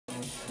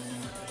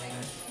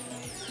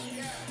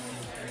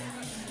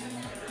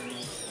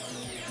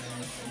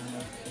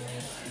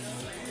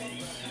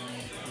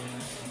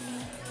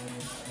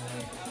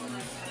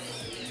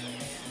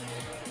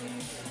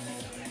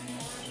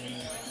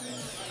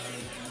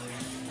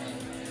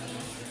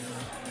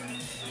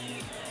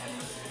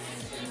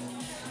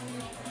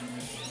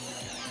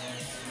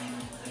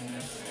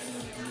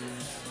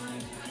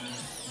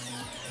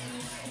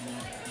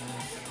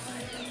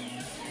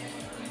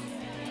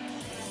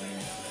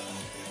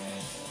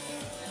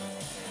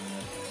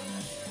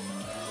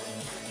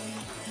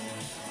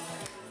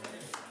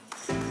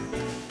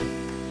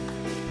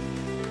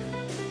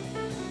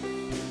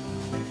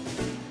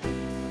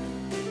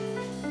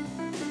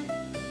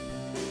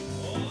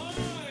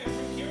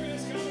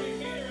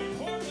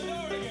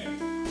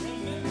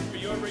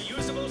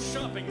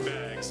shopping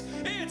bags.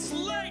 It's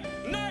Late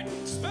Night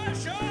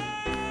Special!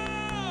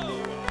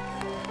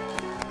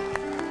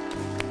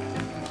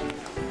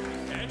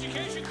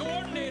 Education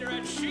coordinator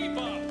at She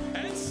Bop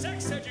and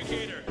sex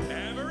educator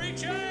Amory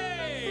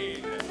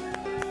Jane.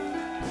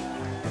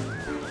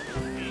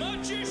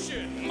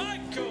 Magician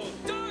Michael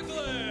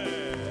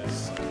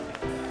Douglas.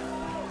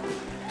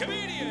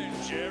 Comedian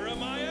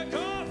Jeremiah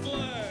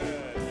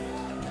Coughlan.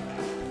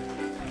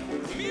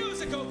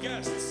 Musical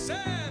guest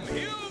Sam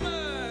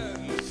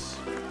Humans.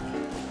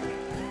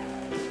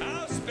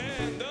 House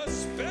band the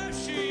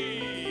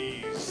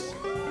Speshies.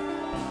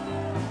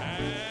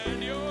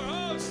 And your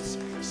hosts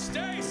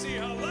Stacey,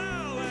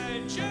 Hallal,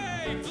 and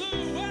Jay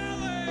Flewelling.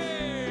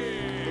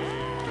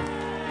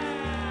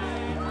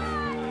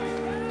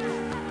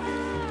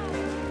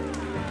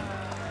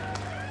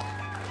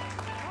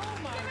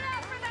 Give it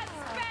up for the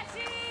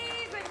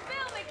Speshies and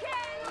Phil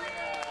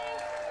McKinley.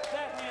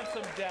 That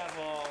handsome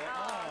devil.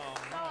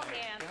 So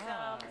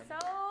handsome. So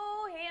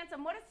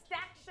handsome. What a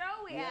stacked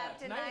show we have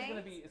tonight. Tonight is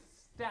going to be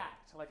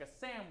stacked like a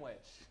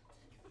sandwich.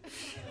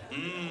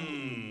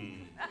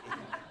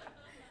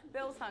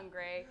 Bill's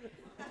hungry.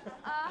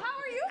 How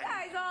are you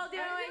guys all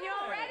doing? You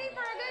all ready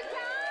for a good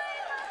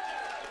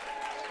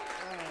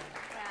time?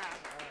 Yeah.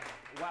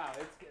 Wow,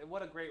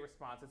 what a great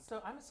response.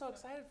 I'm so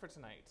excited for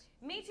tonight.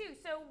 Me too.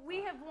 So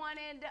we have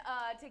wanted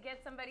to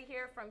get somebody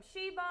here from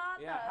She Bop.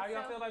 Yeah, how do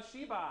y'all feel about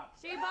She Bop?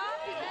 She Bop,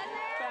 you been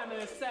there?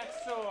 Feminist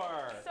sex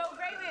store. So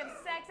great. We have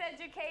sex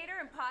educator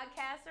and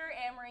podcaster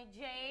Amory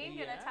Jane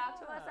going to talk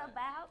to us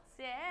about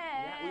sex.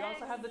 Yeah, we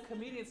also have the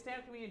comedian,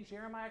 stand-up comedian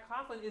Jeremiah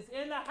Coughlan is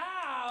in the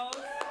house.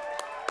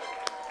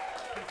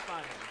 He's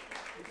funny.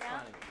 He's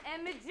funny.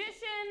 And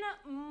magician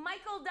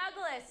Michael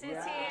Douglas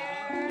is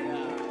here.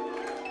 Yeah.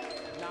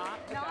 Not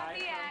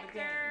the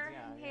actor.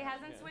 Yeah, he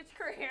hasn't switched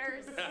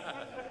careers.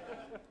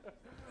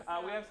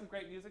 We have some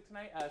great music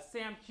tonight.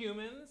 Sam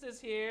Humans is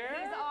here.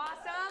 He's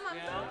awesome. I'm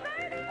so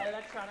excited.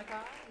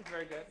 Electronica. He's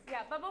very good.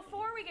 Yeah, but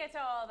before we get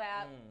to all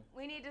that,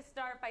 we need to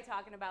start by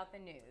talking about the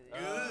news.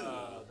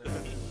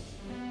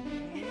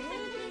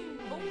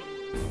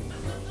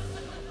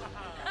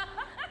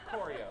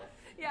 Choreo.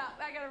 Yeah,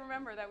 I gotta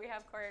remember that we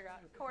have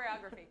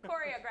choreography.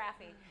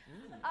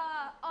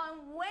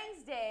 On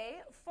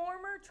Wednesday,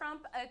 former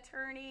Trump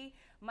attorney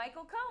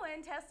Michael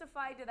Cohen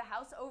testified to the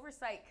House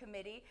Oversight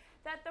Committee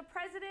that the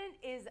president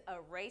is a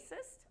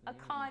racist, a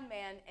con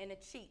man, and a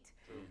cheat.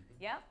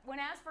 Yep. When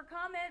asked for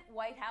comment,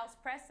 White House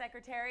Press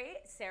Secretary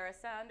Sarah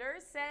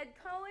Sanders said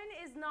Cohen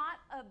is not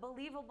a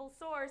believable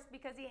source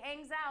because he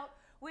hangs out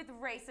with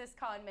racist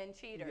con men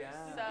cheaters.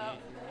 So,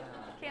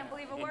 can't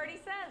believe a word he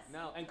says.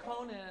 No, and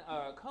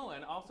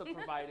Cohen also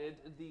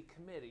provided the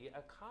committee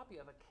a copy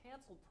of a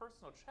canceled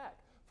personal check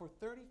for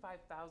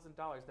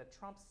 $35,000 that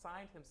Trump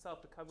signed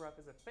himself to cover up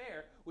his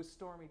affair with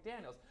Stormy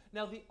Daniels.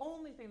 Now, the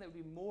only thing that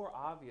would be more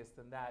obvious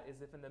than that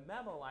is if in the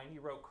memo line he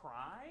wrote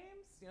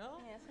crimes, you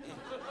know? Yes.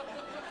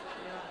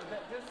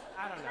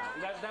 I don't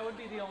know. That would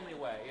be the only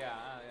way,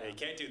 yeah. You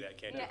can't do that,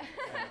 can't do that.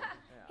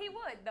 He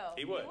would, though.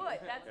 He would.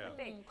 That's the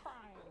thing.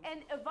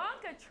 And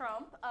Ivanka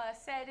Trump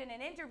said in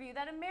an interview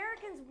that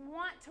Americans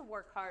want to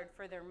work hard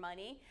for their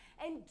money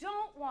and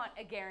don't want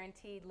a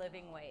guaranteed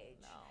living wage.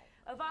 No.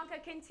 Ivanka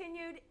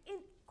continued,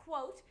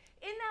 quote,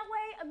 "In that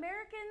way,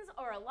 Americans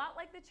are a lot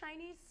like the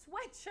Chinese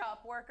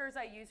sweatshop workers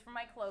I use for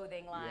my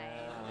clothing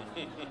line."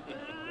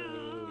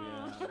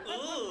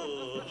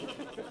 Ooh,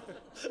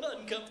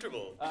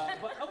 uncomfortable.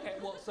 But okay,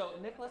 well, so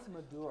Nicolas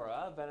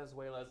Maduro,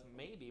 Venezuela's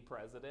maybe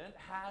president,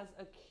 has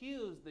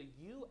accused the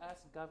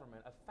U.S.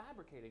 government of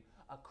fabricating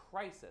a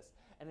crisis,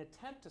 an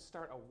attempt to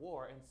start a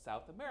war in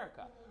South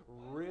America.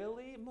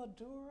 Really,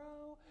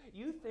 Maduro?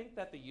 You think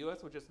that the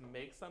U.S. would just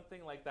make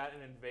something like that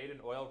and invade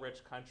an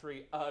oil-rich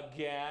country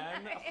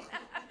again?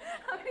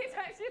 How many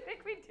times do you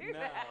think we do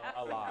that?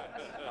 A lot.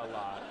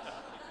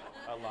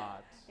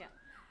 Yeah.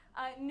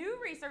 New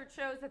research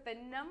shows that the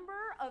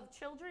number of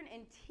children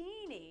and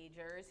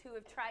teenagers who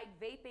have tried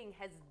vaping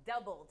has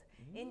doubled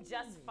in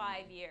just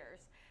 5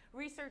 years.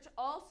 Research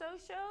also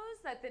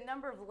shows that the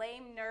number of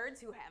lame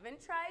nerds who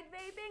haven't tried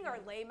vaping are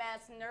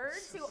lame-ass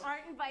nerds who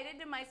aren't invited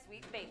to my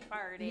sweet vape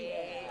party.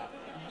 Yeah,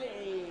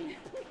 vape.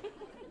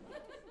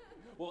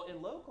 Well,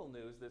 in local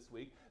news this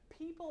week,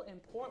 people in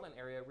Portland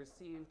area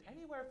received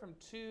anywhere from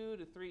 2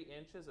 to 3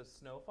 inches of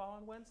snowfall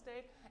on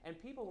Wednesday, and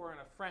people were in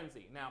a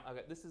frenzy. Now,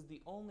 okay, this is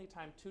the only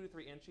time 2 to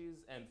 3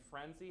 inches and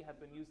frenzy have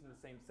been used in the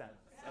same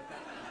sentence. Okay?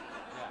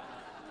 Yeah.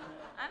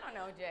 I don't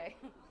know, Jay.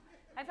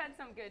 I've had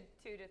some good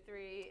 2 to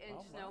 3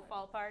 inch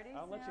snowfall parties.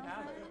 I'll let you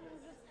have it.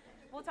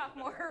 We'll talk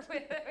more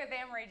with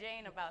Amory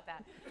Jane about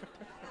that.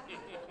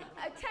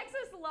 A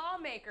Texas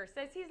lawmaker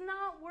says he's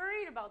not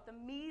worried about the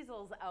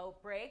measles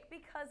outbreak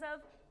because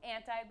of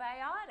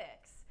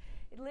antibiotics.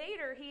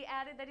 Later, he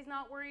added that he's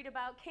not worried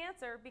about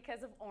cancer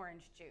because of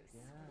orange juice.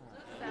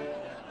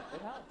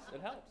 It helps.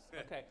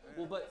 Okay.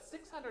 Well, but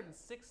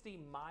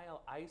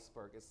 660-mile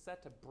iceberg is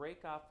set to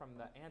break off from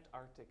the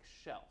Antarctic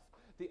shelf.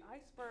 The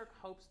iceberg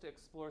hopes to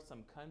explore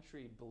some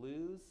country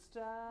blues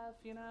stuff,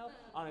 you know,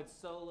 on its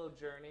solo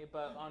journey,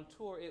 but on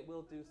tour it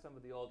will do some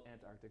of the old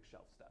Antarctic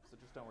shelf stuff, so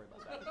just don't worry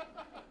about that.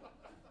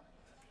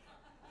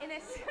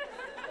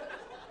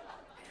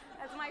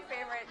 That's my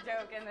favorite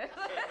joke in this.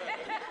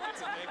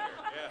 It's a maker,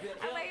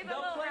 yeah. I like the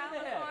little round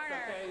the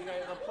corner.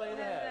 Okay, they'll play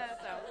the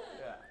hits.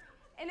 Yeah.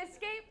 An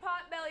escaped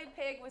pot-bellied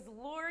pig was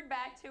lured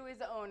back to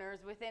his owners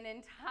with an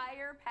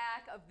entire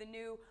pack of the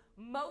new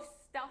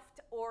Most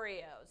Stuffed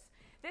Oreos.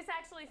 This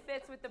actually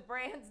fits with the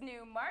brand's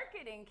new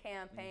marketing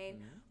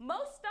campaign,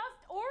 Most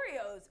Stuffed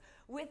Oreos,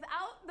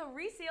 without the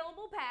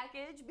resealable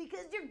package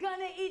because you're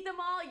gonna eat them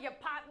all, you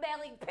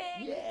pot-bellied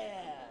pig.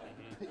 Yeah.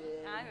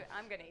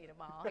 I'm gonna eat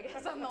them all. I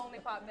guess I'm the only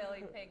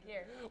pot-bellied pig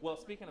here. Well,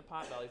 speaking of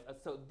potbellies,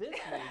 so this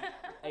week,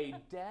 a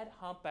dead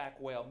humpback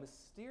whale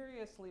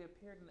mysteriously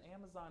appeared in the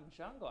Amazon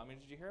jungle. I mean,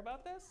 did you hear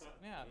about this?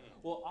 Yeah.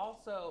 Well,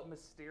 also,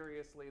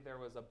 mysteriously, there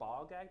was a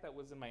ball gag that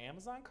was in my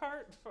Amazon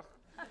cart.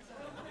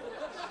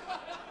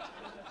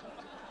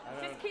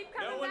 Just keep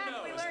coming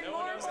back. We learn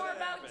more and more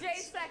about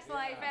Jay's sex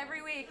life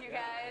every week, you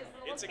guys.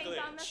 A little pink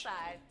on the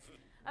side.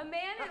 A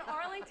man in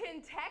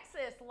Arlington,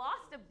 Texas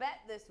lost a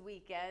bet this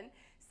weekend.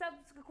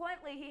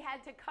 Subsequently, he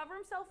had to cover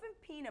himself in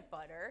peanut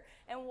butter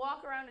and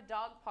walk around a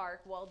dog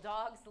park while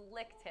dogs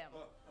licked him.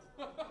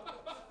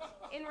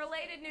 In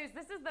related news,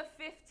 this is the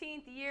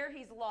 15th year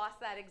he's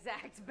lost that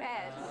exact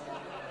bet.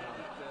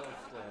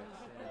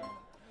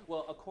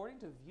 Well, according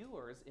to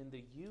viewers in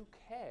the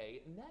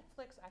UK,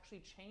 Netflix actually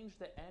changed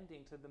the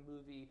ending to the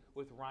movie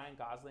with Ryan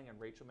Gosling and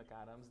Rachel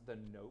McAdams, The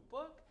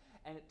Notebook,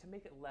 and to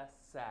make it less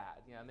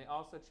sad. You know, and they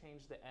also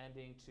changed the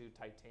ending to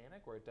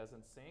Titanic, where it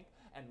doesn't sink,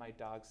 and my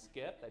dog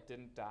Skip, that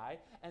didn't die,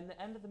 and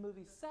the end of the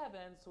movie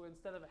Seven, so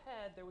instead of a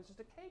head, there was just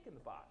a cake in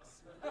the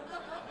box.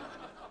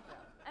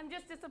 I'm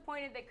just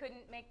disappointed they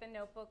couldn't make The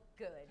Notebook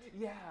good.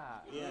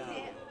 Yeah.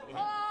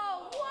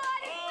 Oh,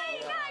 what is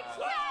late night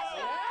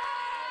special?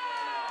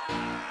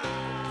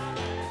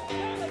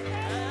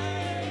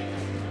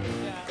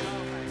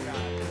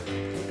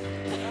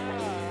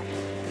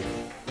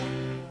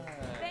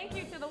 Thank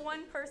you to the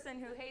one person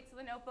who hates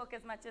The Notebook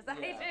as much as I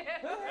do.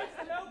 Who hates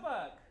The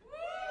Notebook?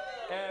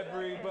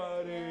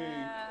 Everybody.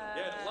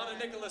 Yeah, a lot of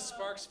Nicholas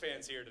Sparks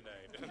fans here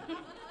tonight.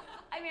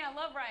 I mean, I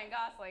love Ryan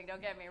Gosling.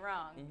 Don't get me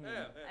wrong.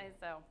 Yeah.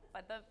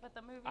 But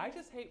the movie. I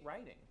just hate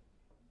writing.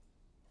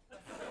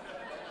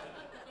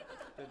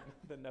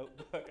 the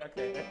Notebook.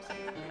 Okay.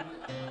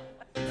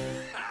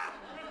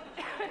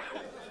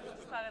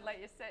 Just thought I'd let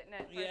you sit in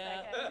it for a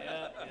second.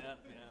 Yeah.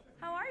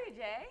 How are you,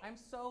 Jay? I'm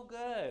so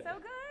good. So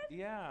good?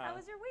 Yeah. How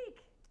was your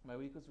week? My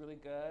week was really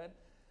good.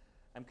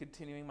 I'm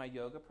continuing my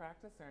yoga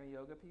practice. Are there any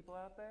yoga people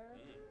out there?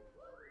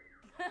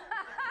 That's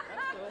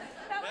cool.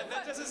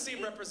 That doesn't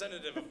seem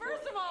representative of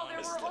First of all,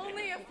 there were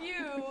only a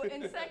few,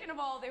 and second of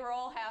all, they were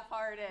all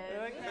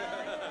half-hearted.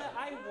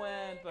 I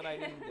went, but I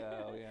didn't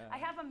go. Yeah. I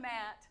have a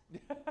mat.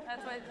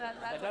 That's what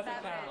That that doesn't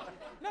count.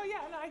 is. No,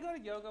 I go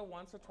to yoga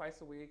once or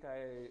twice a week.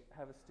 I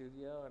have a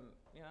studio, and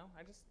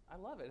I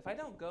love it. If I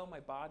don't go, my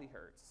body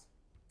hurts.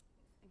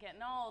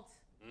 Getting old.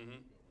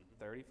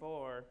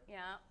 34.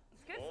 Yeah.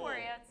 It's good for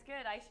you. It's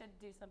good. I should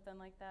do something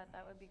like that.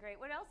 That would be great.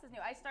 What else is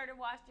new? I started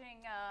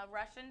watching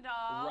Russian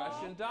Doll.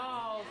 Russian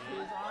Dolls,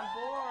 who's on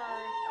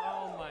board.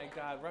 Oh my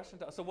God, Russian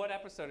Dolls. So what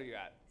episode are you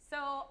at?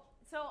 So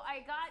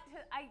I got to,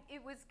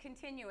 it was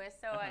continuous,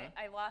 so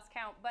I lost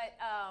count. But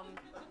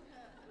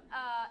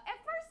at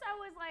first I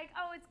was like,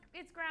 oh,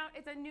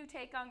 it's a new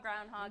take on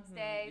Groundhog's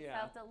Day.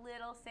 Yeah. Felt a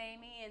little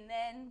samey, and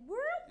then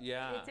whoop,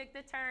 it took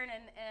the turn,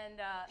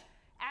 and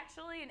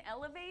actually an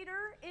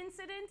elevator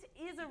incident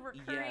is a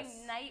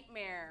recurring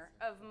nightmare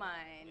of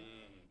mine.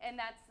 And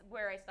that's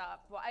where I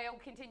stopped. Well, I'll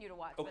continue to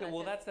watch. Okay,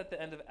 well, that's at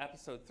the end of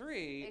episode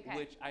 3,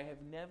 which I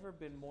have never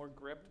been more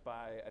gripped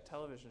by a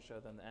television show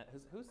than the end.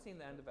 Who's seen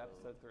the end of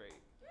episode 3?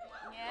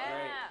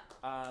 Yeah.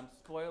 Great.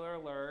 Spoiler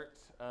alert,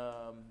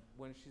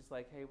 when she's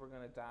like, hey, we're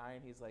going to die,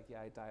 and he's like, yeah,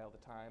 I die all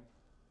the time.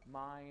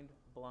 Mind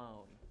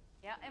blown.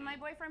 Yeah, and my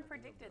boyfriend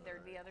predicted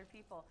there'd be other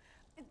people.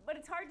 But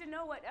it's hard to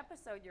know what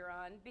episode you're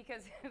on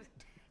because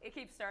it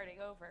keeps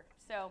starting over.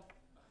 So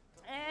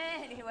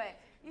anyway,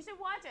 you should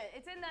watch it.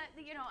 It's in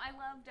I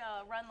loved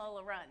Run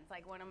Lola Run. It's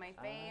like one of my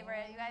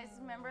favorite. You guys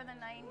remember the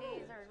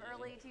 90s or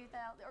early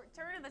 2000s, or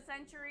turn of the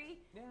century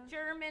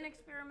German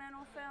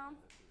experimental film?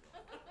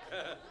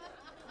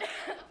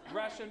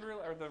 Russian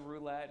roulette, or the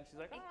roulette, and she's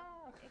like,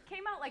 It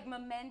came out like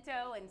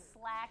Memento and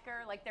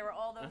Slacker. Like there were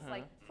all those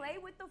like play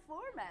with the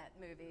format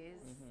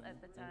movies at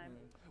the time.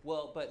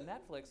 Well, but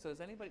Netflix, so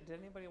did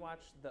anybody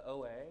watch the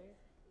OA?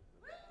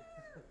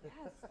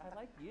 Yes, I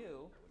like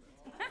you.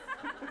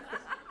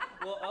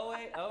 Well,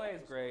 OA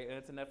is great, and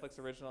it's a Netflix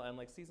original, and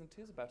like season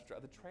 2 is about to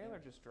drop. The trailer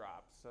just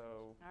dropped,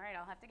 so. All right,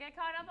 I'll have to get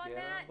caught up on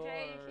that.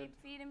 Jay, you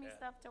keep feeding me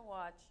stuff to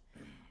watch.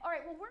 All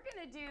right, well, we're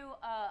gonna do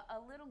a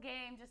little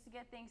game just to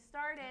get things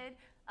started.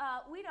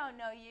 We don't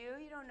know you.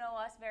 You don't know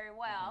us very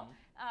well.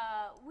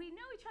 We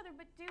know each other,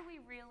 but do we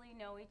really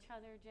know each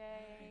other,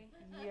 Jay?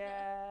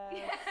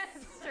 Yes. Yes,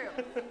 it's true.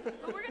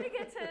 But we're gonna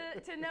get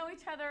to know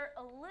each other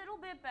a little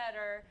bit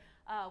better.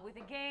 with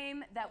a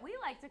game that we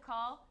like to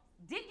call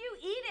Did You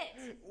Eat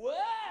It?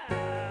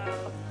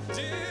 Wow!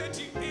 Did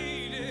you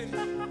eat it?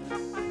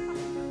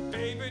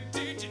 Baby,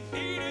 did you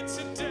eat it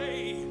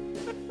today?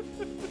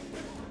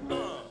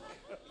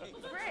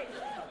 Great.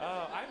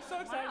 Oh, I'm so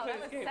excited Wow, for that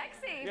this was game.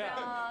 sexy.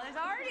 Yeah. There's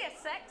already a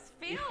sex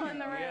feel in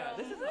the room. Yeah,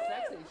 this is a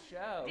sexy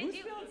show. Did Who's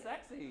you- feeling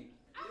sexy?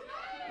 Yeah.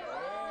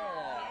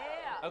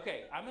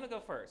 Okay, I'm gonna go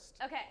first.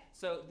 Okay.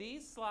 So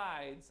these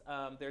slides,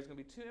 there's gonna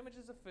be 2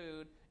 images of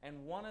food,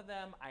 and one of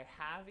them I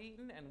have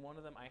eaten, and one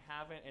of them I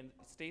haven't. And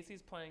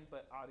Stacey's playing,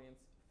 but audience,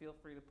 feel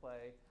free to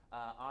play.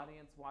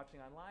 Audience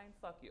watching online,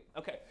 fuck you.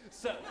 Okay,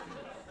 so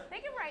They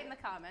can write in the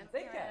comments.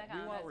 they Write in can. the We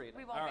won't comments. read it.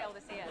 We won't All be right. able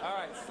to see it. All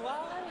right,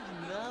 slide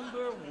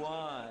number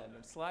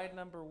 1. Slide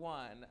number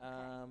 1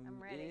 I'm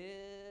ready.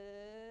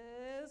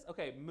 is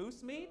okay.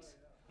 Moose meat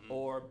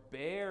or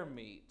bear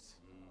meat?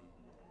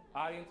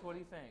 Audience, what do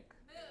you think?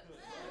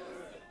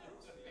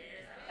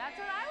 That's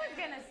what I was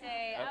gonna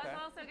say. I Okay.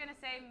 was also gonna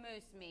say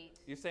moose meat.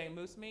 You're saying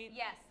moose meat?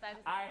 Yes, that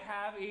is. I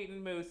have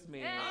eaten moose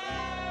meat.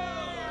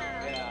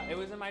 Yeah, it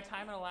was in my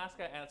time in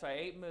Alaska, and so I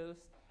ate moose,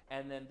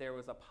 and then there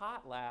was a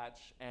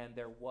potlatch, and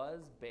there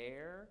was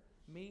bear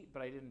meat,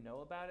 but I didn't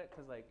know about it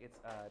because like it's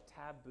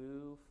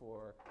taboo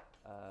for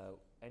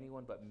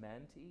anyone but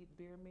men to eat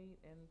bear meat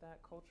in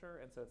that culture,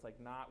 and so it's like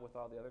not with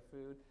all the other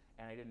food,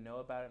 and I didn't know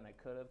about it, and I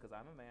could have because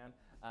I'm a man,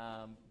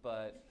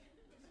 but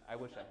I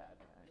wish I had.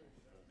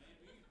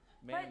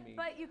 Man meat.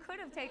 But you could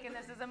have taken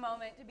this as a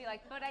moment to be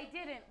like, but I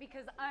didn't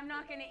because I'm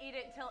not going to eat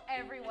it till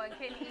everyone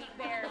can eat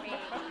bear meat.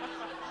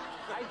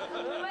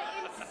 But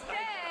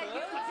instead,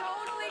 you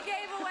totally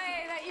gave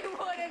away that you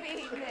would have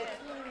eaten it.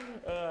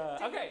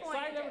 Okay, point.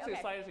 slide number 2.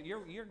 Okay. Slide number 2.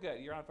 You're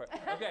good. You're on fire.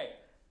 Okay,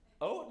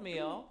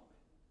 oatmeal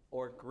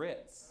or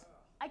grits?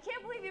 I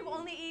can't believe you've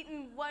only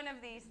eaten one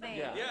of these things.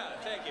 Yeah. Yeah,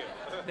 thank you.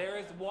 There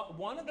is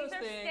one of those These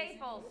are things.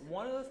 staples.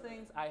 One of those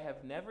things I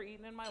have never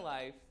eaten in my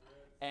life,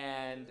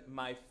 and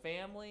my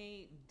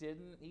family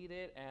didn't eat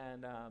it.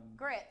 And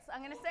Grits.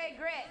 I'm going to say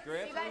grits.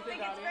 Grits? You What do guys you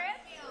think think, it's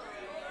audience?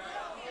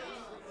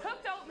 grits?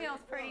 Cooked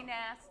oatmeal's pretty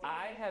nasty.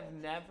 I have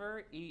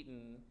never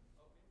eaten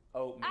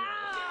oatmeal.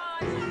 Oh,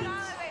 I should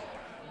not have it.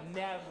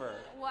 Never.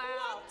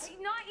 Wow.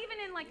 Not even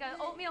in like an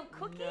oatmeal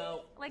cookie?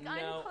 No, Like no,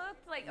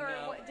 uncooked? Like, or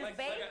no. what, just Like,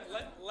 baked?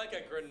 like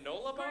a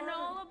granola bar?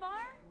 Granola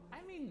bar?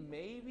 I mean,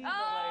 maybe, Oh,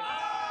 but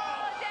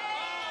like.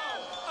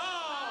 damn!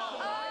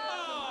 To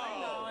my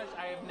knowledge,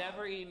 I have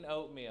never eaten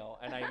oatmeal,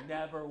 and I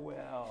never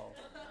will.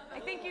 I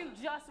think you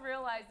just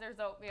realized there's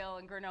oatmeal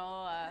and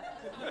granola.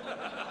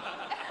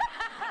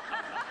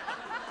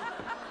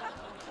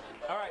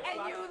 All right. And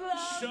slide- you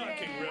love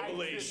Shocking it.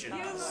 revelation.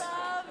 You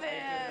love I did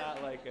it.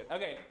 not like it.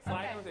 Okay,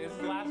 slide number 3. This is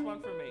the last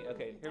one for me.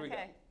 Okay, here we go.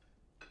 Okay.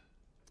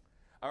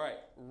 All right,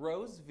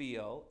 roast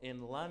veal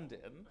in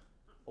London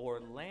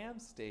or lamb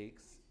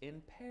steaks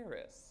in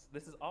Paris.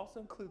 This also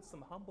includes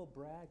some humble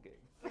bragging.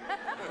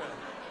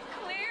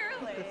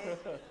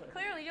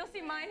 Clearly, you'll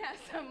see mine has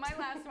some. My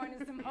last one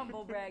is some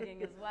humble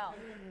bragging as well.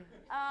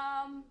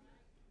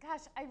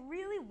 Gosh, I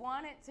really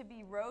want it to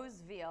be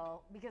rose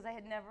veal because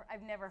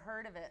I've never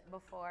heard of it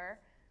before.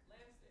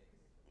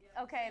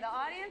 Okay, the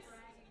audience,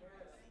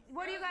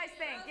 what do you guys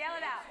think? Yell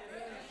it out.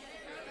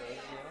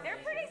 They're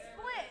pretty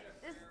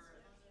split.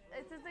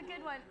 This is a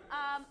good one.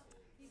 I'm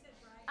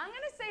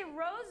gonna say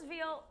rose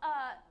veal.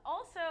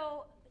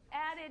 Also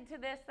added to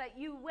this that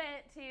you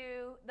went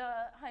to the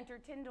Hunter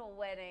Tyndall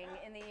wedding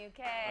in the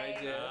UK. I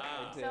did.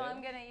 I did. So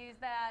I'm gonna use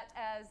that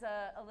as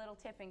a little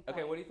tipping point.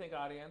 Okay, what do you think,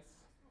 audience?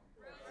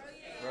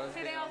 Roast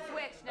See, they veal. all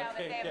switched now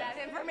Okay, that they have yeah.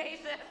 that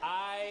information.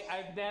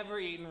 I've never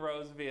eaten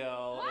roast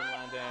veal What? in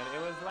London.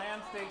 It was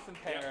lamb steaks in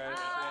Paris.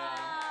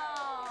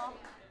 Oh.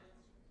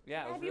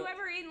 Yeah. It was Have you real-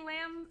 ever eaten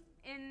lamb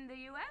in the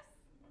U.S.?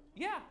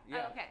 Yeah.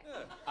 Yeah. Oh, okay.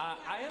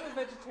 I am a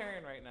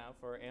vegetarian right now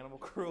for animal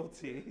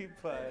cruelty,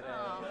 but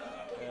Oh.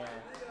 yeah.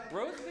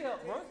 Roast veal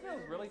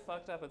is really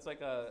fucked up. It's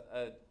like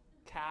a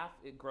calf.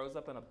 It grows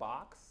up in a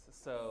box,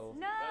 so.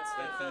 No.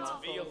 That's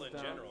Muscles veal in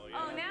don't- general,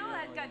 yeah. Oh, now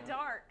that got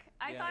dark.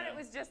 I Yeah. thought it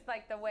was just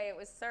like the way it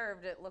was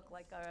served. It looked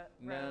like a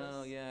No,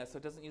 roast. yeah. So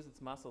it doesn't use its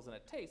muscles, and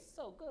it tastes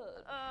so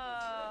good.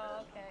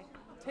 Oh, okay.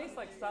 Tastes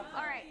like suffering.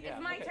 All right, Yeah,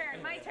 it's my okay,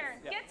 turn. My anyway. turn.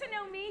 Yeah. Get to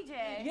know me,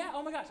 Jay. Yeah.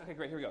 Oh my gosh. Okay,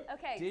 great. Here we go.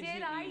 Okay. Did Did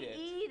you I eat it?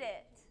 eat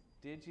it?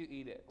 Did you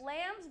eat it?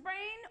 Lamb's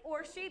brain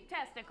or sheep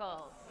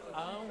testicles?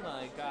 Oh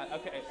my god.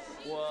 Okay.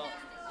 Well,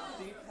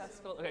 sheep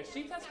testicles. Okay,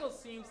 sheep testicles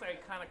seems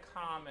like kind of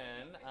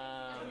common.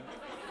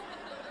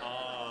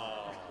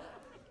 Oh.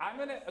 I'm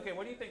gonna. Okay,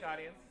 what do you think,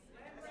 audience?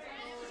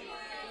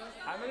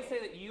 I'm gonna say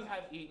that you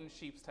have eaten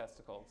sheep's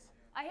testicles.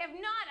 I have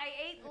not. I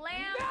ate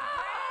lamb's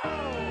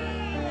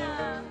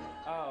brain.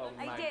 Oh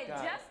my I did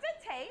god. just a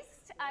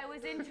taste. I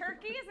was in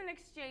Turkey as an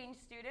exchange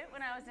student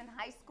when I was in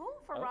high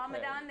school for Okay.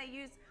 Ramadan.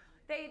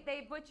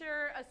 They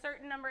butcher a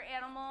certain number of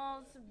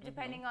animals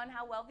depending on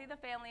how wealthy the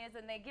family is,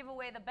 and they give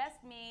away the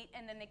best meat,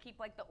 and then they keep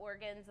like the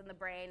organs and the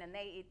brain, and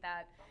they eat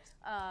that.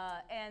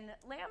 And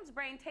lamb's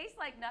brain tastes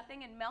like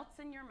nothing and melts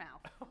in your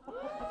mouth.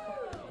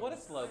 What a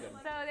slogan.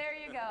 So there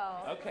you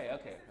go. Okay.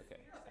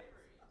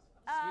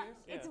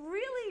 Sweet? It's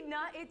really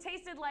not. It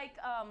tasted like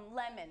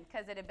lemon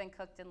because it had been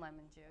cooked in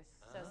lemon juice.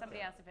 So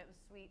somebody asked if it was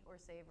sweet or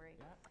savory.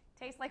 Yeah.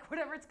 Tastes like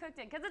whatever it's cooked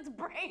in because it's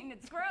brain.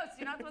 It's gross.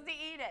 You're not supposed to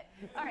eat it.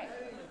 All right.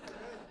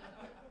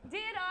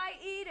 Did I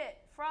eat it?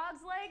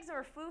 Frog's legs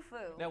or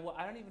fufu? Now, well,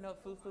 I don't even know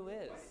what fufu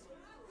is.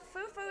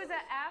 Fufu is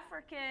an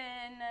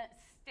African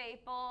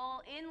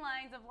staple in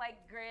lines of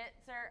like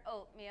grits or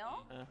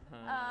oatmeal.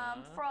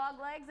 Frog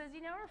legs, as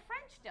you know, are a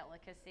French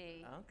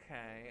delicacy.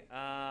 Okay.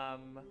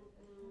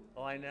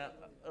 Oh, I know.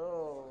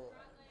 Oh.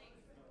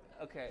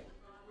 Okay.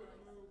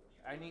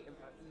 I need,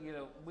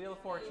 Wheel of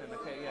Fortune.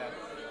 Okay, yeah.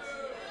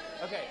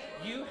 Okay,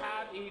 you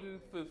have eaten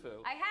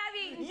fufu. I have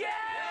eaten.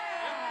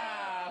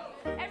 Yeah!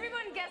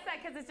 Everyone gets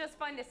that because it's just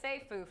fun to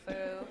say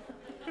fufu.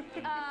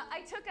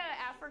 I took an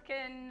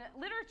African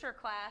literature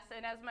class,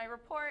 and as my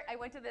report, I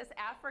went to this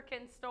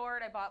African store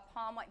and I bought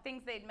palm wine,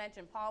 things they'd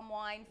mentioned, palm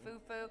wine,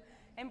 fufu,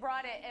 and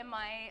brought it. And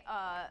my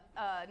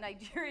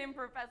Nigerian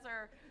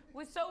professor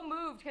was so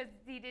moved because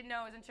he didn't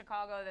know it was in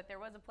Chicago that there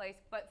was a place.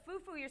 But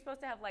fufu, you're supposed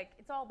to have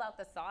it's all about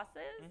the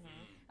sauces.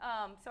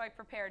 So I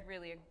prepared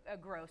really a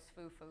gross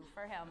fufu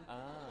for him.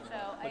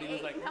 So but I he was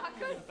ate like, not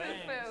good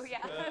fufu.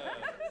 Yeah.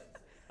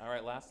 All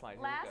right, last slide.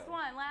 Here Last we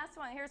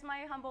go. one. Here's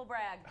my humble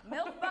brag.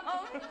 Milk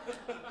bone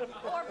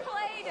or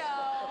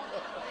Play-Doh?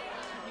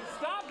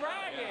 Stop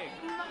bragging!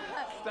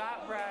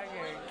 Stop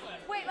bragging.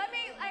 Wait, let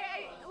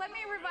me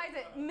revise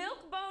it.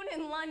 Milk bone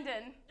in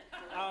London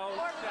Oh,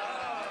 or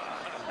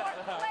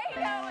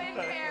Play-Doh in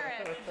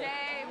Paris.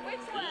 Jay,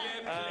 which one?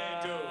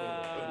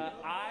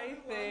 I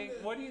think.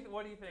 What do you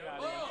think,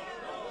 Adi?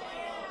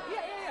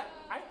 Yeah.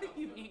 I think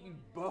you've eaten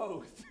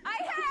both. I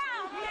have.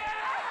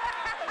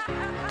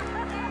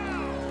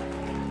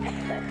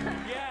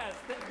 Yes.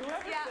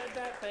 Whoever said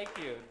that, thank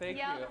you. Thank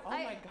you. Oh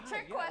my God.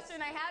 Trick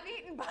question. I have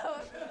eaten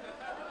both.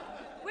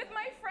 With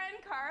my friend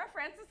Cara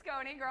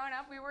Francisconi, growing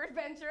up, we were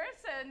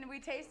adventurous and we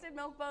tasted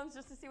milk bones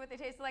just to see what they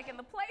tasted like. In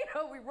the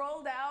Play-Doh, we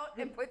rolled out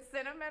and put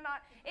cinnamon on.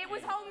 It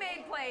was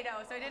homemade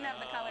Play-Doh, so it didn't have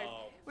the colors.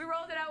 We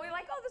rolled it out. We were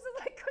like, oh, this is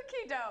like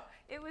cookie dough.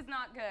 It was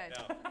not good.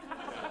 No.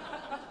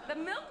 The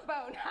milk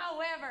bone,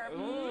 however.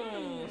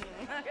 Oh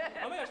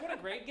my gosh, what a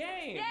great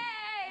game.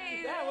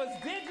 Yay! That was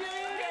Did You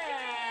Eat It?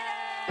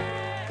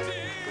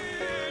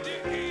 Did you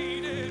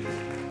eat it?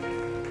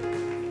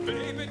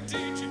 Baby,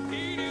 did you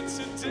eat it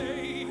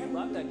today? I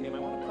love that game. I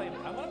want to play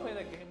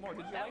that game more.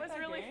 Did you That like was that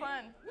really game?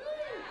 fun.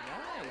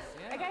 Nice,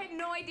 yeah. Like I had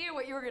no idea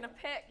what you were gonna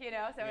pick, so it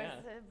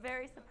was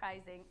very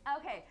surprising.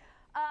 Okay,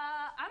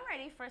 I'm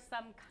ready for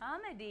some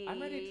comedy. I'm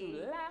ready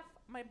to laugh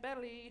my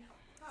belly.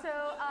 So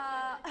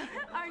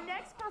our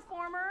next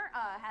performer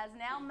has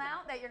an album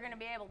out that you're gonna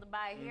be able to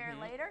buy here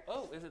later.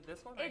 Oh, is it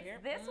this one right here?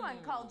 It's this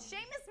one called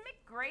Seamus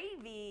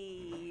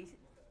McGravy.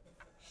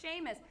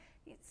 Seamus,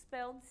 it's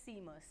spelled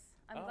Seamus.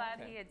 I'm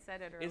glad he had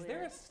said it earlier. Is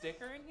there a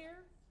sticker in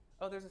here?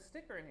 Oh, there's a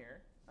sticker in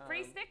here.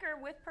 Free sticker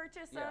with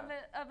purchase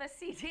of a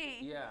CD.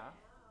 Yeah.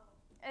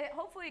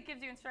 Hopefully it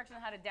gives you instructions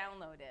on how to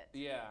download it.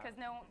 Yeah. Because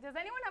does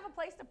anyone have a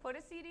place to put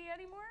a CD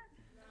anymore?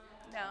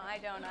 No, I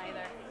don't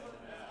either.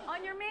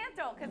 On your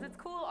mantle, because it's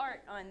cool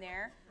art on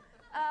there.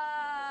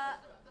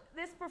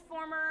 This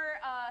performer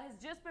has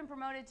just been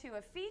promoted to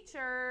a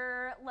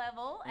feature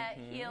level at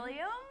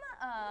Helium,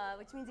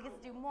 which means he gets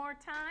to do more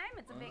time.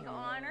 It's a big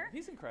honor.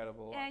 He's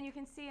incredible. And you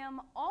can see him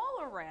all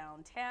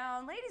around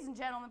town. Ladies and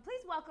gentlemen,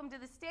 please welcome to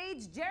the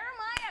stage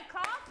Jeremiah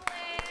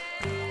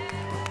Coughlan.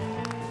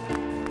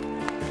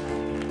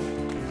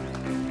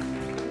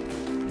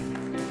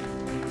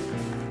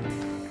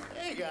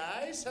 Hey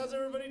guys, how's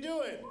everybody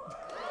doing?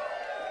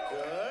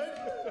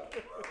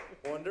 Good?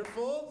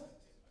 Wonderful?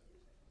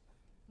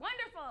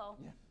 Wonderful.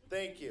 Yeah.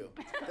 Thank you.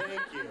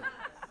 Thank you.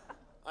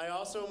 I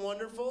also am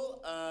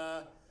wonderful.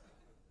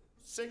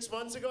 6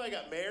 months ago, I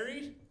got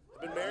married.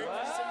 I've been married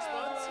for 6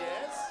 months,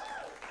 yes.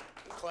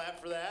 Clap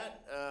for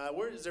that.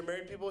 Is there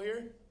married people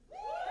here?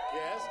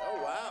 Yes?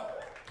 Oh, wow.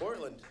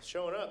 Portland,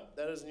 showing up.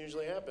 That doesn't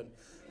usually happen.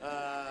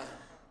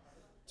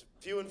 It's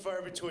few and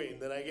far between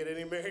that I get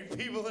any married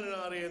people in an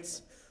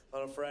audience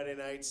on a Friday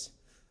nights.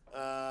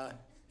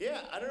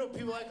 Yeah, I don't know,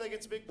 people act like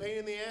it's a big pain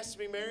in the ass to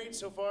be married.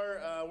 So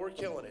far, we're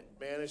killing it,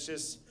 man. It's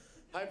just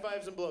high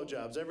fives and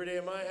blowjobs every day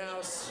in my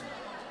house.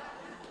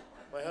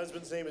 My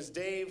husband's name is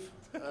Dave.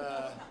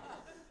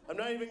 I'm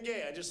not even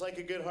gay, I just like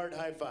a good hard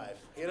high five,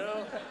 you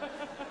know?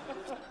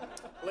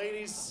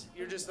 Ladies,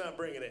 you're just not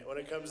bringing it when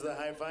it comes to the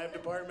high five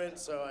department,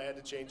 so I had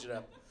to change it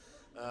up.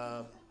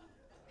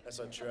 That's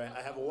not true.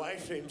 I have a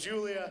wife named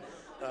Julia.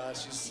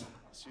 She's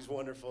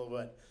wonderful,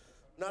 but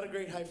not a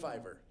great high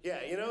fiver.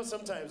 Yeah, you know,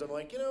 sometimes I'm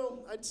like,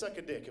 I'd suck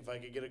a dick if I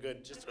could get a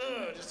good, just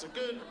a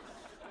good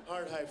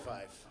hard high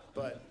five.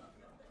 But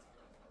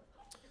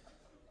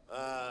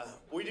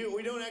we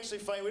don't actually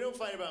fight. We don't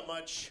fight about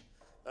much.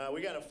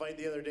 We got a fight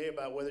the other day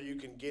about whether you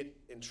can get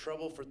in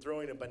trouble for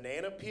throwing a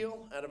banana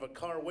peel out of a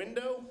car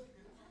window.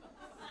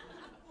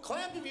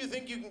 Clap if you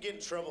think you can get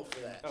in trouble for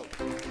that. Oh.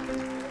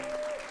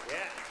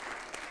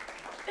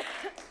 Yeah.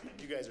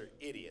 You guys are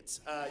idiots.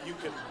 You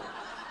can.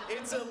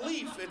 It's a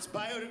leaf. It's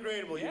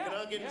biodegradable. You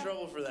cannot get in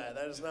trouble for that.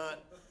 That is not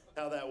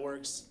how that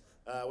works.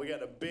 We got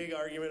in a big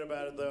argument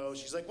about it, though.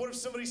 She's like, what if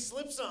somebody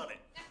slips on it?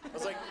 I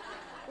was like,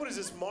 what is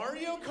this,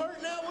 Mario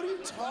Kart now? What are you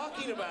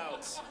talking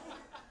about?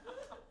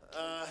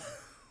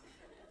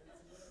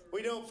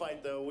 We don't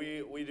fight, though.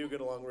 We do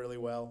get along really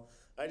well.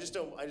 I just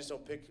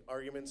don't pick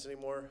arguments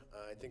anymore.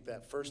 I think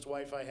that first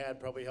wife I had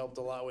probably helped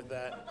a lot with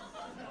that.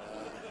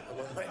 I'm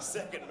on my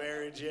second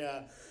marriage,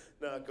 yeah.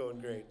 Not going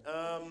great.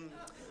 I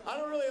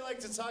don't really like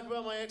to talk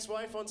about my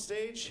ex-wife on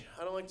stage.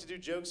 I don't like to do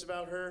jokes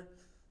about her,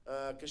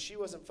 because she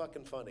wasn't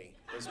fucking funny.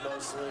 Is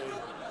mostly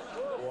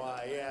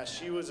why. Yeah,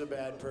 she was a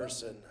bad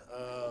person.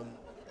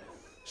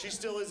 She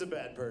still is a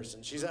bad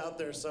person. She's out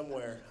there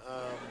somewhere.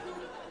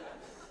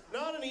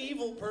 Not an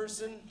evil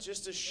person,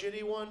 just a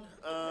shitty one.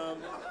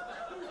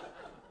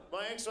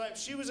 My ex-wife,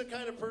 she was the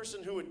kind of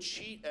person who would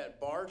cheat at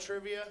bar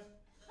trivia.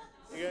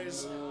 You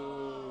guys?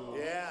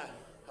 Yeah,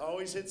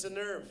 always hits a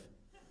nerve.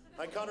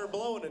 I caught her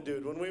blowing a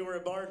dude when we were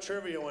at bar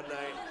trivia one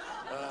night.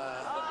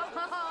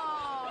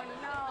 Oh,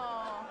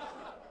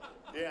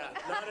 no. Yeah,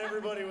 not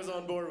everybody was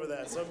on board with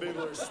that. Some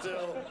people are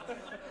still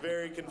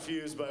very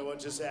confused by what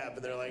just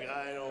happened. They're like,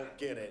 I don't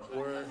get it.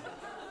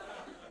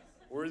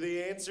 Were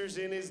the answers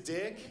in his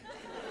dick?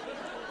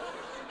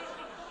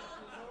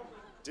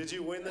 Did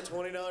you win the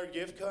 $20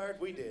 gift card?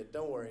 We did.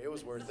 Don't worry, it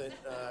was worth it.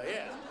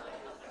 Yeah,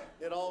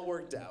 it all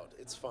worked out.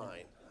 It's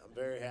fine. I'm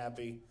very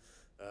happy.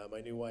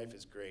 My new wife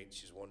is great.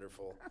 She's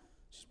wonderful.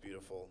 She's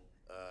beautiful.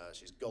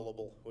 She's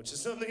gullible, which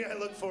is something I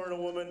look for in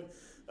a woman.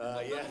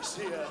 Yeah,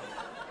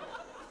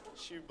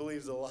 she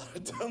believes a lot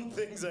of dumb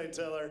things I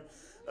tell her.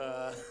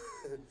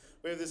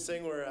 We have this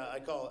thing where I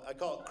call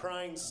it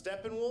crying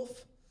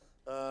Steppenwolf.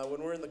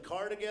 When we're in the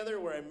car together,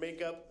 where I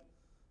make up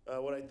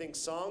what I think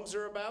songs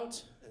are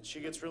about, and she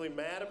gets really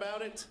mad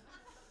about it.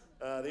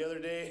 The other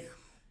day,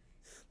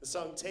 the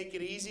song Take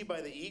It Easy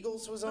by the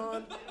Eagles was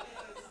on,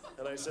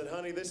 and I said,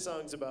 honey, this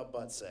song's about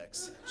butt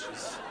sex.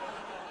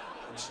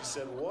 And she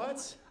said,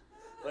 what?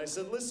 And I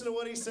said, listen to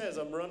what he says.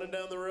 I'm running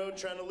down the road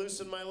trying to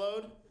loosen my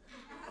load.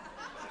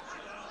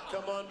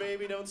 Come on,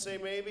 baby, don't say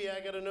maybe. I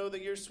gotta know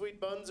that your sweet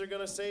buns are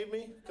gonna save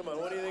me. Come on,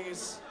 what do you think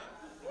he's...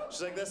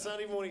 She's like, that's not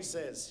even what he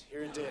says.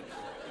 You're a dick.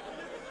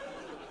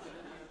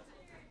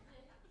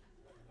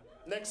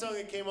 Next song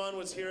that came on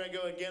was Here I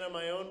Go Again on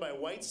My Own by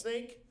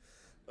Whitesnake.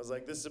 I was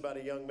like, this is about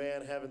a young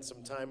man having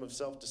some time of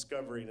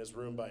self-discovery in his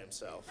room by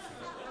himself.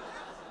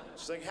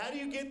 She's like, how do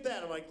you get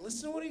that? I'm like,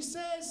 listen to what he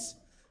says.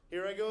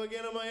 Here I go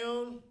again on my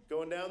own,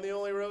 going down the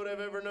only road I've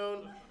ever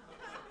known.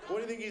 What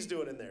do you think he's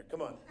doing in there?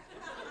 Come on.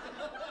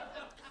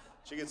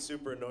 She gets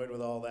super annoyed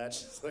with all that.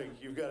 She's like,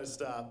 you've got to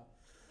stop.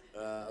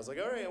 I was like,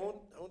 all right, I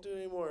won't do it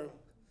anymore.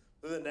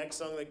 Then the next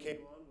song that came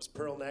on was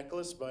Pearl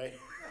Necklace by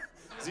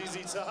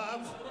ZZ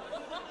Top.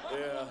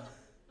 Yeah.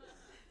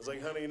 I was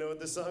like, honey, you know what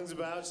this song's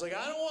about? She's like,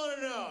 I don't want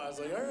to know. I was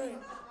like, all right.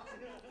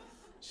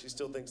 She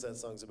still thinks that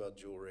song's about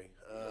jewelry.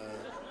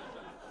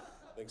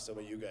 I think some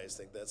of you guys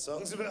think that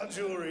song's about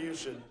jewelry. You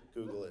should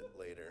Google it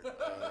later.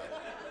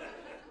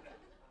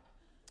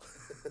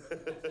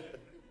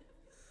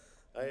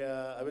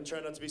 I've been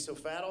trying not to be so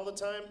fat all the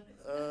time.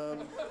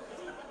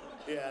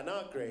 Yeah,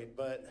 not great,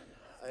 but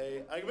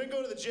I've been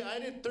going to the gym. I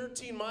did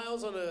 13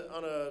 miles on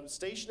a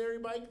stationary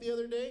bike the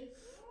other day.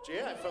 So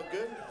yeah, I felt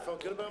good. I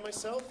felt good about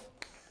myself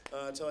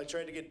until I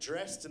tried to get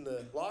dressed in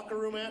the locker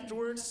room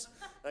afterwards.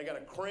 I got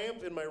a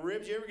cramp in my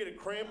ribs. You ever get a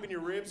cramp in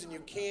your ribs and you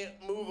can't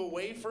move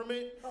away from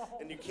it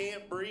and you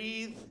can't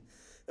breathe?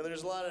 And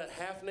there's a lot of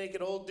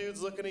half-naked old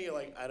dudes looking at you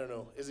like, I don't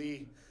know, is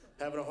he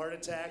having a heart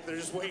attack? They're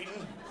just waiting.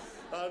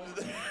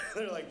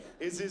 They're like,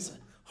 is his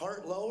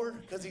heart lower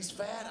because he's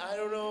fat? I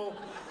don't know.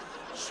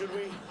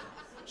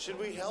 Should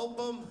we help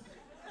him?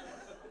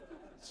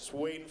 Just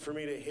waiting for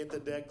me to hit the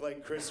deck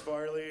like Chris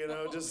Farley, you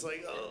know, just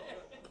like, oh.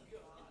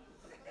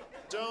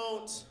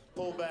 Don't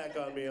pull back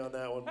on me on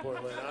that one,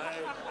 Portland.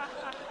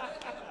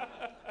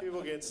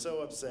 People get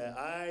so upset.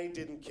 I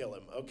didn't kill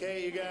him,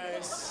 okay, you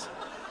guys?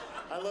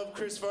 I love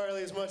Chris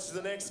Farley as much as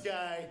the next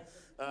guy,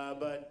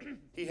 but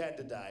he had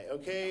to die,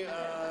 okay?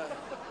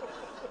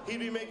 He'd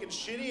be making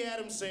shitty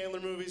Adam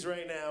Sandler movies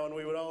right now, and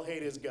we would all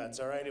hate his guts,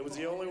 all right? It was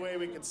the only way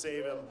we could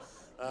save him.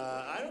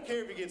 I don't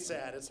care if he gets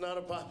sad. It's not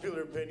a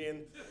popular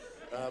opinion.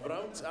 But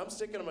I'm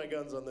sticking to my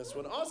guns on this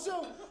one.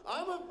 Also,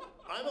 I'm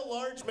a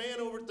large man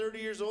over 30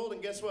 years old,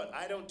 and guess what?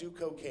 I don't do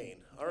cocaine,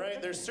 all right?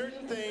 There's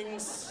certain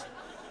things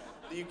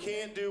that you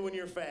can't do when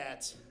you're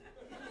fat.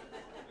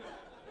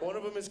 One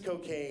of them is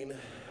cocaine.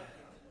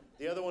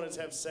 The other one is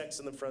have sex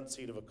in the front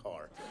seat of a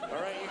car. All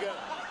right,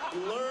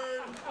 you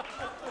learn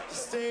to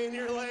stay in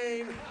your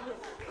lane.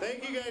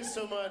 Thank you guys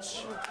so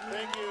much.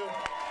 Thank you.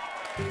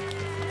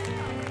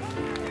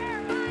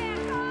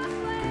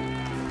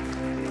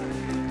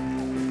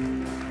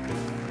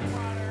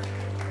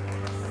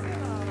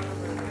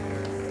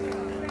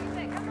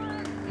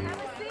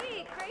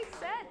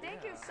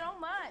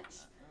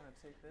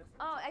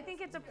 Oh, I think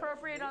it's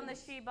appropriate on the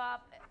She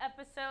Bop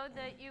episode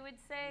that you would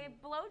say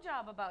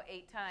blowjob about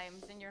 8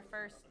 times in your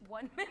first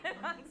 1 minute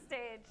on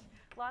stage.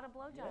 A lot of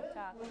blowjob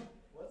talk. Was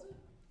it?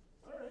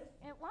 All right.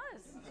 It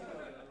was.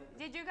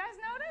 Did you guys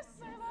notice?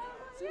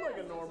 Seemed like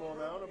a normal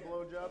amount of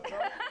blowjob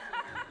talk.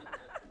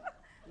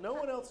 No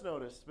one else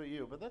noticed but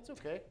you, but that's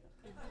okay.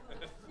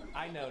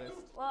 I noticed.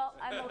 Well,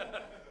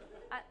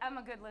 I'm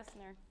a good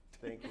listener.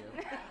 Thank you.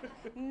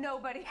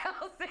 Nobody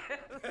else is.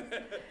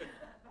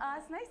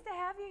 It's nice to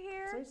have you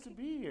here. It's nice to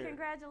be here.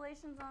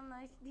 Congratulations on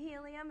the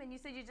helium. And you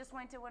said you just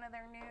went to one of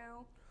their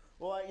new.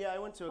 Well, I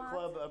went to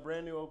spots? a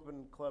brand new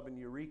open club in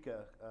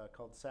Eureka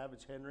called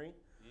Savage Henry,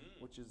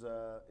 which is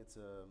it's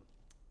a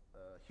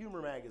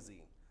humor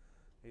magazine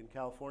in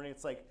California.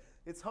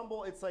 It's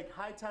humble. It's like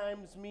High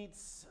Times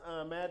meets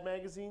Mad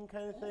Magazine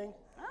kind of thing.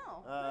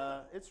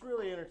 Oh. It's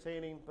really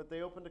entertaining. But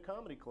they opened a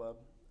comedy club.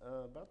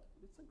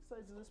 It's like the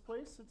size of this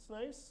place. It's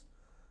nice.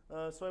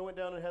 So I went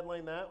down and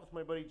headlined that with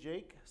my buddy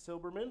Jake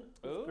Silberman.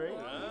 Ooh. It's great.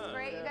 He's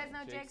great. You Yeah. guys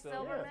know Jake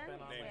Silberman?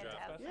 Name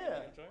drop.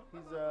 Fantastic.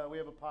 Yeah. We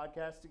have a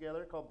podcast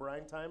together called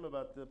Brine Time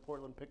about the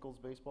Portland Pickles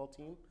baseball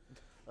team.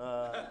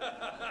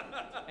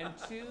 And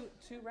two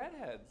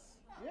redheads.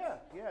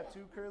 Yeah,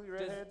 two curly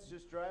redheads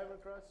just driving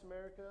across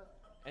America.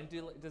 And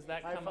does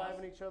that come up?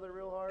 High-fiving each other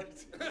real hard.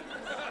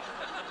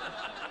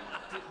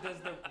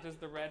 Does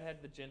the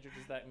redhead, the ginger,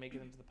 does that make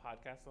it into the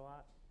podcast a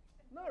lot?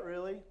 Not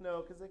really,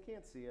 no, because they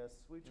can't see us.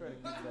 We try to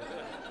keep that.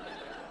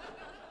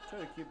 Try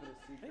to keep it a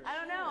secret. I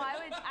don't know.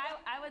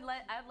 I'd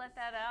let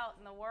that out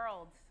in the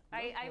world.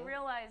 I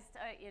realized,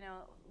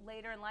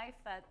 later in life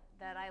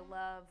that I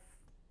love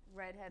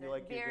redheaded, You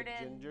like your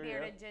good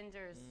bearded ginger,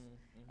 gingers.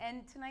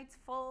 And tonight's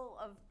full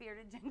of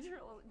bearded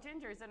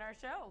gingers in our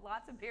show.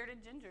 Lots of bearded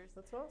gingers.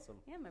 That's awesome.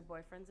 Yeah, my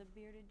boyfriend's a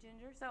bearded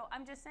ginger. So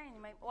I'm just saying,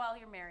 well,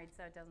 you're married,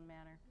 so it doesn't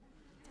matter.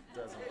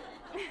 Doesn't.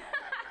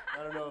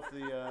 I don't know if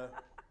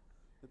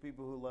the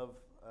people who love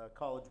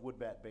college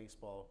woodbat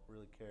baseball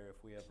really care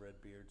if we have red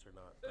beards or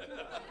not. But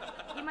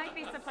You might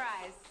be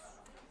surprised.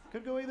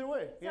 could go either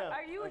way. So Yeah.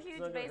 are you a It's huge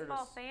not gonna hurt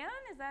baseball us. fan?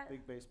 Is that?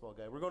 Big baseball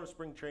guy. We're going to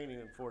spring training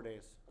in 4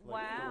 days. To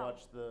Wow.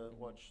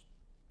 watch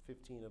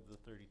 15 of the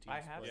 30 teams.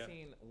 I have play.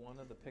 seen one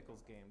of the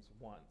Pickles games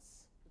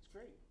once. It's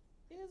great.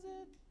 Is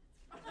it?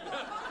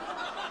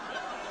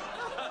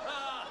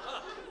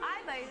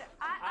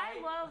 I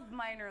love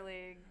minor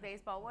league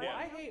baseball. What? Well,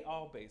 I hate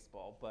all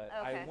baseball, but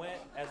Okay. I went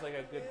as like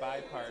a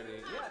goodbye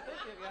party. Yeah,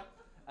 thank you.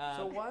 Yeah.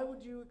 So why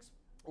would you?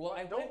 Well,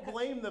 I Don't went-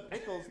 blame the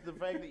Pickles the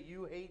fact that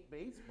you hate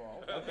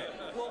baseball. Okay.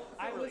 Well,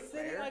 I not was really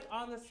sitting fair. like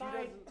on the She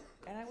side,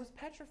 doesn't- and I was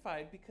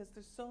petrified because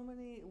there's so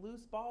many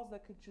loose balls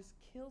that could just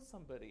kill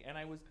somebody, and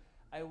I was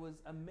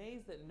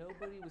amazed that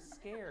nobody was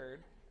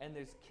scared. And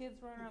there's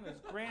kids running around,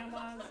 there's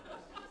grandmas,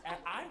 and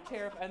I'm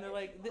terrified. And they're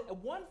like,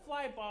 one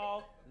fly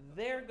ball,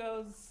 there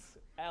goes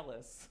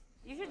Ellis.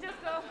 You should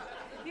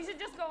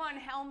just go on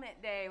helmet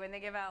day when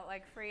they give out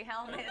like free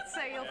helmets,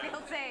 so you'll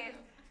feel safe.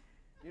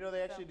 You know,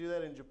 they actually do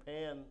that in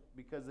Japan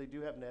because they do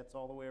have nets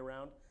all the way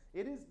around.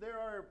 There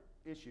are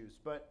issues,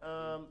 but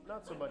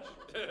not so much.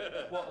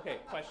 Well, okay,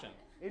 question.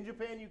 In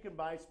Japan, you can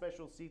buy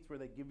special seats where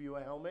they give you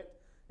a helmet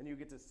and you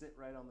get to sit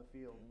right on the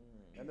field.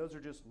 And those are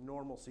just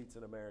normal seats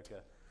in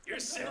America. You're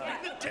sitting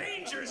in the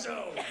danger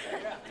zone.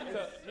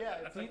 It's Do you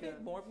like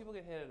think more people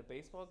get hit at a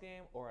baseball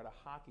game or at a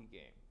hockey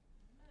game?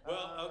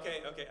 Well,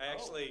 okay. I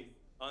actually,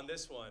 on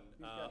this one,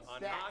 He's got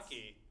on stats.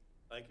 hockey,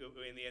 like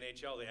in the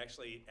NHL, they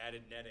actually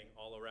added netting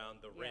all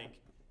around the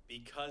rink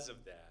because of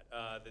that.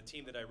 The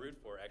team that I root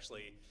for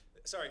actually,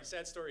 sorry,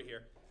 sad story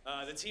here.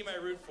 The team I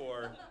root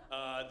for,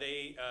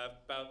 they,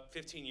 about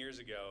 15 years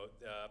ago,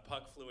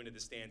 puck flew into the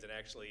stands and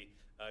actually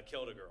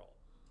killed a girl.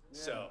 Yeah.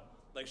 So,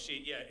 like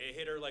it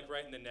hit her like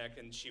right in the neck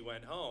and she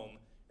went home,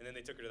 and then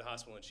they took her to the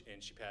hospital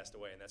and she passed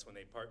away, and that's when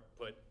they put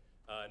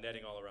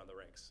netting all around the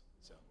rinks.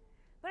 So.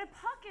 But a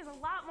puck is a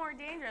lot more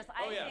dangerous.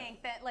 I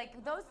think that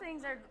like those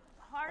things are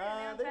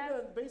harder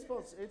than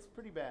baseball's, it's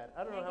pretty bad.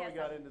 I don't know how we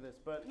got into this,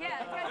 but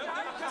Yeah,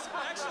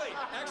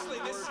 Actually,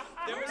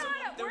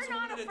 we're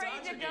not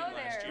afraid to go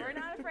there. We're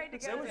not afraid to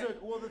go there.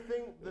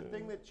 the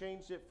thing that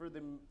changed it for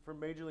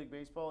Major League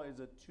Baseball is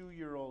a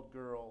 2-year-old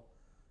girl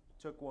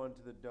took one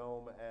to the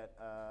dome at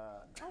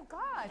Oh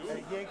God.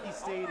 at Yankee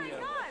Stadium. Oh my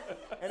God.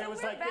 And so it was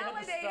we're like they had to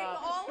validating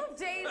stop. all of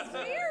Dave's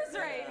fears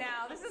right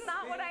now. This is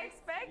not what I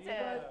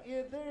expected.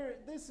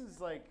 This is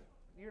like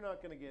you're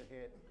not gonna get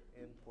hit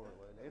in Portland.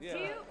 It's, Do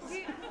you,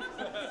 these are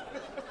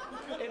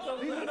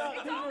not,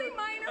 it's these only are,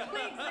 minor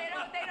leagues. They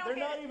don't they're hit.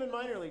 not even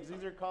minor leagues.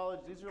 These are college.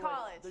 These are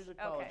College. these are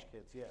college Okay.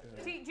 kids. Yeah.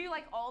 Do you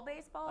like all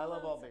baseball? I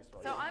love all Louis?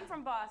 baseball, So yeah. I'm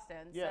from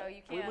Boston, Yeah. so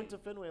you We can't. went to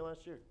Fenway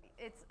last year.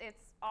 It's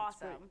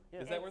awesome. Yeah.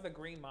 Is that where the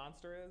green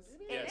monster is?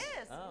 It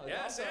is. Oh,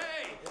 Yes, it's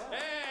hey!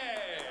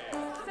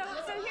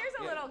 So here's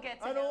a little get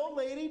to An know. old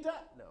lady died.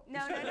 No.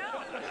 No. No,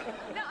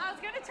 I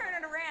was going to turn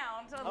it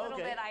around a little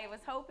Okay. bit, I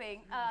was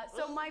hoping.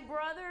 So my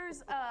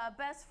brother's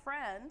best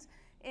friend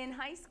in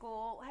high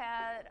school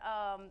had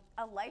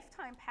a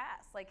lifetime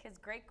pass. Like his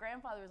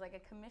great-grandfather was like a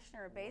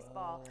commissioner of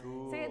baseball.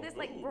 So he had this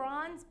like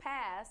bronze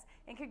pass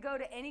and could go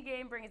to any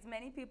game, bring as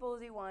many people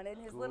as he wanted.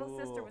 And his little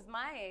sister was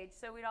my age,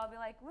 so we'd all be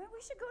like, well, we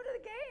should go to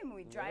the game.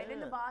 We'd drive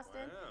into Yeah.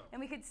 Boston, Wow. and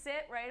we could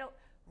sit right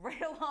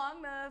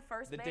along the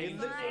first base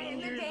danger line in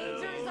the zone.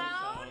 danger zone.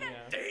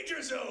 Yeah.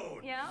 Danger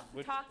zone. Yeah,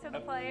 Which talk to the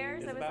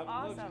players. is It was about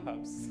awesome.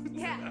 blowjobs.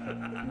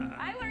 Yeah,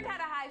 I learned how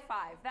to high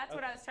five. That's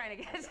what I was trying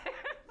to get to.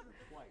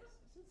 Twice.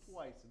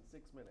 Twice in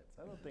 6 minutes.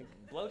 I don't think.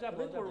 Blowjob, I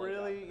think blowjob, we're blowjob.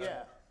 really,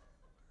 yeah.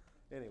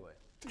 Anyway.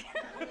 Luke,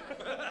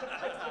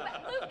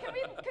 can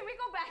we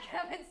go back and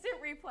have instant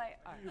replay?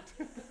 All right.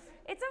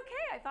 It's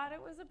okay. I thought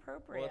it was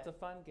appropriate. Well, it's a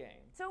fun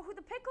game. So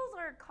the Pickles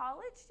are a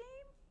college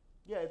team?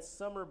 Yeah, it's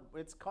summer.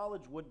 It's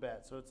college wood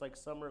bat, so it's like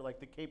summer, like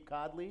the Cape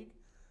Cod League.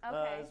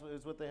 Okay.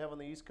 Is what they have on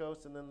the East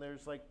Coast, and then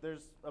there's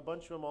a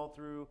bunch of them all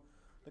through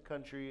the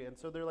country, and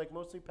so they're like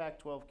mostly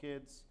Pac-12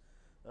 kids,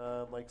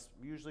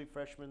 usually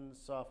freshmen,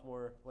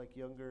 sophomore, like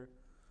younger.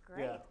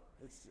 Great. Yeah,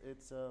 it's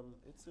an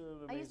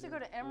amazing, I used to go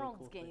to really Emeralds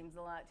cool thing. games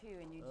a lot too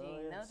in Eugene.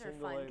 Oh, yeah, Those are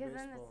single fun A because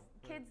then the baseball,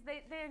 yeah. kids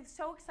they're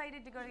so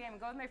excited to go to the game.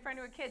 Go with my friend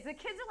who are kids. The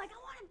kids are like, I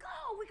want to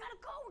go. We gotta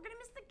go. We're gonna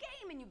miss the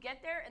game. And you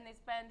get there and they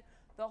spend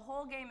the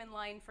whole game in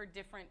line for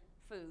different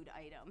food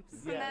items.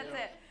 And Yeah, that's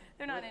yeah. it.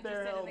 They're not With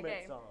their interested in the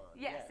game. helmets on,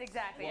 Yes, yes.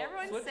 exactly. Well,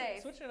 Everyone's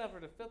safe. Switching it over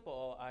to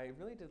football, I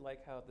really did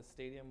like how the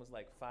stadium was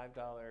like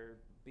 $5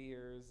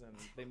 beers, and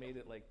they made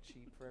it like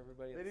cheap for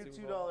everybody. They at do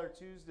Super Bowl. $2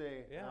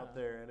 Tuesday Yeah. out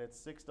there, and it's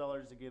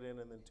 $6 to get in,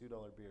 and then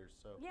 $2 beers.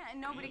 So Yeah, and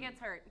nobody gets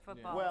hurt in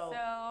football. Well-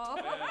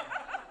 so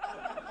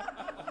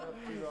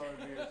 $2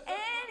 beers.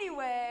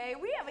 anyway,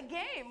 we have a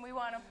game we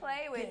want to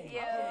play with you.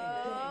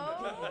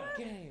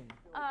 Game.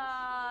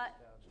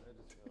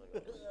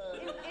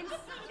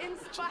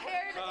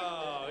 Inspired.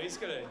 Oh, he's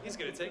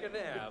gonna take a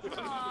nap.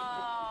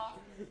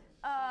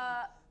 Does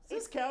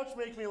this couch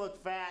make me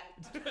look fat?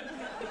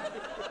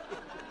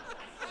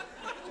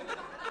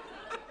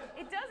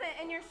 It doesn't,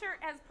 and your shirt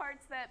has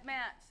parts that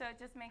match, so it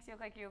just makes you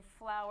look like you have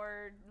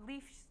flowered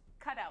leaf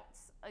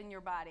cutouts in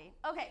your body.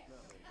 Okay,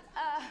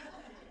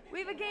 we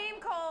have a game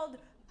called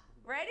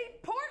Ready?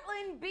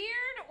 Portland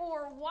Beard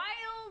or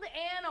Wild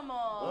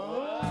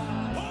Animal.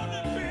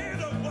 Portland Beard,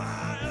 a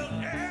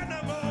wild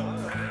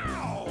animal.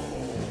 Ow!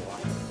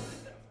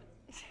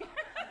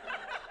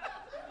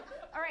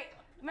 All right,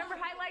 remember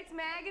Highlights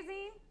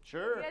Magazine?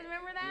 Sure. You guys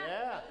remember that?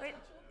 Yeah. Wait,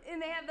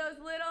 and they have those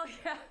little,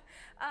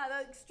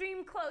 the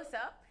extreme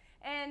close-up.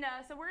 And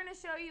so we're going to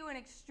show you an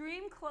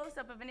extreme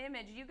close-up of an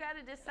image. You got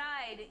to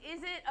decide,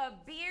 is it a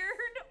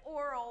beard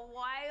or a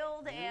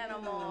wild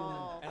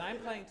animal? And I'm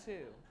playing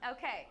too.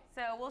 Okay,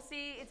 so we'll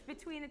see. It's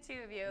between the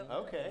two of you.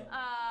 Okay.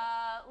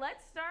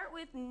 Let's start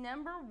with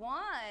number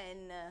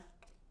one.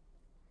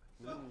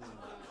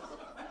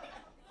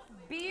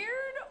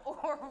 Beard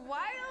or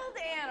wild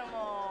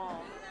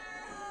animal?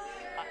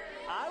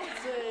 I would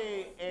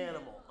say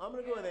animal. I'm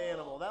gonna go with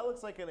animal. That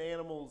looks like an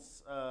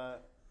animal's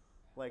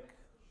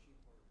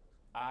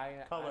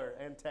color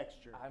and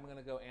texture. I'm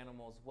gonna go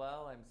animal as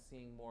well. I'm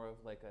seeing more of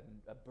like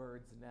a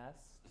bird's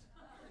nest.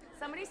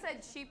 Somebody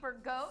said sheep or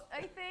goat,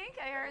 I think.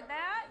 I heard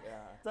that. Yeah.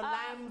 It's a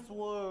lamb's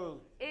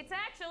wool. It's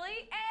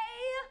actually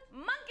a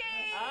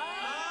monkey.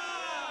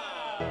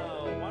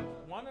 Oh,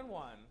 one and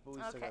one. But we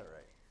still Okay. got it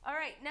right. All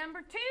right,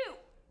 number two.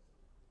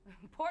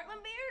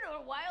 Portland beard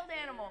or wild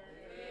animal?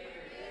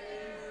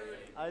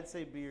 I'd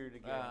say beard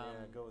again.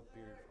 Yeah, go with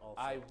beard also.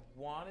 I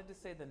wanted to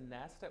say the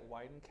nest at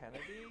White and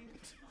Kennedy,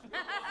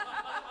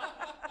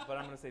 but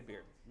I'm gonna say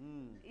beard.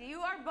 You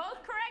are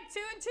both correct. 2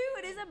 and 2.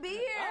 It is a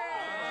beard.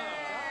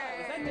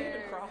 Is that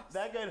David Cross?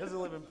 That guy doesn't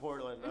live in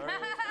Portland. All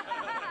right?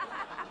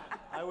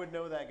 I would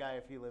know that guy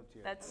if he lived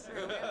here. That's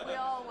true. We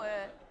all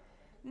would.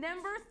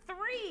 Number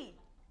 3.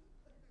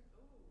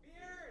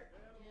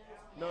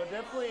 No,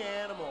 definitely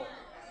animal.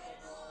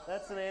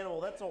 That's an animal.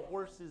 That's a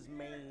horse's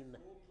mane.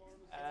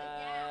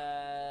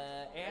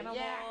 Animal.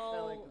 yak. I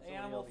like when somebody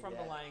Animal yells from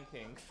yak. the Lion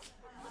King.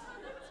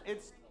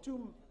 It's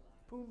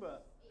Pumbaa.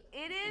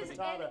 It is an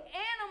Matata.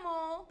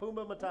 animal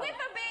Pumbaa Matata. with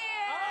a beard.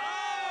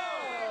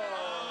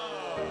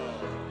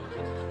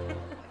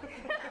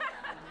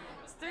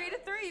 It's 3 to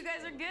 3. You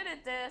guys are good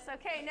at this.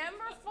 Okay,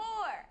 number 4.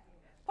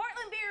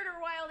 Portland beard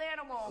or wild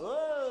animal?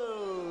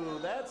 Whoa,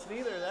 that's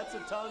neither. That's a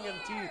tongue and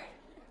teeth.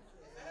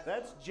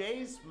 That's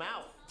Jay's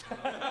mouth.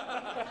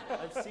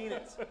 I've seen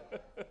it.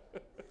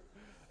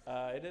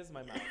 It is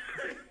my mouth.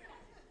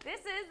 This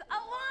is a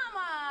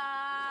llama.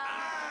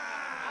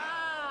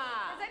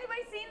 Has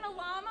anybody seen the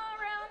llama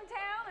around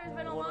town? There's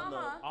been a One on the-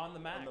 llama On the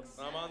max.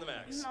 I'm on the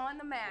max. on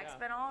the max. Yeah.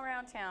 Been all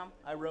around town.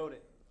 I wrote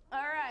it. All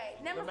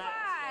right, number The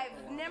max.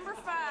 5. Number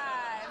 5.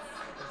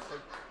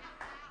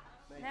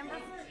 Number.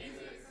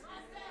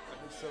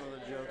 Some of the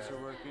jokes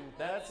are working.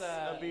 That's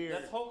a beard.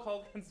 That's Hulk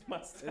Hogan's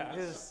mustache. It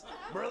is.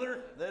 Brother,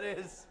 that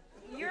is.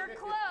 You're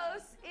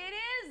close. It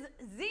is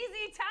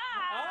ZZ Top.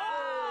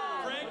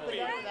 Oh! Frank The guy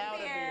Beard. without a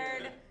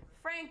beard.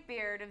 Frank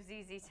Beard of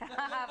ZZ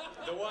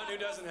Top. The one who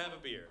doesn't have a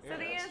beard. So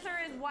the answer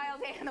is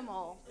wild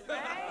animal,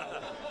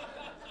 right?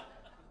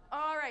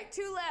 All right,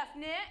 2 left.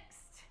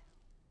 Next.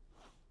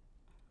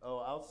 Oh,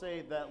 I'll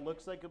say that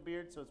looks like a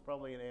beard, so it's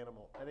probably an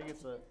animal. I think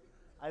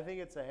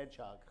it's a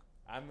hedgehog.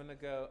 I'm gonna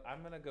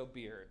go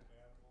beard.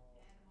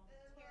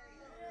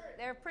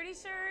 They're pretty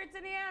sure it's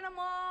an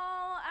animal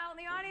out in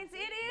the audience.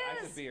 It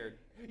That's a is. beard.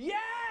 Yes!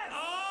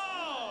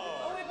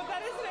 Oh! Oh wait, but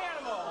that is an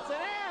animal. It's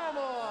an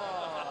animal.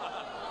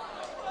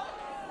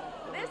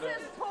 This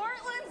is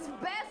Portland's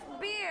best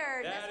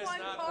beard. That this is one,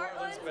 not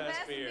Portland's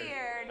best beard.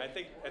 beard. I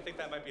think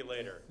that might be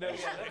later. No, yeah,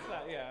 that's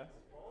not. Yeah.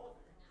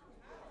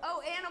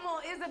 Oh, animal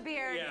is a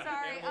beard. Yeah,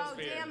 Sorry. animal's Oh,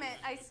 beard. damn it.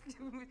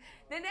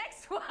 The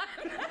next one.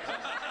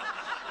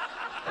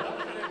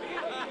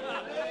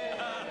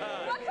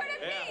 What could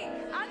it be?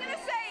 I'm going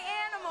to say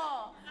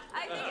animal.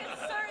 I think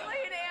it's certainly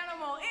an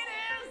animal. It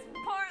is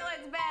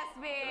Portland's best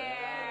beard.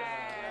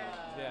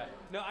 Yeah.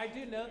 No, I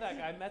do know that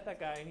guy. I met that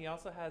guy, and he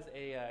also has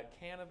a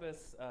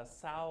cannabis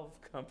salve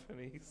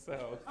company.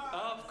 So.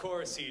 Of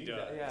course he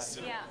does.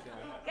 Yeah.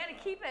 Got to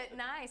keep it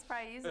nice.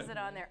 Probably uses it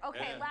on there.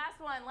 Okay, Yeah. last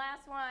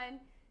one.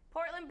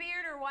 Portland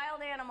beard or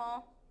wild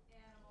animal?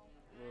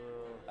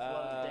 A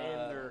lot of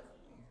dander.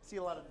 See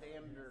a lot of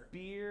dander.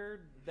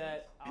 Beard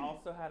that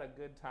also had a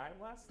good time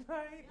last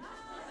night.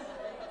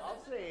 I'll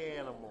say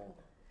animal.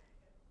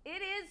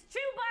 It is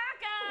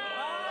Chewbacca!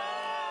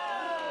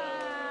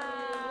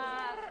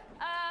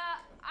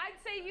 I'd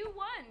say you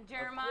won,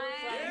 Jeremiah.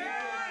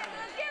 Yeah.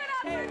 Let's give it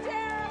up for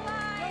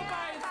Jeremiah! Go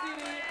buy a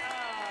CD.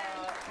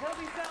 He'll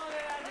be selling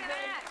it out Look at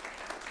today. that.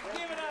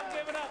 Give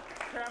it up.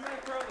 Here, I'm going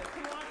to throw this.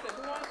 Who wants it?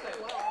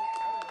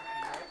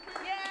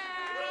 Yeah!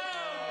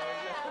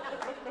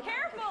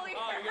 Careful, you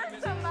you're hurt gonna miss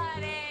it.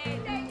 somebody.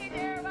 Thank you,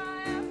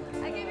 Jeremiah.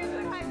 I gave you a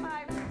good high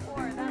five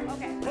before.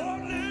 Okay.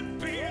 Portland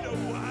being a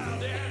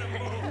wild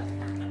animal.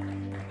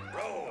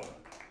 Roll.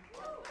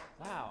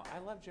 Wow, I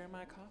love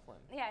Jeremiah Coughlan.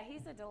 Yeah,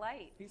 he's a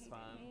delight. He's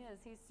fun. He is.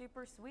 He's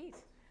super sweet.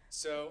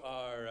 So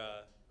our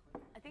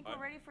I think we're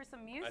ready for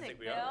some music, think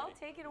we Bill. are ready.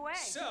 Take it away.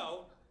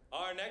 So,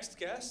 our next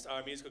guest,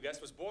 our musical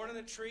guest, was born in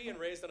a tree and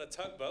raised on a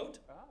tugboat.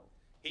 Oh.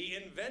 He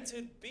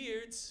invented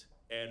beards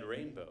and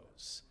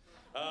rainbows.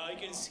 You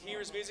can hear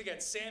his music at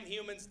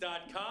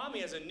samhumans.com. He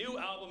has a new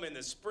album in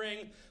the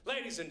spring.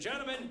 Ladies and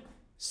gentlemen,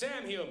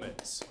 Sam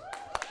Humans.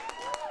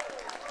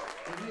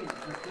 Hey,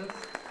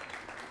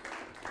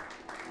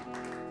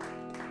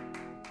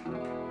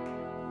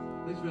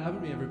 thanks for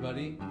having me,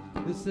 everybody.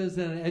 This is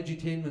an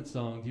edutainment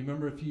song. Do you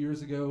remember a few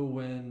years ago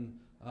when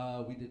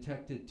we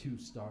detected two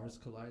stars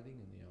colliding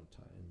in the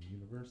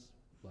universe,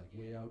 like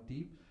way out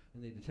deep,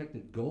 and they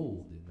detected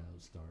gold in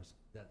those stars,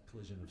 that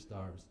collision of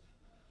stars?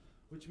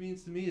 Which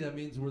means to me, that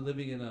means we're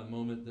living in a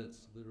moment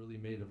that's literally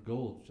made of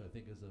gold, which I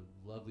think is a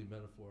lovely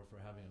metaphor for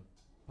having a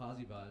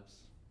Posy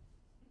Vibes.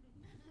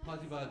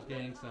 Posy Vibes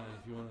gang sign,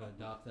 if you want to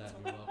adopt that,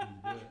 you're welcome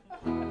to do it.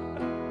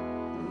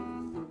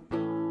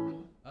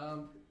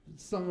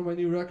 Song on my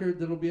new record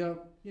that'll be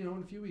out, in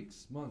a few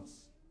weeks,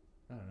 months.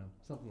 I don't know,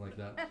 something like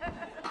that.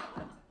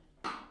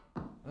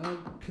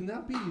 Can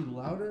that be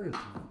louder?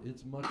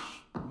 It's much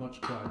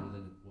quieter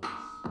than it was.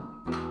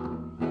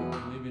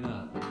 Maybe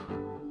not.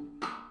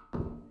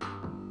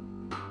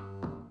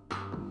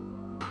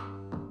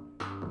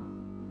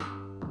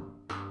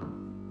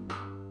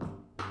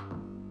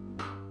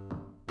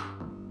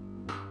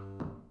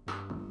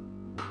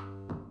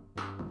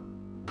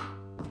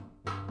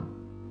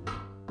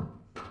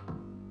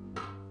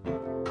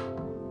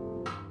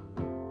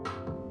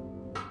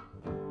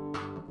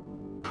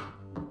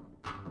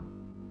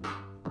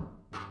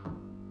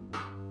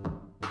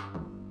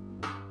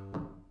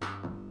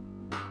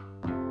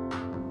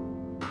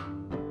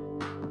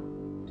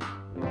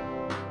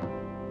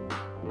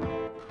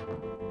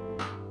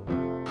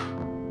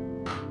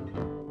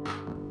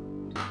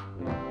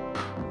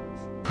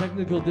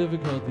 Technical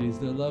difficulties,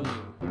 they're lovely.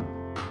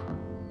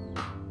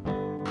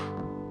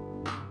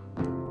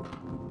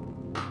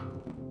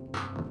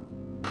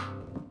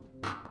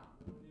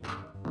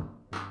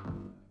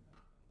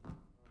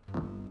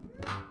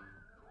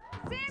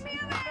 Sam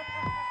Humans!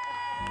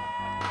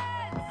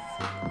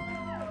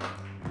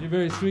 You're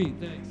very sweet,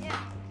 thanks. Yeah,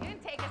 you can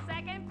take a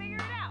second, figure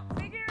it out.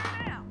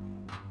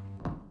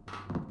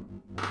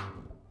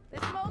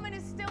 This moment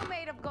is still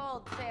made of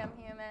gold, Sam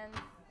Humans.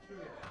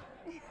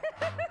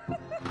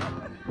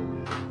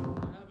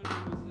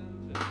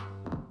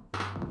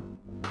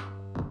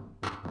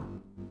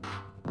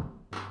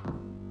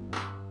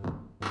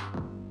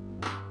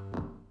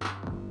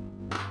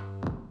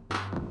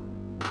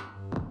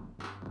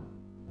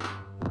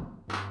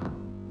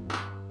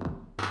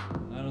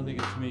 I don't think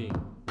it's me.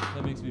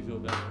 That makes me feel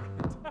better.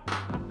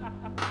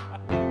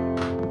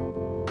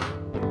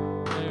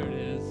 There it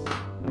is.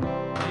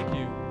 Thank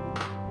you.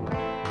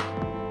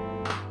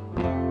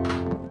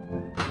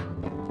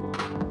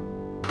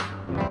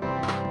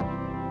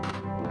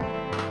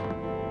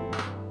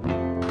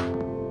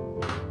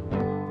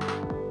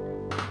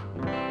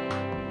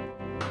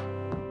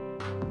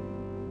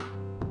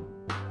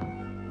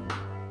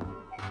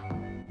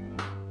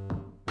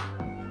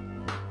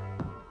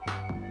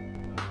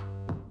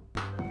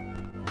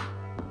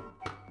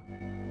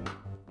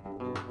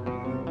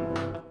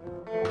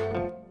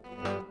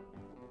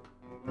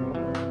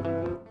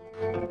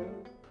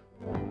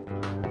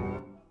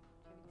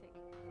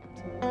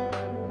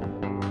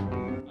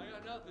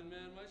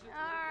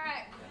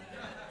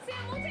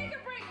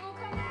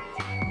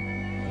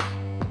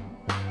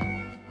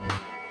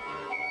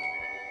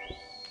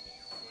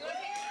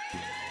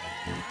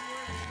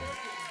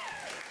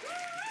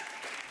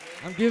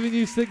 I'm giving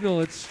you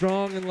signal. It's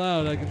strong and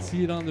loud. I can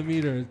see it on the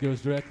meter. It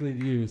goes directly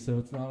to you, so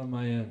it's not on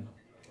my end.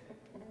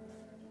 Do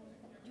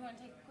you want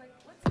to take a quick?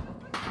 Let's take a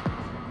quick.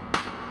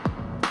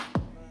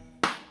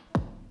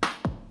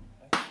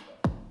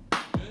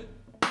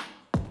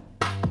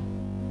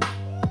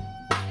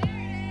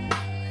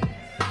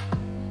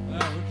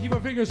 keep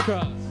our fingers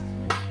crossed.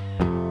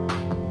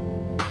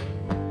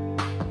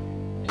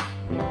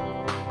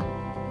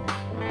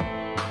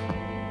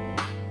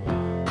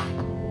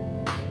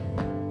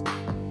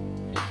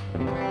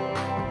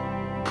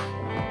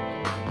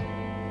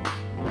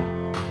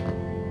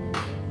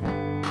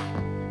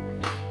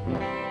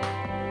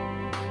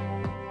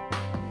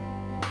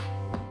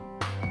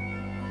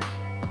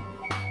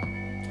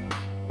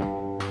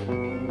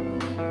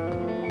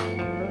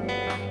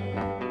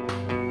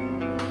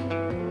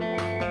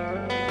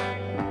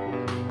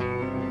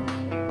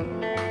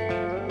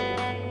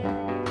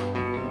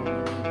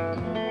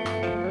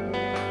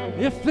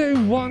 If they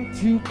want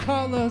to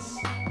call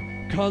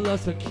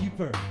us a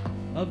keeper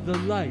of the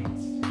light.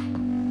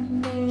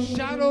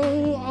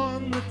 Shadow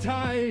on the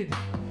tide,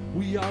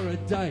 we are a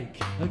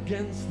dike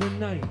against the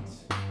night.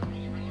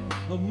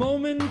 A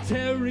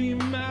momentary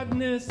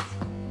madness,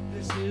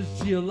 this is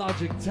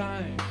geologic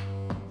time.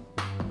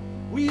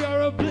 We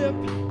are a blip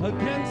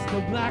against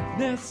the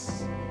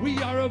blackness.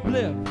 We are a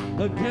blip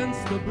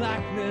against the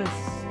blackness.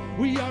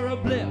 We are a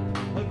blip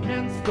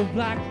against the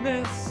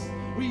blackness.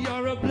 We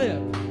are a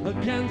blip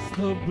against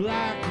the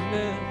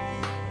blackness.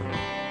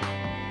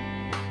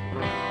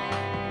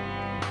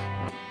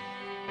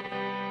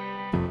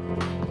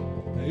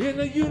 In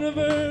a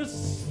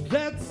universe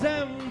that's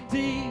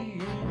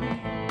empty,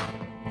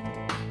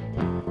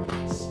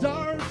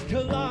 stars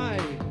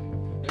collide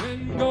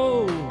and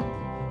go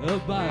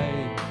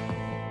abide.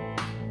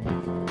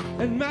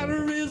 And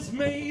matter is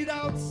made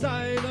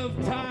outside of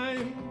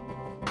time.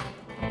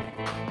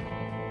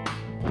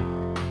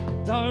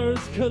 Stars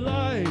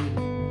collide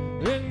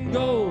and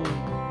go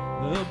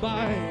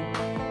abide.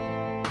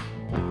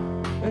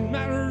 And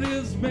matter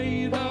is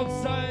made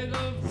outside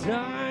of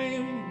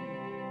time.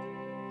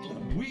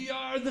 We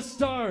are the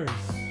stars,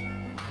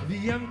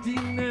 the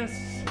emptiness,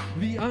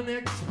 the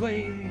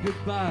unexplained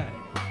goodbye.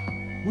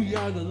 We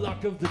are the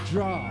luck of the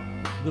draw,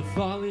 the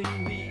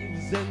falling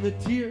leaves and the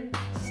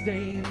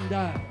tear-stained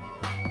eye.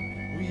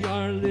 We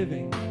are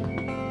living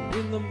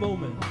in the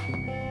moment.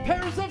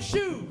 Pairs of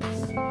shoes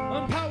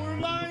on power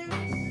lines.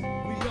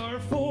 We are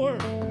 4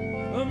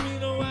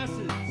 amino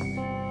acids,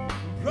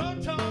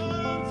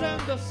 protons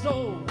and the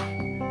soul.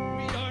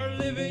 We are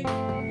living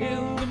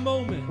in the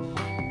moment,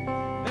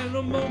 and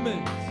a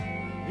moment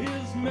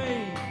is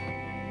made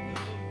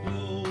of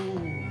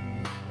gold.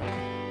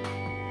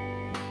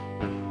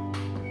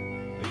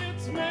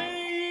 It's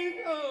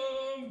made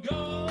of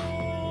gold.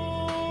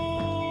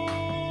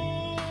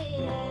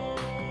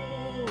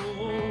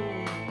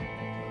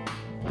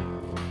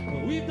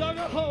 We've dug a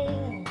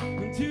hole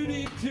too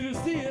deep to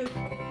see it.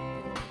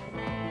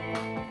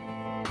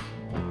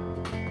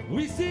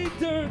 We see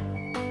dirt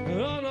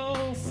on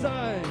all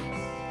sides.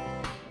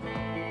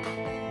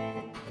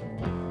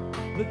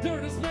 The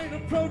dirt is made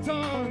of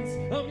protons,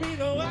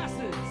 amino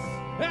acids,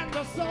 and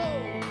the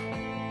soul.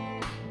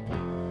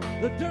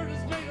 The dirt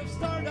is made of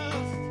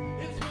stardust,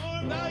 it's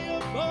more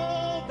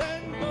valuable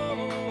than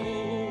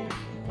gold.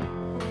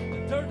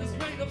 The dirt is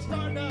made of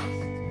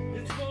stardust,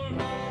 it's more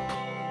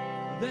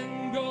valuable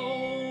than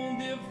gold.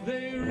 If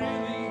they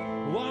really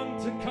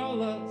want to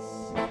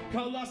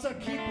call us a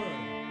keeper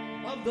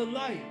of the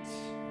light,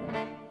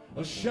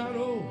 a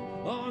shadow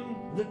on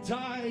the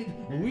tide.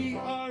 We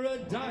are a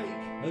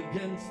dike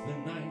against the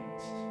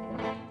night.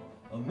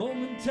 A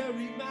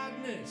momentary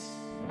madness.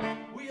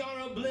 We are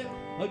a blip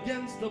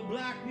against the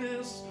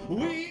blackness.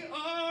 We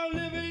are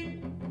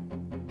living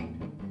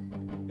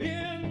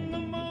in the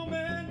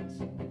moment.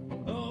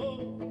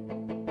 Oh,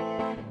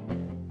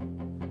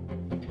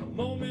 a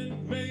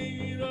moment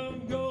made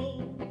of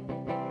gold.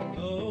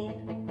 Oh,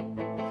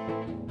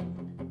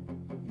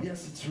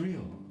 yes, it's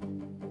real.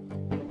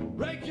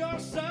 Break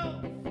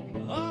yourself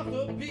off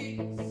a piece.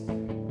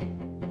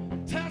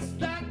 Test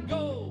that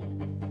gold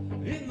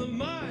in the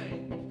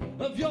mind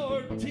of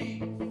your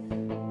teeth.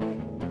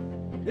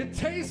 It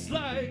tastes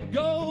like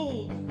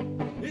gold.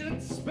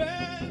 It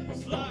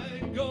spends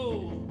like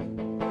gold.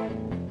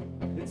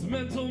 It's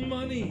mental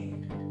money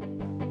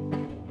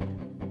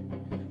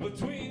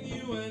between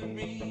you and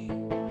me.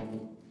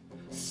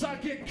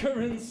 Psychic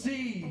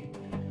currency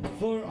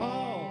for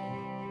all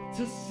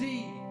to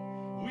see.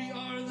 We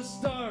are the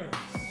stars,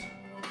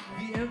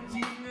 the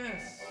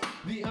emptiness,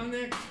 the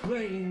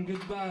unexplained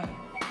goodbye.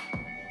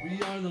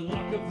 We are the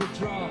luck of the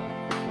draw,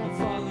 the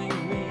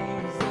falling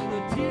leaves and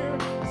the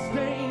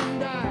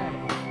tear-stained eye.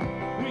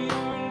 We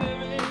are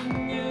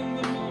living in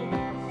the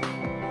moment.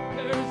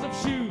 Pairs of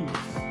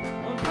shoes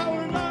on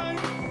power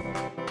lines,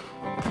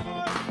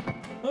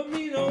 4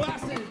 amino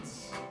acids,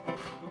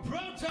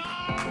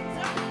 protons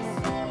and the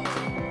soul.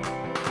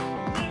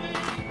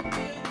 Living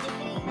in the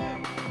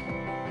moment,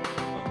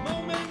 a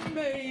moment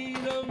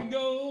made of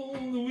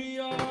gold. We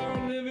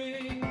are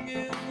living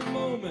in the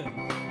moment.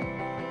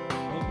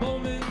 A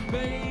moment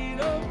made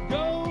of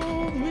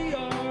gold. We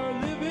are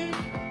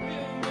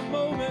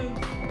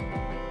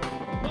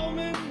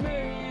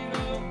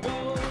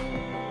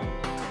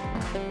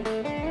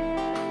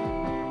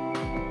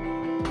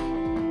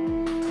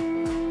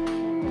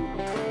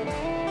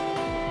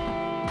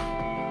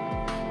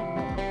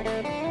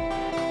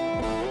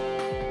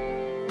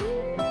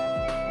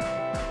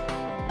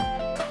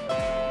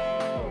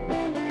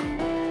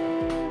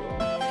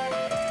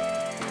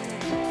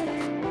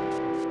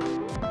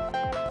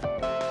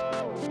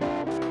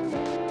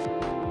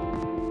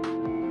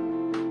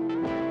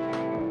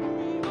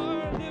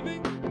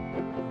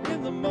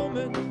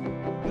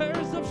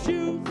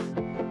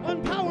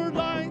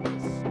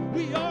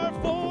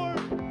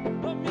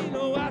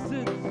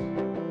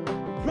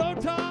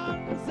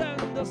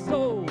the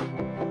soul.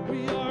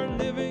 We are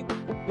living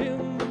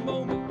in the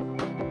moment,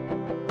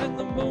 and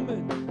the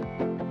moment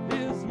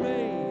is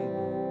made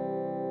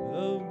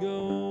of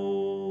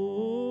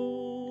gold.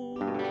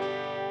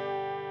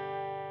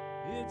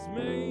 It's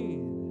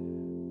made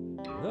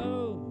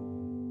of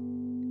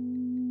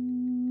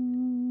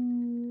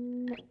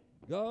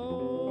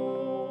gold.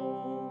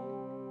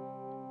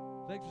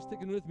 Thanks for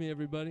sticking with me,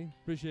 everybody.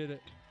 Appreciate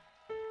it.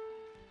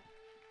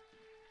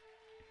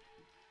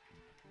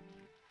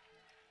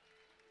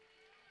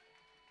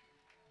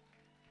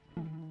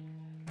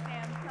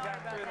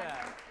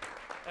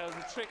 That was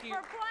a tricky.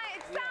 For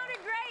playing, it sounded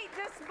great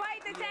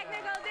despite the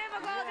technical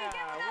difficulties. Give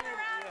him another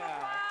round of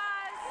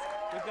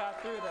applause. We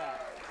got through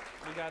that.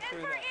 And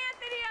for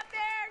Anthony up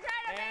there,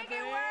 trying to make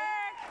it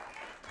work,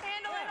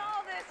 handling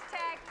all this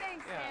tech.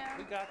 Thanks, Yeah,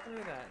 we Tim. got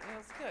through that. Yeah,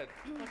 it's good.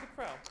 Like a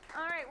pro.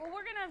 All right, well,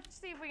 we're gonna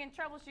see if we can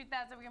troubleshoot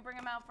that so we can bring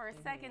him out for a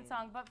second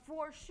song. But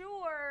for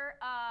sure,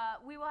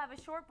 we will have a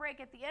short break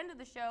at the end of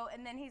the show,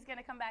 and then he's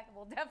gonna come back, and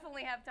we'll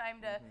definitely have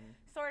time to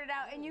sort it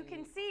out. And you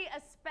can see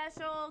a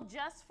special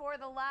just for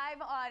the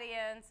live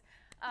audience.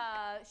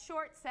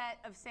 Short set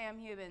of Sam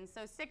Hubens.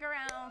 So stick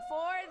around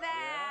for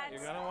that. Yeah,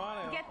 you're gonna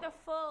want to. Get the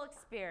full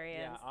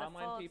experience. Yeah,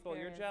 online people,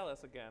 you're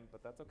jealous again,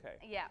 but that's okay.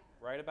 Yeah.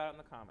 Write about it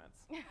in the comments.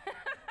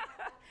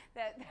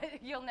 that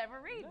you'll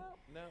never read.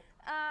 No.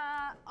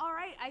 All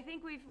right, I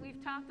think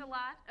we've talked a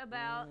lot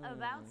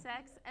about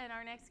sex, and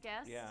our next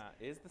guest. Yeah,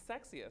 is the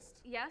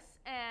sexiest. Yes,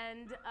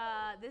 and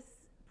this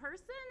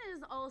person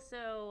is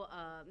also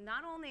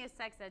not only a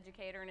sex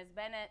educator and has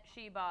been at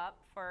She Bop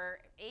for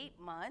 8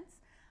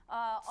 months.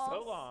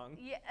 So long.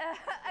 Yeah,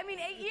 I mean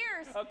 8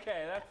 years.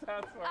 Okay, that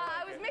sounds more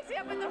I like was it. mixing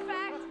up with the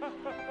fact.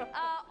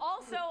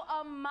 Also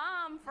a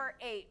mom for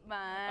 8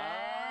 months.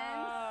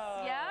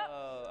 Oh, Yep.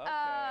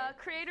 okay.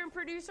 Creator and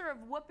producer of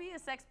Whoopi, a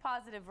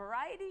sex-positive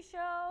variety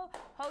show.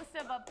 Host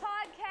of a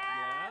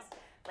podcast.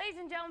 Yep. Ladies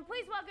and gentlemen,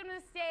 please welcome to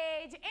the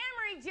stage,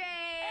 Amory Jane.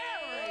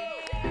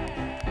 Amory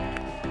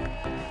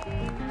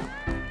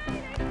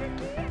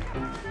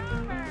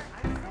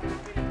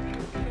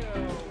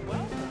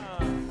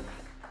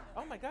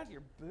Oh my God,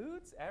 your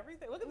boots,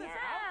 everything. Look at this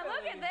outfit. Yeah,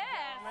 look at ladies and this.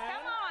 gentlemen.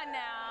 Come on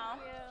now.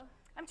 Thank you.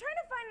 I'm trying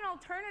to find an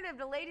alternative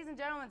to ladies and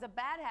gentlemen. It's a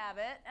bad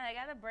habit, and I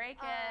gotta break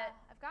it.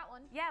 I've got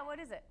one. Yeah, what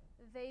is it?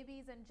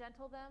 Babies and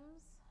gentle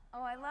thems.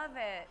 Oh, I love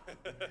it.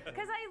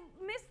 Because I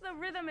miss the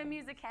rhythm and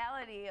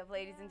musicality of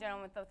ladies and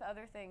gentlemen with those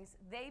other things.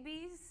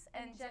 Babies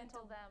and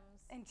gentle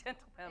thems. And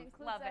gentle thems.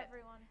 Includes Love it.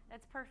 everyone.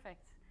 That's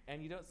perfect.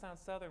 And you don't sound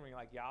Southern when you're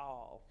like,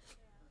 y'all.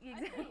 I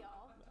say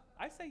y'all.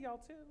 I say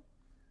y'all too.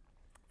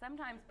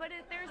 Sometimes, but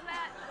there's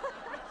that.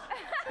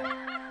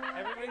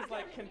 Everybody's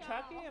like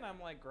Kentucky, and I'm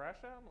like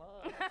Gresham.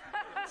 Look.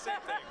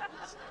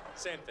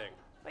 Same thing.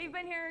 Well, you've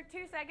been here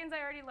 2 seconds. I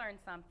already learned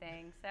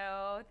something.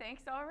 So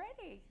thanks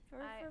already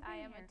for I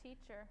being am here. a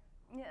teacher.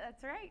 Yeah,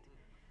 that's right.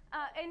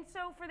 And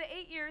so for the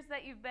 8 years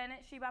that you've been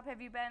at She Bop, have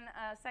you been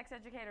a sex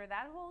educator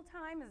that whole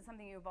time? Is it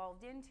something you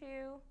evolved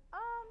into?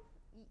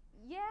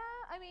 Yeah,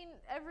 I mean,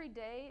 every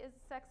day is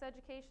sex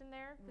education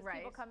there because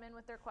Right. people come in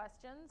with their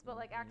questions. But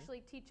like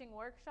actually teaching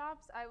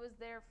workshops, I was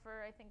there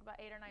for I think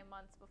about 8 or 9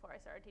 months before I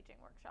started teaching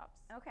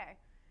workshops. Okay,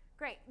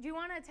 great. Do you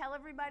want to tell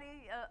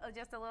everybody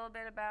just a little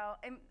bit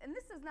about, and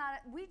this is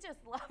not, we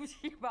just love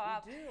She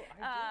Bop. We do,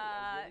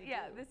 I really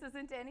yeah, do. this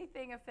isn't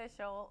anything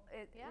official.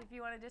 Yeah. If you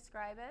want to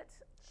describe it.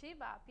 She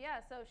Bop, yeah.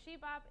 So She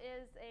Bop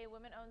is a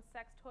women-owned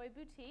sex toy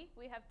boutique.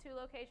 We have 2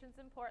 locations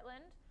in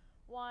Portland.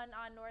 One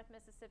on North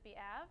Mississippi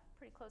Ave,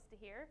 pretty close to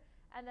here.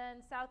 And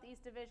then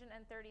Southeast Division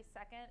and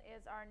 32nd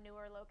is our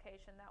newer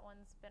location. That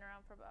one's been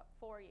around for about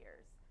 4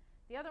 years.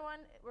 The other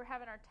one, we're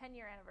having our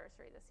 10-year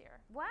anniversary this year.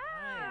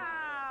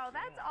 Wow,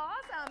 that's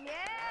awesome.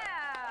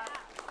 Yeah.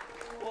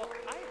 Well,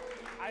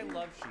 I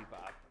love She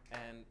Bop,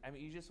 and I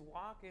mean, you just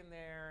walk in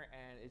there,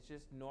 and it's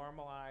just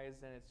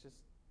normalized, and it's just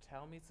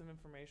tell me some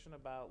information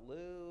about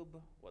lube,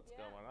 what's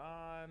going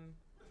on.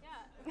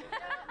 Yeah,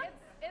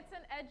 it's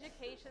an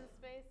education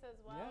space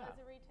as well Yeah. as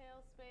a retail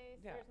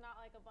space. Yeah. There's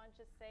not like a bunch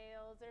of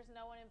sales. There's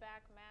no one in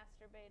back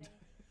masturbating.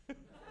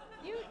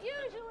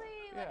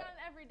 Usually, like Yeah. on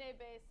an everyday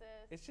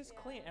basis. It's just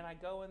clean, and I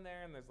go in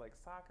there, and there's like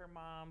soccer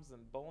moms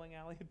and bowling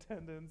alley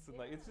attendants, and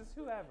like it's just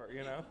whoever,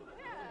 you know.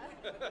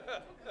 Yeah.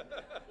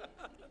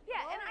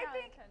 Yeah, and I Well,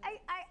 think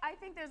attendance. I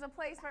think there's a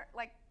place for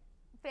like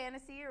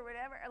fantasy or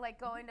whatever, or like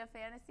going to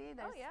fantasy.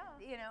 There's, yeah.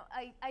 You know,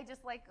 I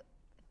just like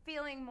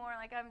feeling more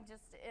like I'm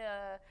just.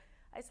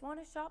 I just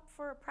want to shop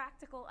for a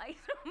practical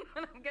item,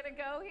 and I'm gonna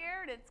go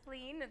here, and it's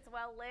clean, it's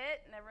well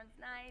lit, and everyone's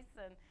nice,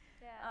 and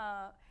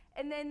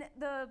and then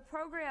the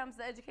programs,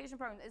 the education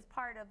program, is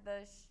part of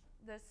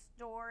the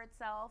store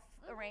itself.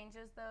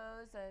 Arranges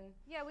those, and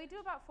Yeah, we do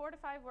about 4 to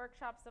 5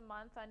 workshops a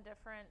month on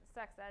different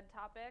sex ed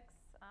topics.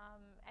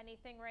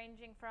 Anything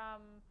ranging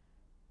from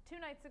 2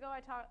 nights ago,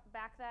 I taught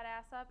Back That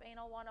Ass Up,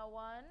 Anal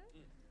 101.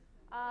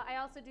 I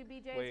also do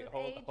BJ's Wait,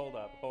 with hold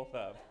up.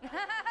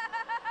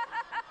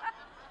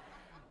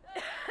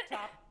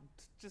 Top,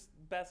 just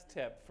best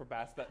tip for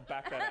back that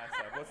ass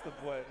up. What's the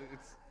what?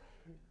 It's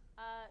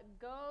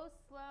Go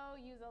slow,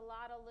 use a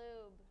lot of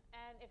lube.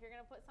 And And if you're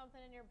going to put something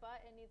in your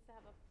butt, it needs to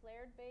have a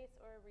flared base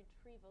or a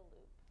retrieval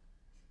loop.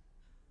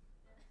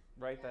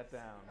 Write that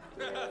down.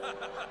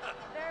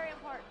 Very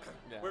important.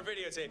 We're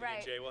videotaping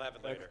Right. it, Jay. We'll have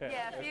it later. Okay.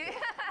 Yeah. If you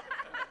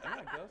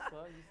Yeah, go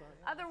slow. You slow.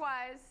 Yeah.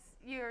 Otherwise,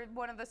 you're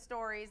one of the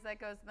stories that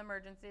goes to the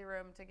emergency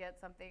room to get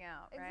something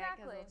out, right? 'Cause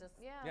Exactly. it'll just-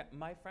 Yeah,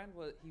 my friend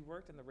he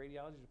worked in the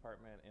radiology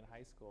department in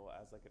high school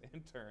as like an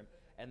intern,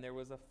 and there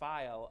was a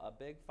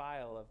big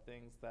file of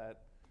things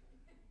that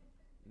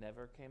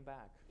never came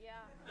back.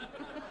 Yeah.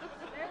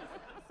 There's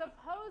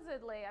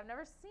supposedly, I've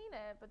never seen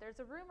it, but there's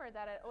a rumor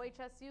that at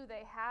OHSU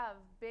they have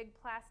big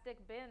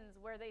plastic bins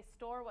where they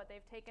store what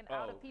they've taken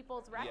out of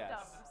people's rectums.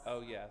 Yes.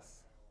 Oh,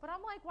 yes. But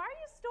I'm like, why are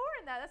you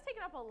storing that? That's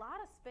taking up a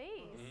lot of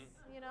space,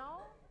 you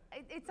know?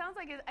 It sounds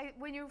like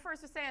when you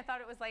first were saying, I thought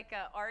it was like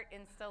an art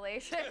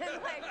installation.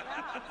 Like,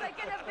 it's like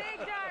in a big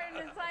jar, and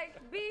it's like,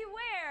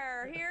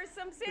 beware, here's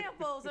some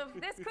samples of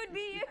this could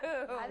be you.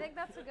 I think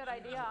that's a good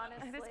idea,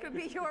 honestly. This could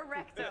be your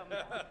rectum.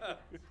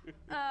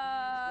 What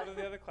are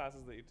the other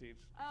classes that you teach?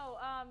 Oh,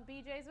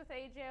 BJ's with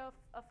AJ,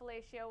 a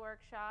fellatio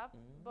workshop.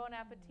 Bon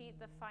Appetit,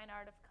 the fine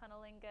art of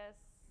cunnilingus.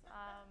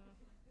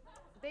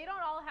 They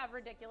don't all have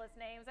ridiculous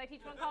names. I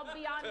teach one called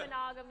Beyond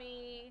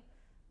Monogamy,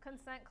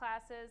 consent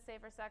classes,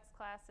 safer sex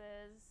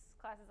classes,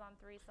 classes on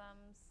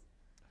threesomes.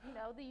 You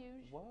know, the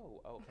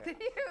usual. Whoa, okay.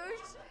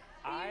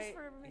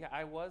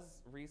 I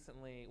was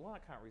recently, well,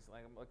 not kind of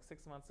recently, like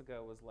 6 months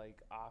ago, was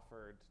like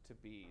offered to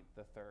be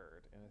the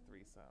third in a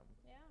threesome.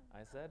 Yeah.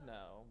 I said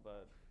no,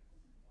 but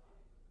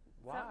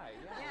why? Why?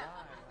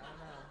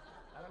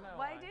 I don't know.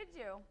 Why did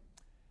you?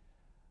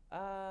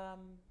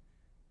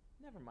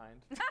 Never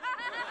mind.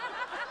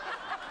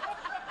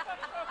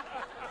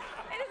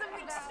 It is an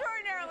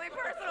extraordinarily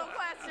personal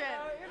question.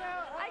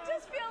 I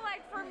just feel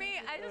like for me,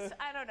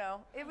 I don't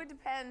know. It would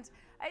depend.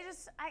 I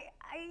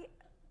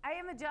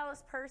am a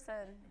jealous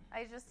person.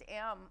 I just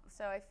am.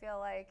 So I feel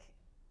like.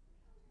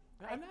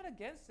 I'm not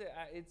against it.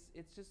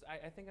 It's just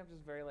I think I'm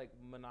just very like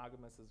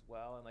monogamous as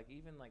well, and like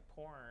even like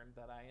porn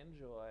that I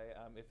enjoy.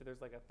 If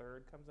there's like a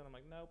third comes in, I'm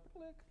like no,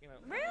 click, you know.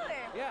 Really?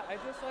 Yeah, I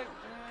just like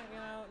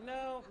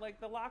no, like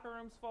the locker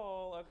room's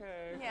full.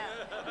 Okay. Yeah.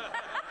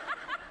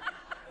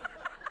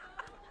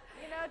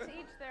 You know, to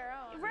each their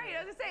own. Right.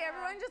 I was gonna say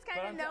everyone just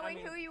kind of knowing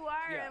who you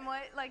are and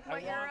what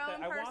your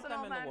own I personal want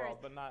them in boundaries. the world,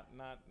 but not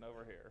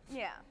over here.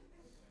 Yeah.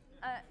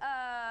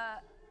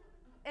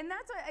 And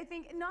that's what I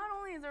think. Not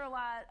only is there a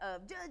lot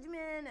of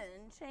judgment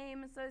and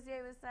shame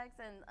associated with sex,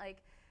 and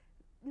like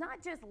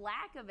not just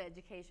lack of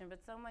education, but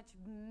so much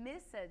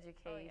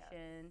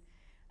miseducation.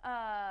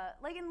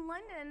 Like in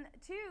London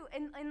too,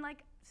 and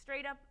like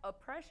straight up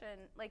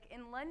oppression. Like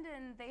in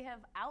London, they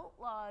have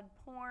outlawed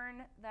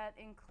porn that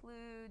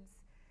includes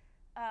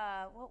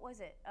what was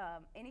it?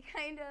 Any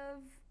kind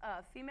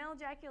of female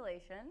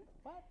ejaculation.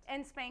 What?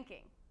 And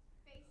spanking.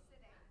 Face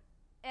sitting.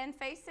 And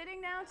face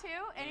sitting now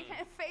too. Any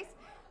kind of face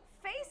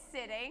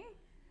sitting.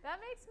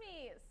 That makes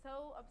me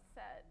so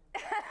upset.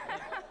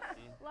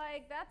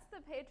 Like, that's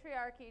the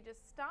patriarchy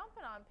just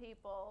stomping on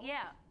people.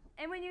 Yeah.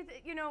 And when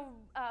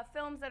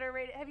films that are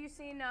rated, have you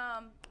seen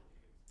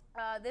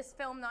this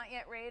film Not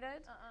Yet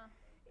Rated?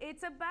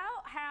 It's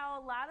about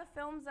how a lot of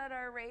films that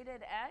are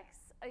rated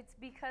X, it's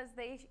because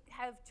they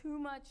have too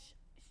much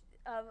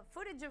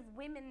footage of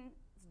women's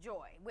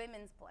joy,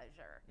 women's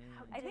pleasure.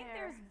 I think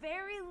there's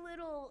very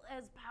little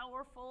as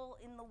powerful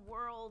in the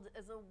world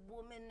as a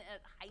woman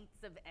at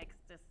heights of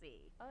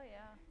ecstasy. Oh,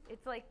 yeah.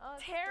 It's like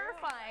it's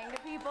terrifying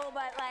to people,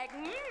 but like,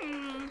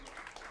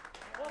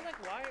 Well, like,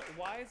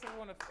 why is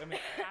everyone? I mean,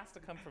 it has to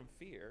come from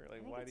fear.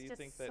 Like, why do you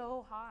think that? It's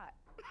so hot.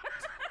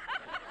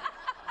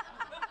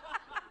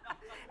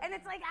 And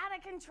it's like out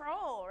of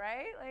control,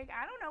 right? Like,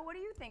 I don't know. What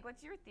do you think?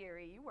 What's your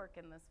theory? You work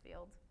in this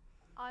field.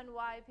 On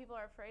why people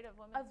are afraid of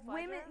women's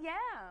pleasure?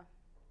 Yeah.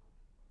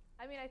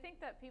 I mean, I think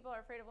that people are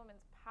afraid of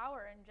women's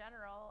power in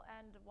general,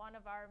 and one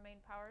of our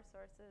main power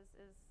sources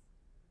is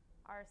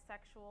our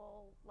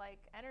sexual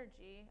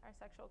energy, our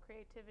sexual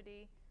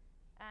creativity,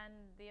 and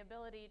the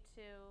ability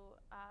to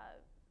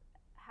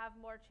have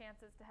more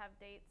chances to have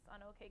dates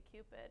on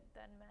OkCupid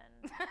than men.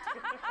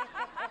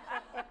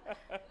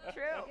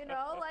 True. You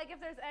know, like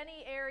if there's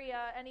any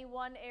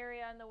one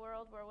area in the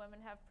world where women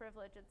have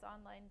privilege, it's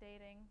online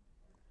dating.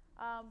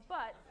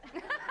 But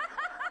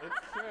It's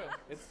true.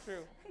 It's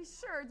true.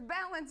 Sure, it's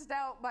balanced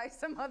out by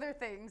some other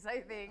things, I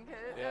think.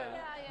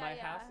 Yeah. My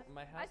house.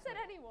 I said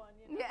anyone.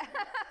 You know? Yeah.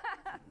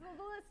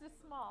 The list is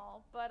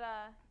small, but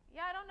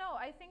yeah, I don't know.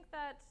 I think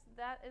that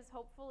is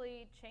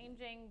hopefully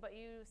changing, but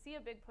you see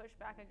a big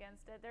pushback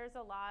against it. There's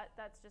a lot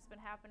that's just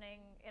been happening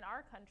in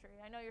our country.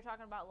 I know you're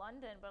talking about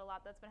London, but a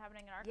lot that's been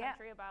happening in our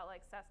country about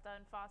like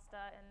SESTA and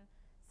FOSTA and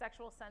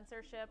sexual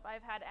censorship.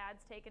 I've had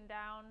ads taken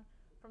down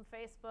from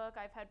Facebook.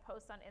 I've had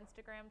posts on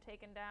Instagram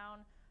taken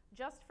down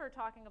just for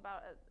talking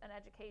about an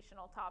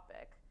educational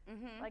topic.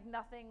 Like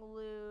nothing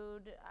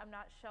lewd. I'm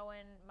not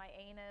showing my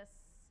anus.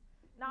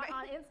 Not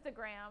on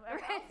Instagram or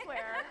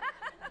elsewhere.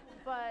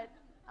 But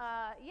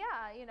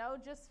yeah, you know,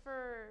 just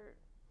for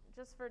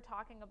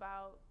talking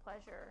about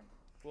pleasure.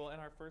 Well, in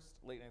our first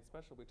late night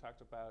special, we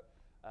talked about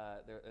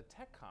a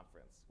tech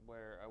conference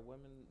where a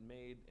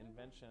women-made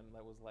invention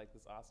that was like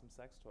this awesome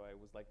sex toy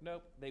was like,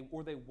 nope, they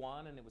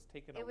won and it was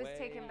taken away. It was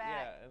taken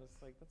back. Yeah, and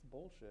it's like, that's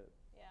bullshit.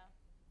 Yeah,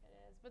 it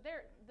is. But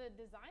the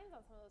designs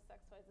on some of those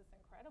sex toys is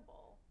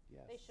incredible.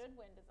 Yes. They should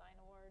win design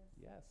awards.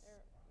 Yes.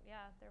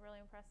 They're really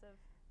impressive.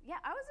 Yeah,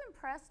 I was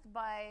impressed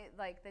by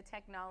like the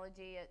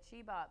technology at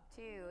She Bop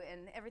too,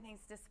 and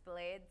everything's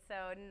displayed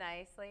so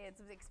nicely.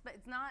 It's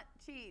not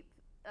cheap.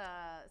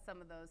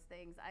 Some of those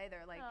things either,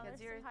 like No, because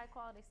there's some high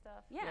quality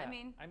stuff. yeah, I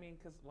mean,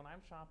 because when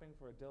I'm shopping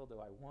for a dildo,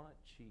 I want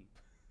cheap.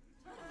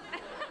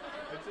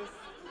 It's just.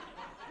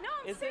 no,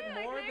 I'm Is it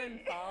saying, more like, than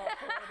 $4?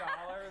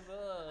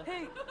 Ugh.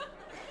 Hey,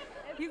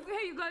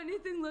 you got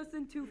anything less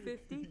than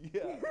 $2.50?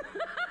 Yeah.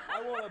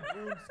 I want a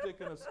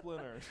broomstick and a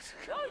splinter.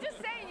 No, I'm just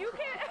saying you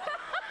can't.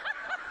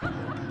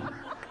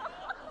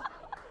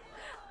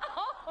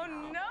 Oh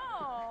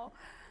no!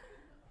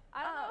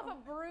 I don't know if a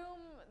broom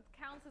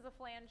counts as a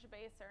flange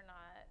base or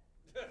not.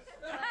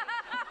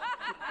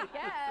 I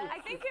guess. I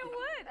think it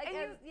would.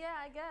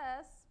 I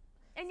guess.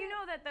 And you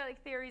know that the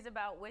theories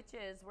about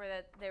witches were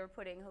that they were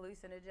putting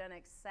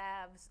hallucinogenic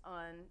salves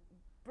on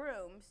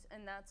brooms,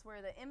 and that's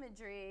where the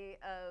imagery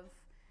of,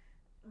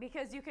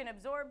 because you can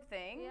absorb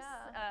things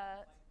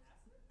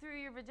through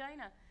your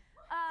vagina.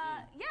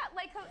 Yes,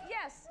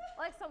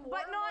 Like some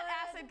but not wormwood.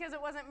 acid because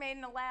it wasn't made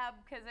in a lab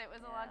because it was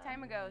a long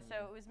time ago.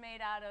 So it was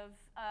made out of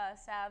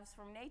salves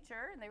from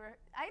nature, and they were.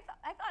 I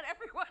thought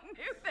everyone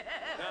knew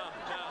this. No.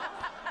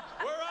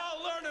 We're all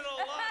learning a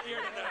lot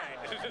here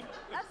tonight.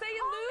 So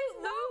you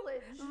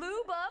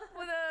lube up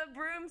with a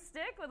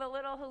broomstick with a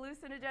little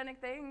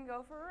hallucinogenic thing and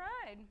go for a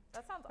ride.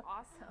 That sounds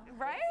awesome.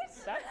 Right?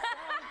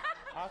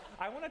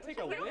 I want to take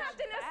a You don't witch. have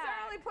to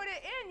necessarily put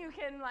it in. You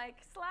can like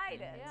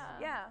slide it.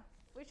 Yeah.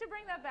 We should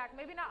bring that back.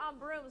 Maybe not on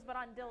brooms, but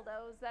on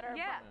dildos that are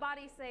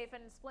body safe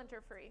and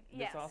splinter free.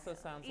 Yes. This also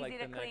sounds Easy like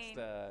to the clean.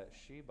 next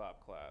She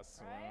Bop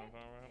class. Right?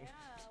 Yeah.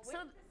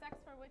 So-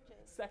 Sex for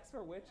witches. Sex for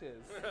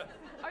witches.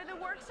 Are the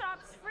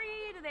workshops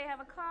free? Do they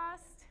have a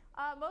cost?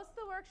 Most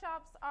of the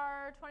workshops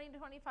are $20 to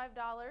 $25,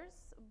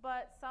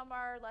 but some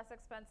are less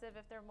expensive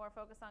if they're more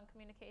focused on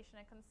communication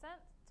and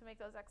consent to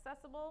make those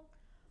accessible.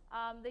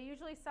 They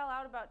usually sell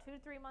out about 2 to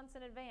 3 months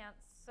in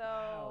advance. So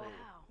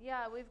Wow.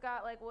 yeah, we've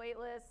got like wait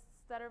lists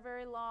that are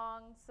very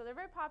long, so they're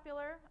very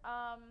popular.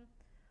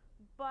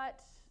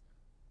 But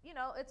you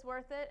know, it's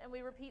worth it, and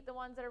we repeat the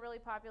ones that are really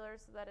popular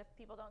so that if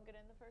people don't get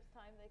in the first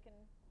time, they can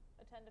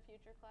attend a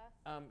future class.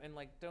 And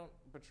like, don't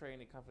betray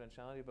any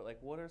confidentiality, but like,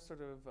 what are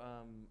sort of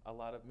a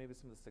lot of maybe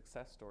some of the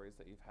success stories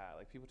that you've had?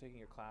 Like people taking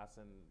your class,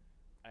 and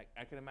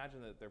I can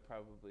imagine that they're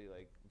probably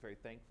like very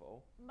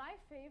thankful. My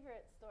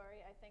favorite story,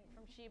 I think,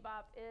 from She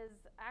Bop is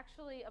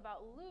actually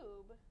about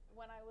lube.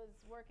 When I was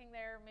working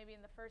there, maybe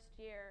in the first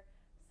year,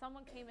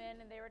 someone came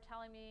in and they were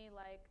telling me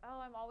like,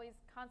 oh, I'm always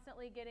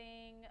constantly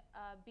getting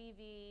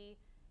BV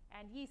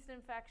and yeast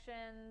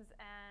infections,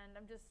 and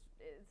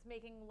it's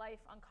making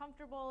life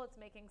uncomfortable, it's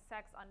making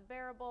sex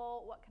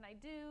unbearable, what can I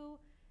do?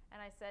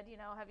 And I said, you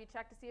know, have you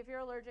checked to see if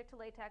you're allergic to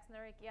latex? And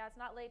they're like, yeah, it's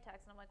not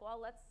latex. And I'm like,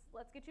 well, let's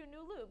get you a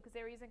new lube, because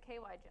they were using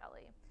KY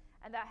jelly.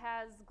 And that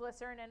has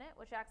glycerin in it,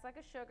 which acts like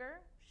a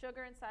sugar.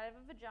 Sugar inside of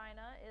a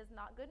vagina is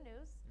not good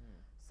news.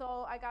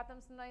 So I got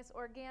them some nice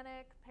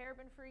organic,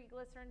 paraben-free,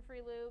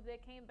 glycerin-free lube. They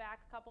came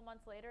back a couple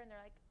months later, and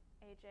they're like,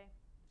 AJ,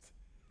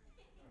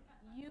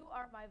 you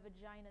are my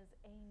vagina's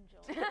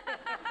angel.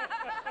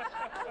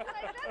 I was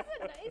like, that's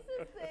the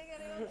nicest thing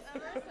anyone's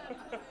ever said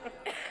to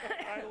me.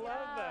 I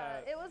love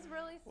that. It was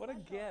really special. What a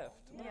gift.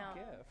 What Yeah. a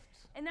gift.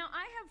 And now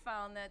I have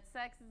found that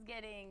sex is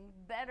getting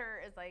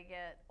better as I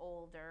get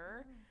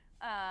older.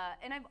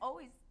 And I've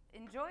always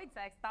enjoyed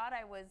sex, thought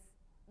I was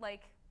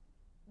like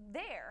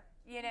there,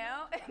 you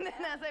know? And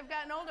then as I've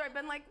gotten older, I've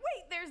been like,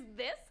 wait, there's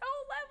this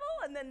whole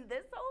level and then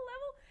this whole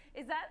level?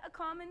 Is that a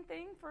common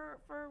thing for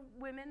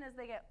women as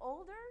they get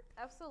older?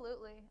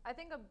 Absolutely. I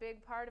think a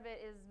big part of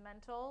it is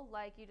mental.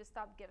 Like, you just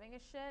stop giving a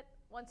shit.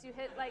 Once you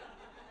hit, like,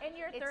 in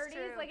your It's 30s,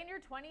 true. like in your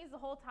 20s, the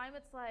whole time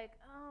it's like,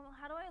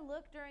 how do I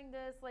look during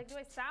this? Like, do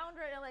I sound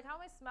right? Like, how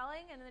am I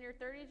smelling? And then in your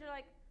 30s, you're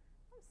like,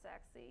 I'm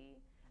sexy.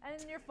 And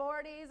in your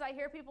 40s, I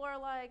hear people are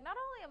like, not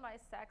only am I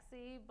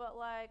sexy, but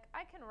like,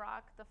 I can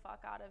rock the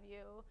fuck out of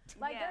you.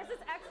 Like, Yeah. there's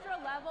this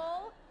extra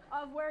level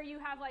of where you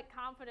have like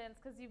confidence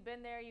because you've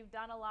been there, you've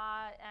done a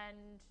lot,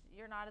 and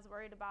you're not as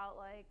worried about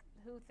like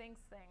who thinks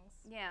things.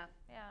 Yeah.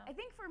 Yeah. I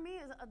think for me,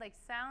 is like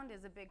sound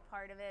is a big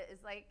part of it.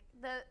 Is like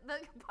the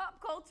pop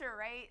culture,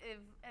 right? If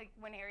like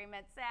when Harry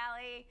Met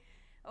Sally,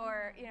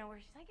 or you know, where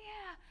she's like,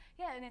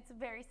 yeah, and it's a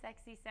very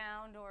sexy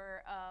sound,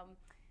 or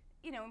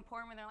you know, in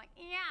porn when they're like,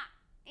 yeah,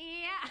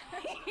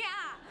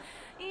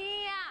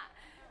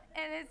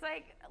 and it's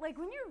like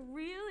when you're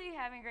really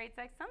having great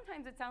sex,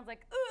 sometimes it sounds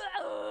like,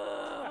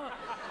 ugh,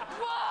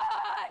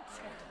 what?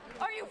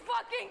 Are you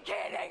fucking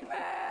kidding me?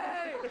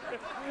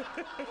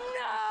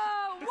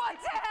 No,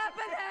 what's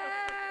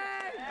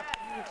happening?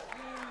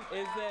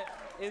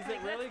 Is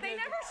it really They good?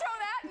 never show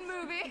that in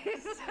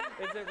movies.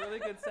 Is it really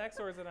good sex,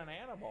 or is it an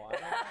animal? I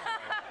don't know.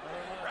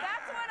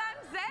 That's what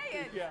I'm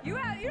saying. Yeah. You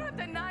don't have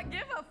to not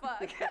give a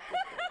fuck.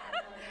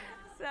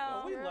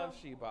 Well, we love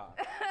She Bop.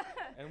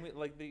 And we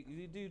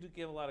you do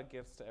give a lot of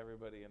gifts to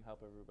everybody and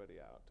help everybody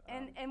out.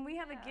 And we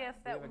have a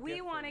gift that have a we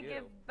gift want to for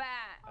give you.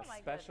 back. A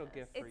special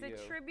gift for It's you. a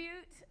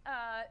tribute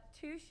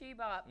to She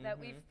Bop that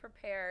we've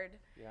prepared.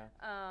 Yeah.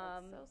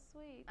 That's so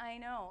sweet. I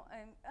know,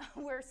 and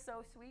we're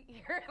so sweet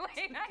here,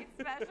 late night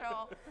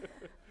special.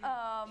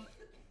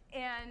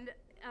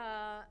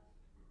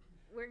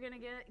 We're gonna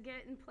get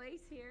in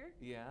place here.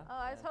 Yeah. Oh,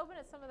 I was hoping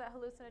it's some of that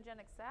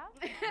hallucinogenic sap.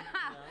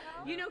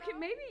 You know,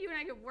 maybe you and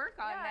I could work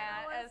on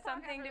that let's as talk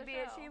something after to the be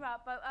at show. She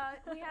Bop. But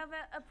we have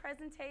a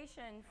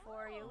presentation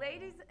for you,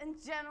 ladies and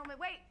gentlemen.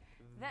 Wait,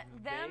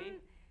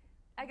 them.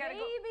 I gotta go.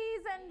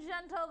 Babies and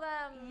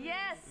gentlemen.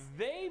 Yes.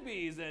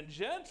 Babies and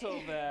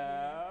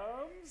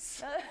gentlethems.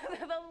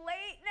 The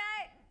late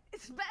night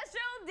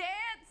special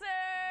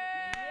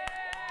dancers.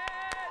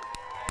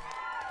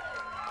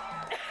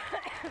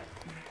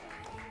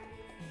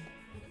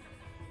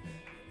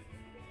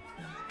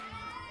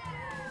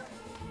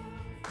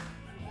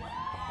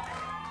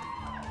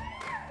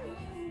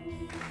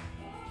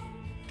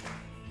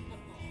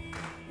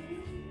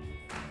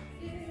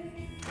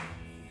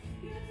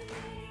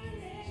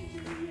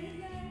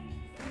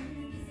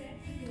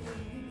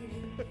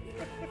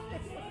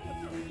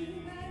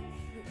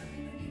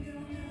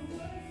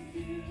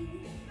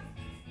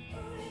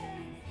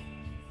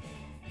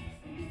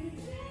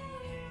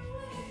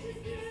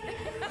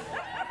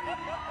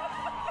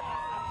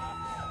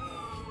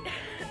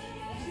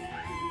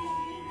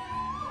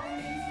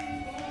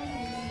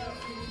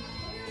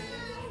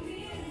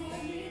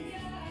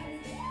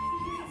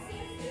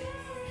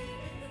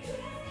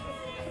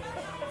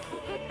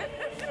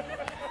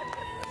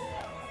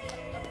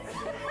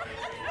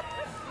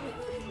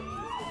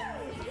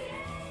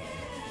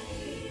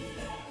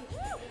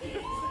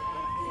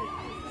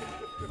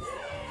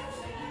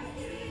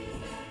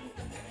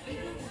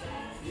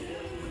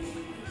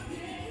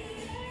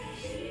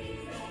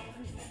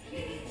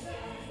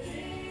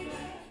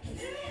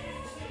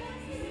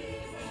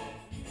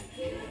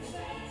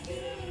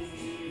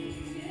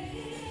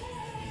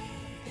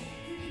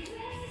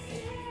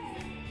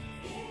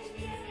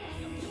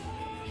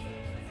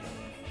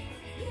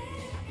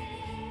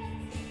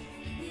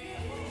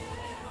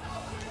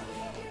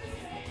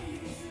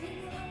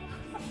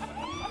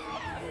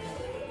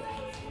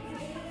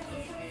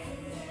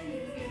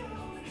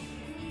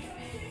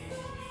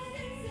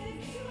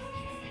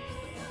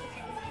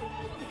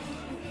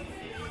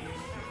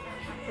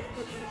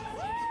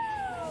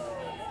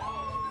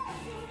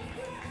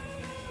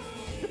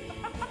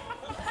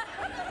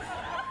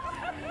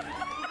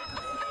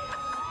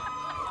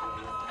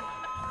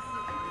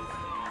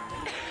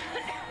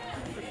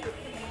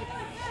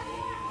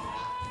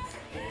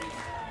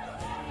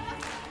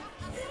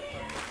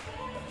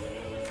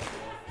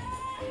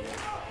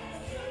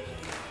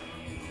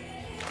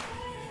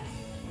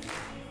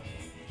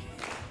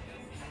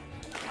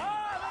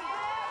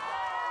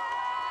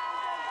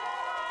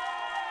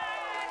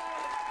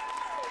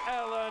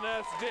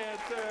 LNS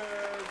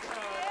dancers.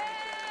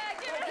 Yeah,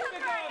 give it up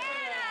for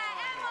Anna,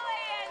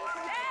 Emily, and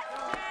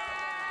Stacey.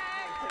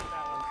 Take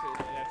that one too.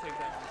 Yeah, take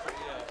that one too.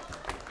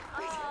 Yeah.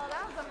 Oh,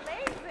 that was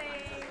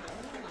amazing.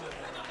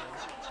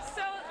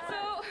 So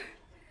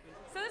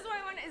this is what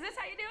I want. Is this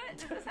how you do it?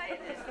 Is this how you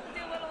do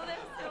a little of this?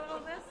 Do a little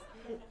of this?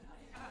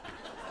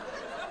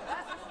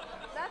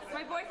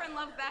 My boyfriend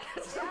loves that.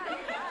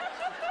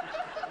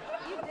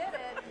 You did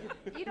it.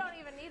 You don't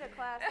even need a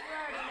class. You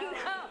already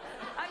know. No,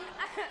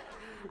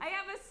 I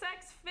have a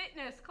sex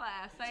fitness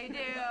class. I do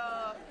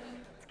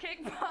it's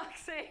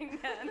kickboxing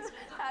and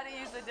how to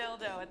use a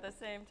dildo at the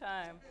same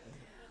time.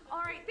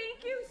 All right,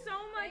 thank you so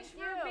much Thank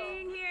for you.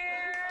 being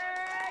here.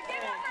 Give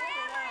it up for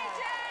Amory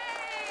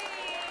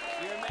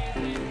Jane. You're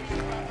amazing.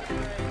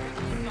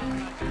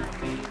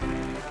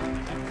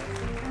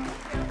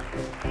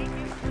 Thank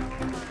you so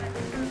much.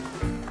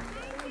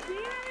 Thank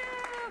you.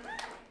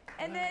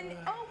 And then,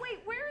 oh wait,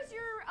 where's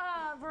your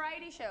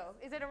variety show?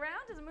 Is it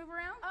around? Does it move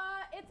around?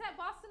 It's at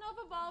Boston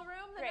Nova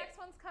Ballroom. The Great. next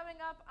one's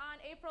coming up on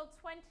April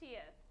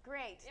 20th.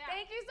 Great. Yeah.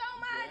 Thank you so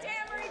much,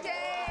 Amory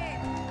Jane.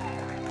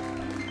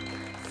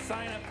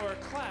 Sign up for a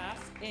class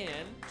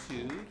in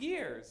 2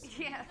 years.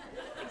 Yeah,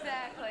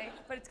 exactly.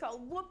 But it's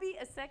called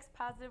Whoopi, a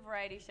sex-positive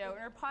variety show.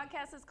 And her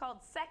podcast is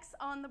called Sex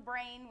on the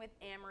Brain with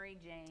Amory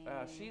Jane.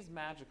 She's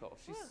magical.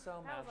 She's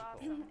so That was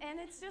magical. awesome. And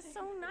it's just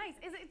so nice.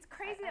 It's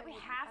crazy that we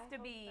have to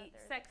be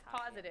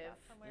sex-positive.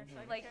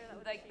 Like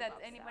that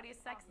anybody is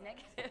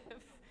sex-negative.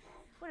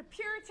 What a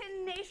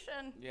Puritan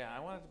nation. Yeah, I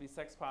want it to be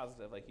sex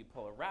positive, like you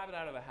pull a rabbit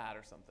out of a hat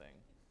or something.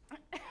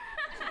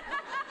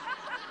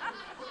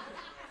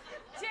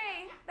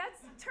 Jay,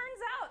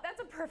 turns out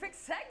that's a perfect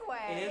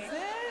segue. Is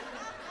it?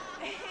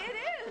 It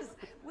is.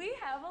 We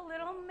have a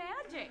little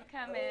magic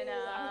coming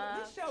up.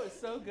 This show is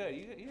so good.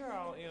 You're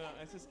all,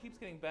 it just keeps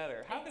getting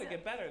better. How could it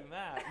get better than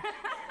that?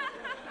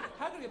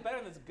 How could it get better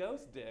than this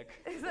ghost dick?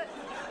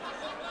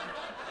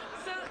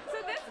 So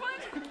this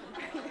one,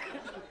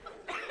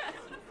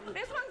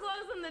 this one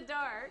glows in the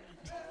dark,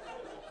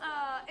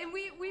 and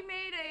we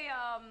made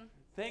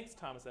Thanks,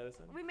 Thomas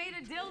Edison. We made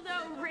a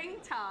dildo ring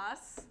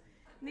toss.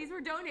 These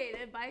were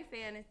donated by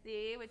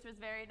Fantasy, which was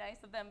very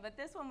nice of them, but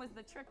this one was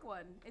the trick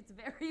one. It's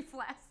very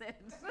flaccid.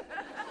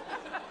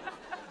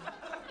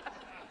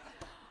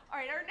 All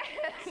right,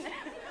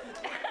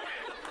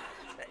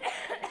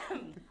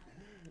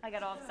 I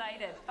got all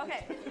excited.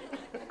 Okay,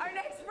 our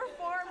next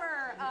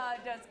performer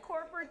does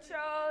corporate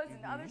shows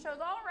and other shows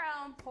all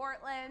around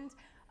Portland.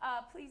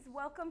 Please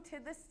welcome to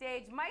the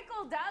stage,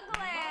 Michael Douglas.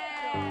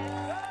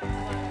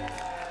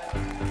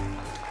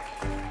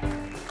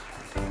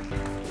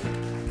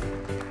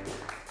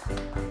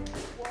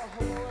 Well,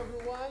 hello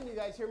everyone. You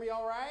guys hear me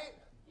all right?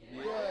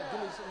 Yeah. Good. Do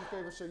me a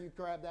favor, sir. You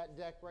grab that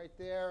deck right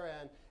there,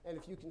 and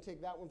if you can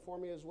take that one for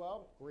me as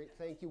well. Great,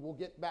 thank you. We'll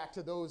get back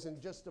to those in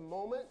just a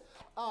moment.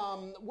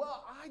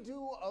 Well, I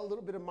do a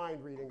little bit of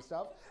mind reading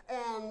stuff,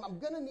 and I'm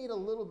gonna need a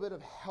little bit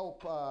of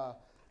help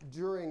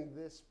during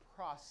this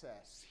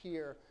process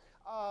here.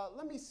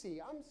 Let me see.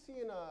 I'm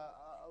seeing a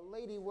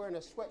lady wearing a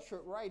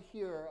sweatshirt right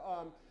here.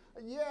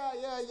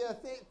 Yeah.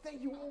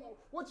 Thank you.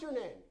 What's your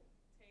name?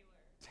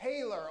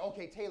 Taylor.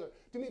 Okay, Taylor.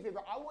 Do me a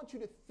favor. I want you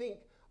to think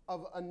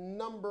of a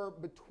number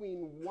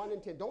between 1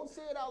 and 10. Don't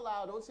say it out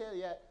loud. Don't say it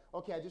yet.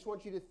 Okay, I just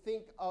want you to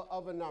think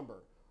of a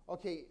number.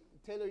 Okay,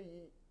 Taylor,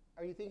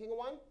 are you thinking of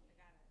one? I got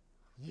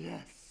it.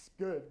 Yes.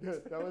 Good.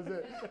 That was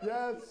it.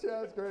 Yes.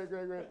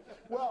 Great.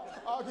 Well,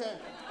 okay.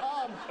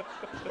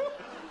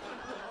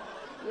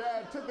 Yeah,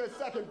 it took a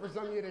second for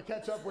some of you to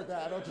catch up with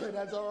that. Okay,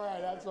 that's all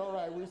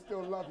right. We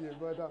still love you.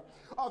 But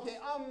okay,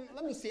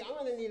 let me see. I'm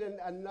gonna need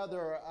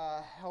another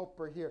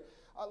helper here.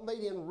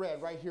 Lady in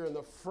red, right here in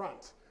the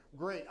front.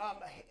 Great. I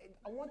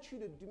want you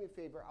to do me a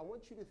favor. I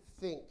want you to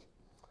think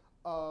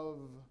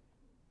of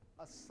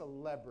a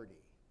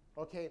celebrity.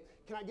 Okay?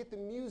 Can I get the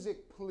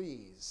music,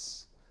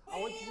 please? I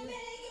want you to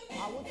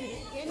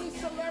any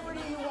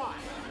celebrity you want.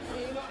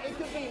 You know, it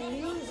could be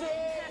music,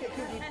 it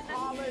could be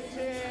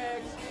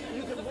politics.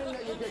 You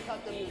could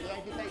cut the music.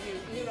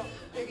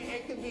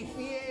 It could be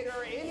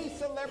theater. Any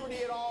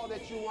celebrity at all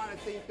that you want to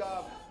think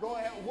of. Go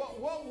ahead.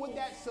 What would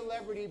that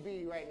celebrity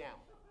be right now?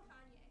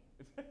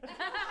 Kanye.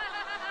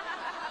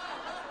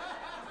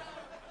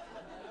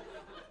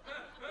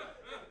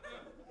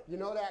 You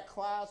know that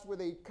class where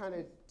they kind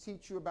of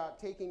teach you about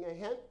taking a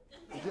hint?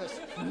 You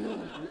just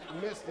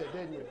missed it,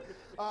 didn't you?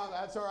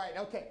 That's all right.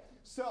 Okay.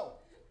 So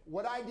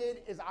what I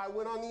did is I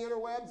went on the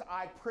interwebs.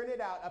 I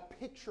printed out a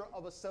picture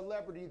of a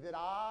celebrity that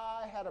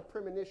I had a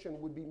premonition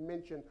would be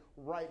mentioned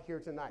right here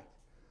tonight.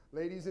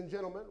 Ladies and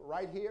gentlemen,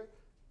 right here,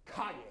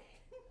 Kanye.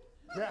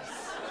 Yes.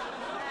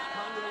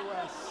 Kanye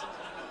West.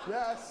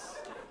 Yes.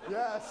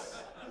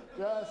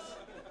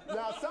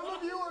 Now, some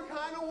of you are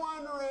kind of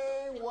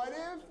wondering, what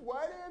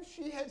if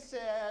she had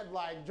said,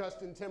 like,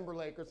 Justin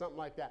Timberlake or something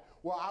like that?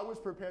 Well, I was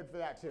prepared for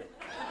that, too.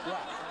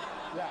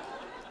 Yeah.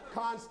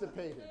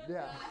 Constipated,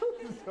 yeah.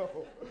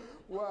 So,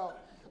 well,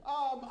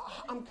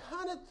 I'm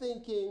kind of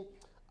thinking,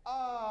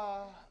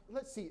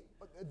 let's see,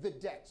 the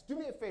decks. Do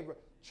me a favor.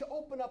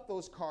 Open up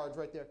those cards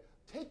right there.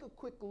 Take a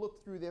quick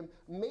look through them.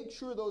 Make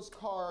sure those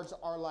cards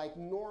are, like,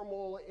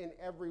 normal in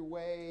every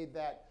way,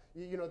 that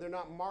they're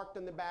not marked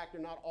on the back.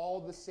 They're not all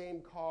the same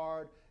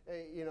card.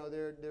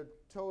 They're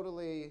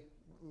totally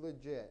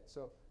legit.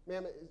 So,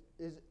 ma'am,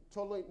 is it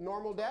totally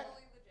normal deck?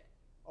 Totally legit.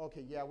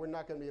 Okay, yeah, we're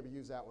not going to be able to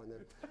use that one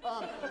then.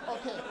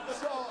 Okay,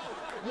 so,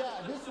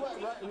 yeah, this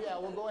one, right, yeah,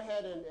 we'll go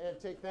ahead and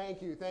take,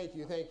 thank you.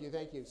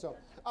 So,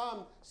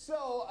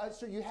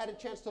 so you had a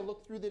chance to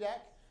look through the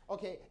deck?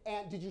 Okay,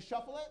 and did you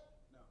shuffle it?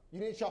 No. You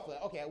didn't shuffle it?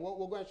 Okay, we'll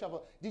go ahead and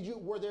shuffle it.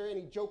 Were there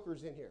any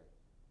jokers in here?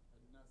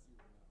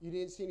 You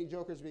didn't see any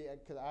jokers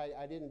because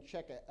I didn't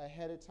check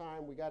ahead of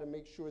time. We got to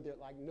make sure that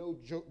no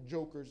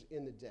jokers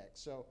in the deck.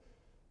 So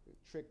the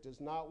trick does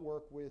not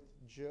work with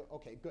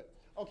okay, good.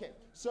 Okay,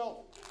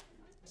 so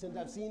since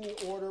I've seen the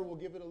order, we'll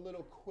give it a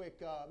little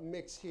quick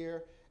mix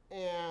here.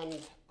 And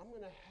I'm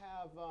going to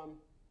have,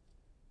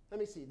 let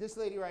me see, this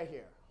lady right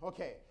here.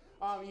 Okay,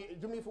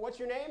 do me for, what's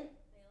your name?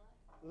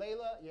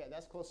 Layla? Yeah,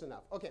 that's close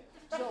enough. Okay,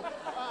 so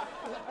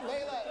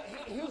Layla,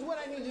 here's what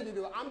I need you to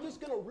do. I'm just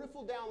going to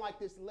riffle down like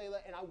this,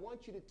 Layla, and I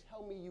want you to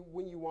tell me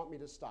when you want me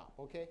to stop,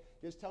 okay?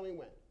 Just tell me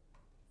when.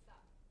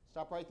 Stop.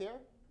 Stop right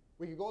there?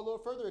 We can go a little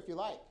further if you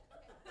like.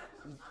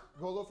 Okay.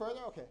 Go a little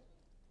further? Okay.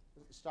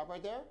 Stop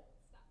right there?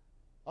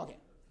 Stop. Okay,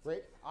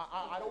 great.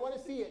 I don't want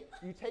to see it.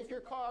 You take your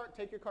card,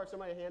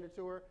 somebody hand it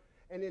to her,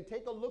 and then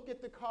take a look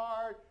at the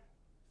card.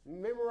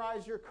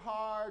 Memorize your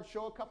card,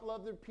 show a couple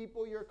other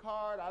people your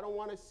card. I don't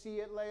want to see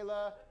it,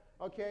 Layla.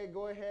 Okay,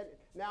 go ahead.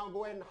 Now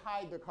go ahead and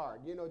hide the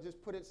card. Just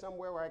put it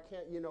somewhere where I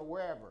can't,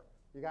 wherever.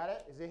 You got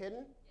it? Is it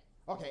hidden?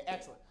 Yes. Okay,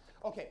 excellent.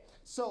 Okay,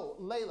 so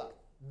Layla,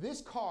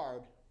 this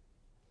card,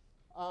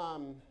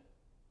 I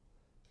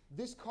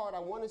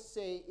want to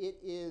say it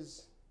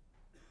is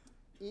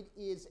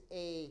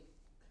a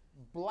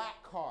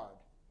black card.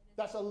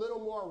 That's a little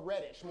more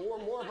reddish, more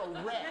of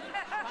a red,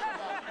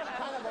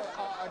 kind of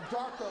a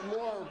darker,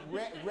 more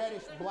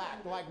reddish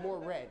black, like more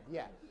red.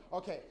 Yeah.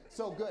 Okay.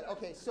 So good.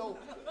 Okay. So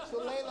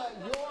Layla,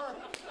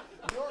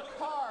 your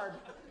card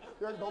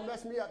Don't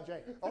mess me up,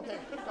 Jay. Okay.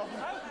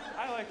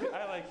 I like it.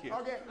 I like you.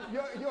 Okay.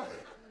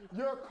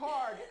 Your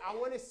card. I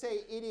want to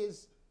say it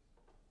is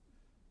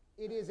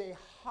a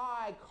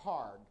high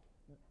card.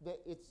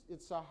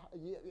 It's a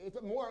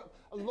more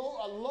a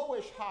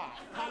lowish high.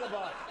 Kind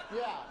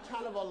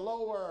of a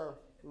lower.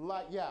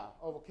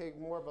 Okay,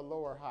 more of a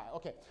lower high.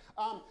 Okay.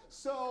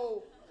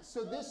 So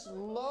this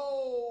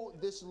low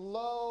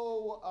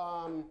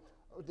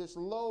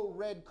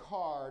red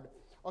card.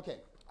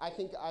 Okay. I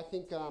think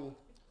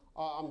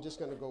I'm just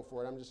going to go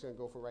for it. I'm just going to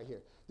go for it right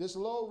here. This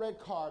low red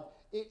card,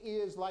 it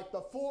is like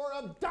the 4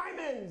 of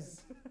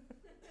diamonds.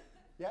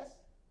 Yes?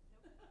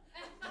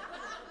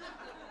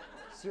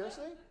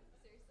 Seriously?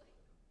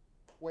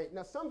 Wait,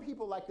 now some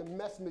people like to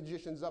mess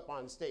magicians up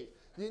on stage.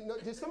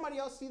 Did somebody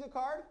else see the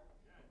card?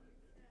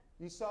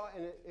 You saw it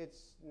and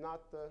it's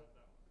not the...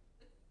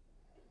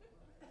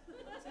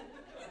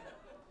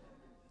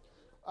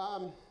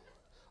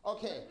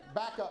 Okay,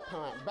 backup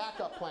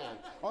plan.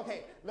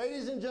 Okay,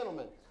 ladies and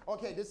gentlemen.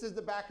 Okay, this is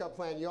the backup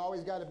plan. You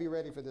always got to be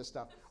ready for this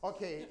stuff.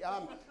 Okay,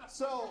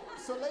 so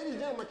ladies and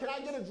gentlemen, can I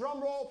get a drum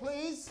roll,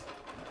 please?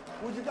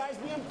 Would you guys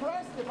be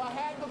impressed if I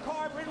had the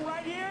card written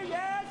right here?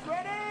 Yes,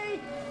 ready?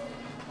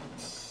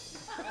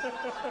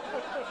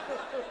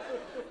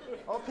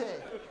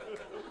 Okay,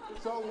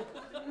 so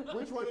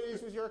which one of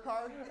these was your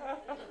card?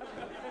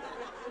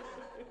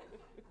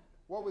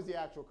 What was the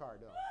actual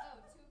card, though? Oh,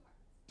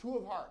 2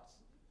 of hearts.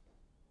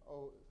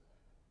 Oh,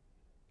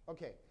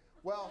 okay.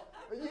 Well,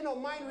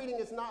 mind reading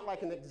is not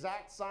like an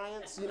exact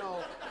science,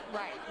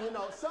 right.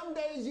 Some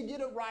days you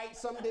get it right,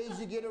 some days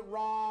you get it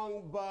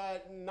wrong,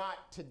 but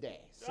not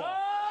today. So, okay.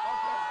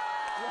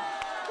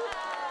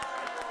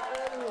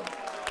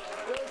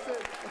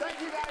 Listen, thank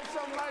you guys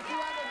so much. You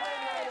have a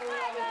great night,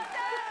 everybody.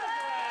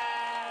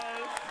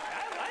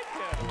 I like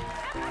it.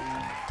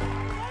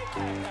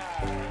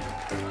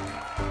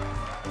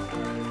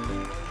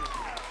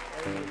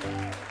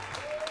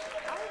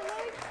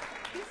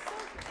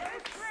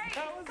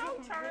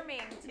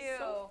 Charming too.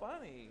 So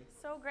funny.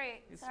 So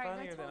great. He's Sorry,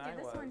 funnier I told than you I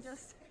this was. one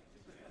just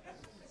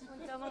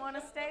doesn't want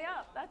to stay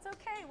up. That's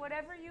okay.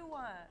 Whatever you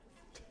want.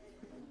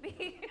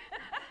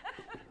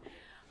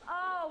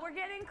 Oh, we're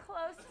getting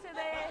close to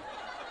the.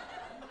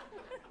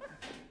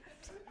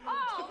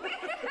 Oh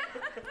man.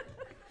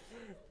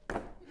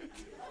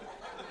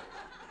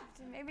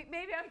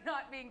 Maybe I'm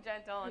not being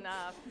gentle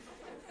enough.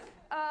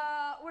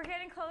 We're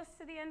getting close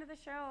to the end of the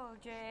show,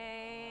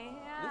 Jay.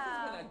 Yeah. This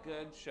has been a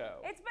good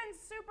show. It's been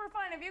super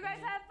fun. Have you guys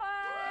had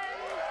fun?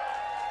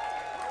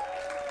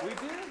 We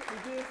do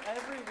this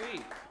every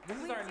week. This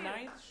is our do.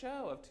 9th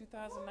show of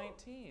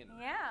 2019.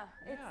 Yeah,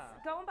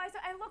 it's going by. So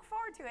I look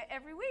forward to it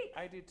every week.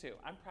 I do too.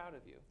 I'm proud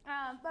of you.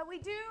 But we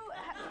do.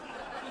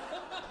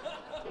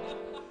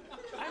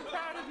 I'm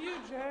proud of you,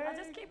 Jay. I'll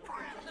just keep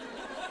pouring.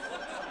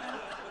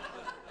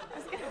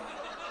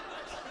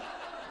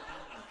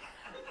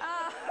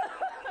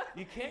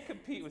 You can't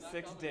compete with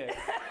 6 dicks.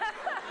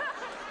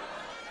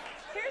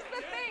 Here's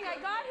the thing. I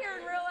got here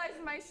and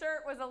realized my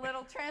shirt was a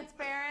little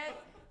transparent.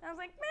 And I was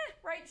like, meh,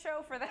 right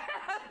show for that.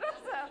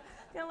 So,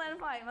 gonna let him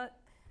fly. But,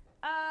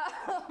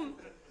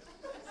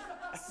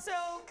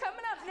 so,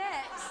 coming up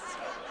next,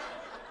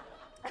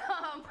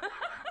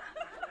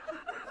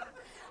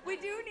 we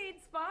do need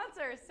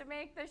sponsors to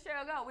make the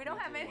show go. We don't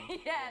have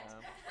any yet.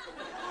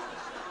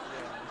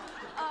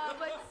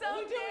 But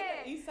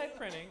someday. We do Eastside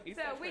Printing. We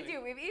have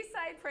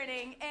Eastside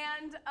Printing,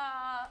 and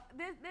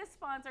this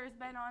sponsor has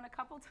been on a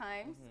couple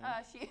times.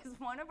 She is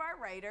one of our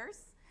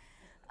writers.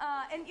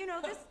 And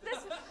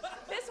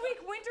this week,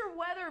 winter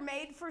weather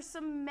made for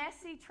some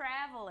messy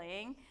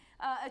traveling.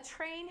 A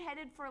train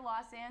headed for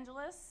Los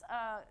Angeles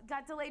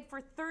got delayed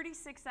for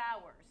 36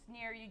 hours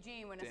near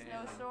Eugene when a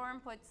snowstorm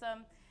put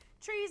some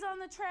trees on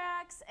the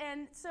tracks.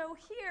 And so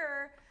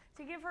here,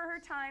 to give her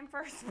time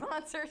for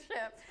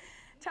sponsorship,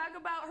 talk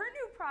about her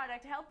new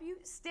product, help you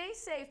stay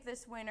safe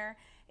this winter,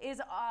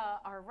 is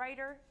our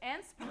writer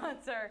and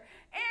sponsor,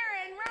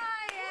 Erin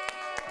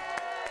Ryan.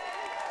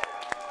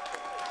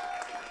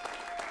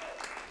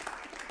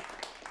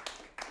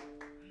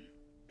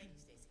 Thank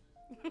you,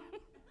 Stacey.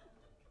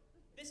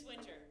 This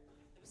winter,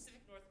 the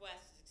Pacific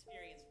Northwest has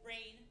experienced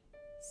rain,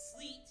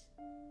 sleet,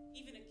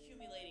 even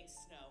accumulating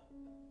snow.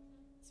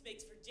 This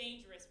makes for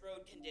dangerous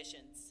road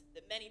conditions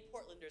that many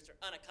Portlanders are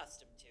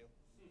unaccustomed to.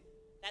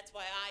 That's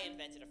why I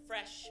invented a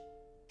fresh,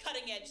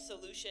 cutting-edge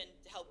solution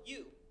to help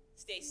you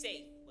stay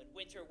safe when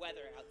winter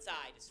weather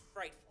outside is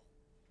frightful.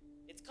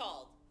 It's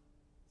called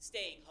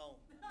staying home.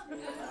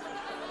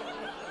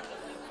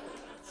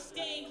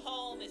 Staying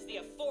home is the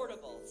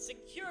affordable,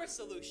 secure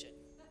solution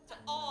to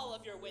all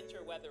of your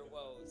winter weather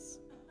woes.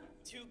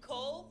 Too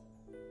cold?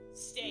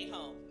 Stay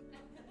home.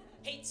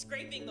 Hate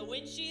scraping the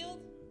windshield?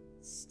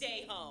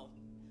 Stay home.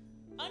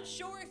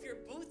 Unsure if your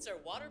boots are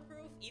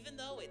waterproof, even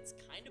though it's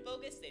kind of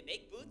bogus they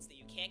make boots that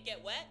you can't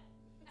get wet?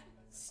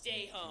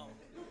 Stay home.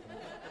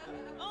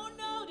 Oh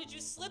no, did you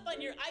slip on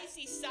your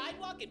icy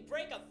sidewalk and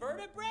break a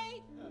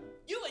vertebrae?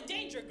 You in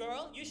danger,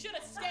 girl. You should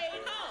have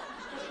stayed home.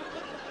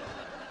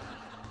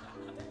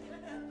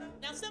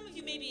 Now some of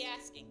you may be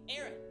asking,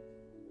 Aaron,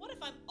 what what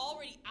if I'm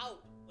already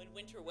out when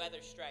winter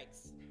weather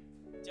strikes?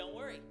 Don't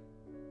worry.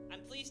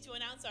 I'm pleased to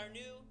announce our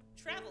new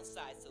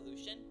travel-size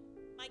solution.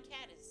 My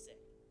cat is sick.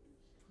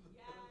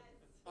 Yes.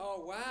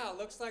 Oh, wow.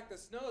 Looks like the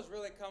snow's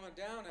really coming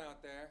down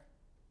out there.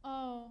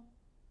 Oh,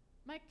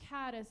 my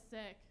cat is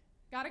sick.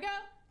 Gotta go.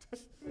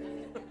 Okay.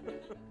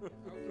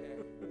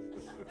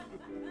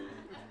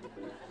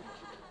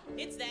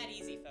 It's that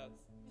easy,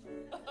 folks.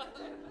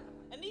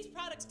 And these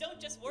products don't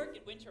just work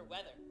in winter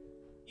weather.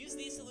 Use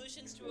these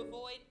solutions to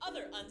avoid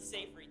other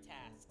unsavory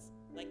tasks,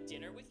 like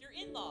dinner with your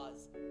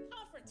in-laws,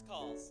 conference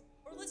calls,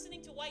 or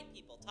listening to white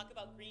people talk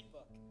about Green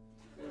Book.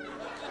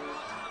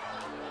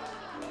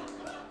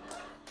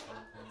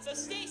 So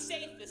stay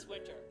safe this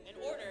winter and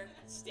order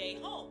Stay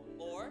Home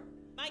or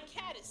My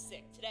Cat is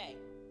Sick today.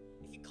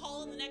 If you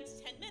call in the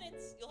next 10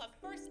 minutes, you'll have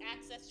first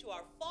access to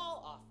our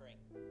fall offering.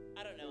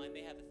 I don't know, I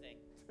may have a thing.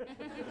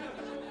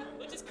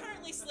 Which is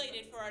currently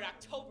slated for our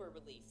October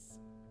release.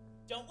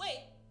 Don't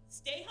wait,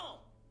 stay home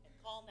and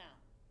call now.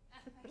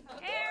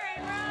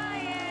 Aaron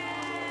Ryan!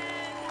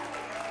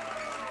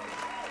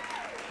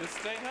 Just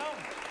stay home.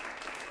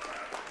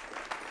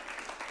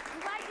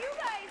 I'm glad you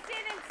guys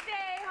didn't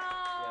stay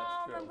home. Yeah,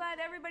 it's true. I'm glad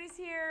everybody's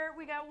here.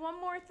 We got one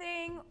more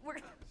thing.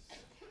 We're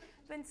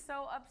been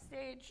so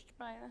upstaged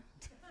by the.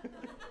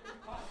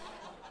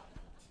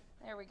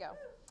 There we go.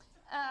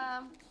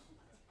 I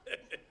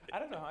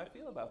don't know how I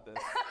feel about this.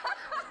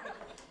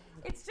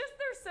 It's just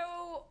they're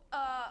so,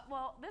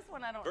 well, this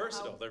one I don't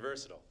Versatile. know. They're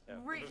versatile. Yeah. I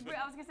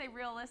was going to say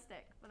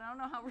realistic, but I don't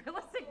know how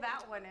realistic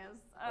that one is.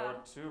 Or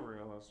too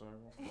realistic.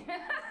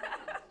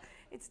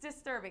 It's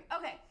disturbing.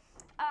 Okay,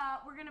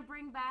 we're going to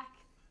bring back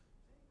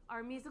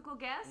our musical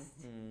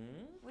guest.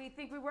 Mm-hmm. We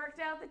think we worked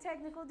out the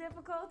technical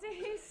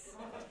difficulties.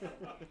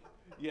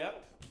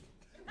 Yep.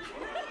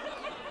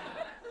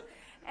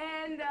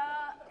 And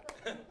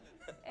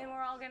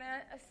we're all going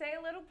to say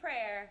a little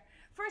prayer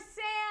for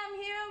Sam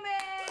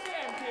Human.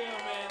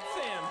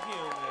 Sam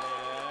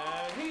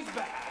Human. He's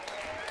back.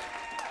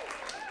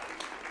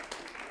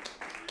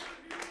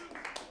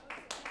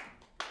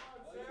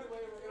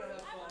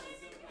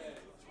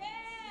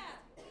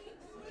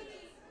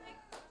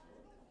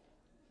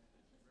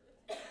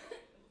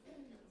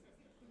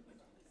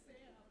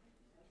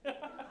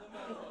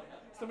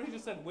 Somebody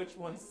just said, which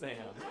one's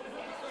Sam?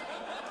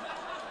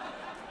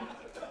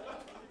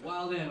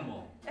 Wild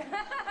animal.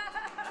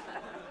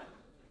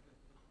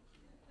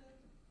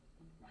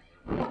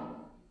 See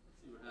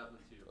what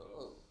happens here.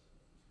 Oh.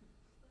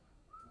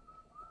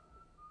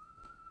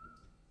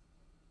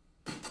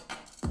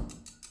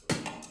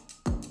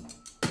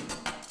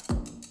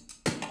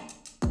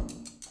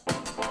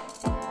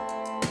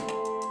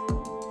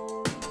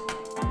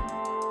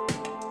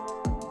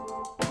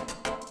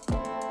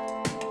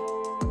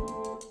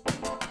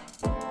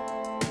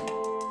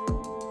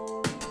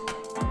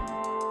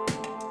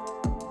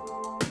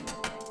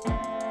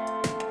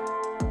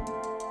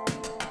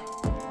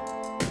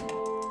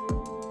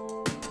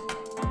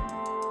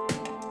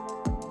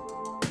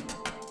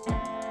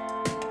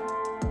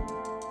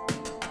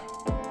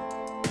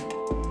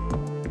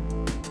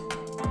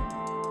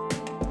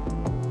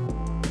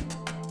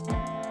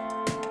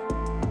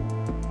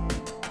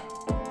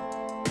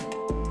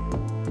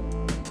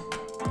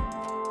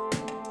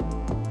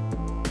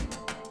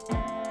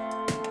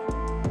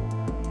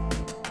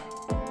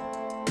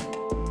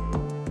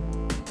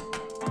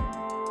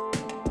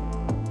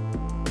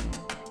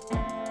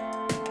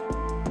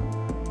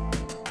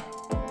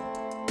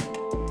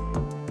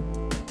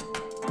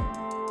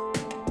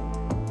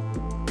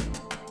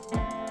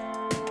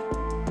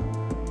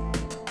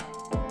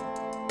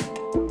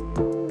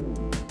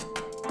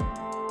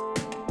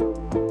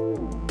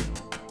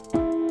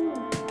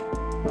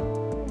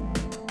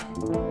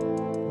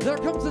 There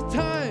comes a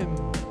time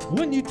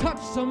when you touch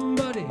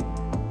somebody,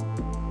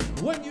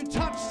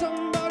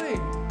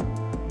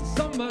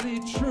 somebody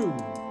true.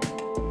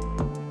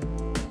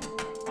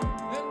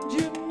 And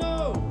you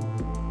know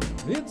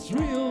it's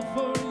real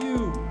for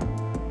you.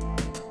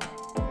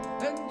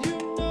 And you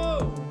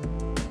know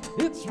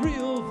it's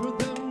real for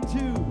them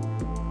too.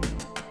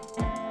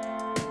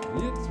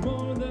 It's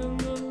more than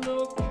the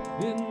look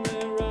in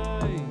their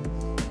eyes.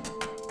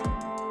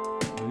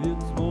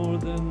 It's more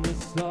than the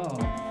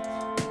soft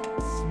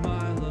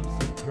smile of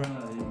surprise.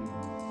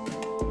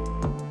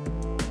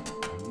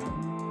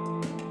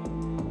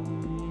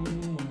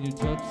 When you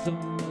touch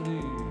somebody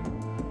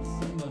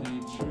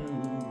true.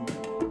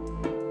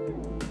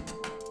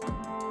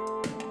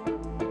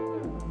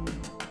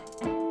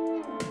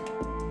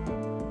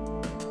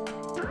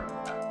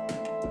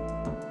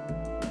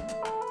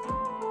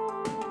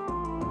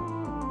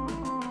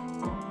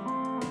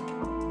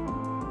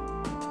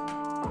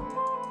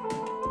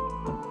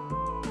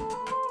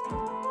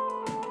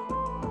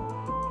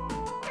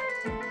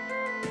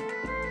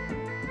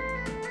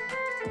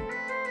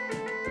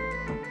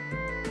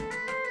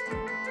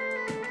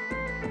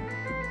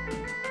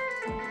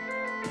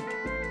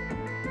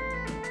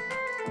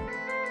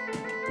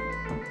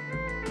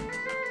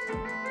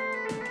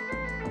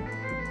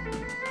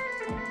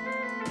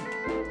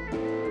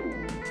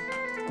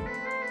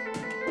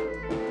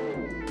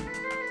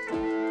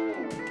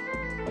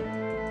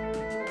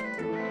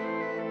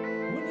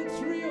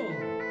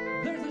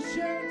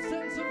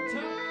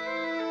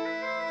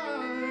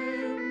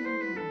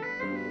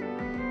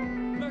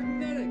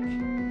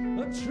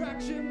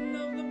 attraction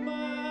of the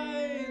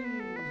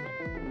mind.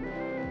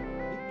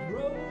 It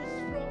grows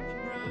from the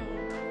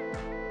ground.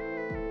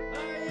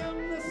 I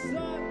am the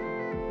sun,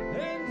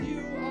 and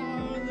you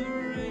are the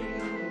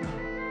rain.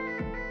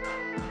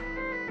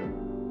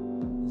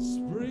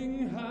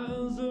 Spring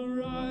has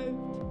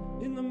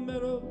arrived in the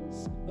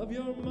meadows of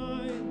your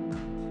mind.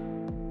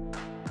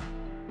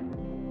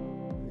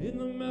 In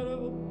the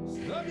meadows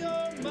of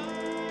your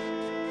mind.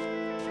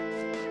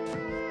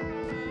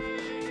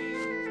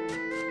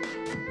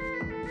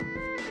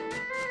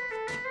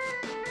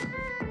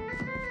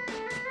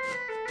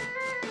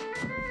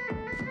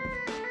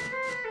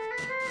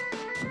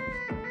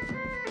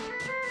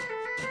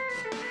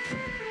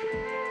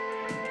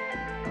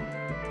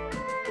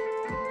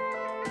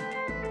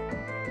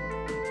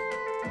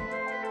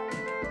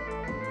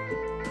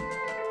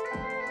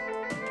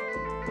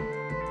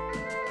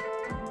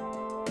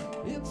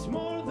 It's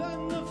more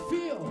than the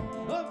feel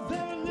of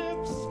their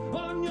lips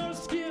on your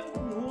skin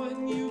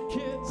when you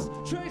kids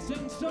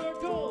tracing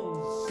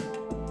circles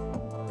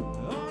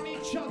on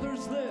each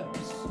other's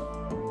lips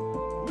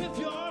with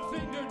your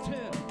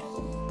fingertips.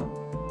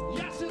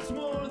 Yes, it's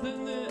more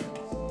than this.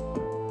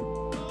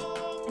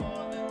 Oh,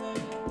 more than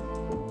this.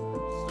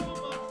 So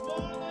much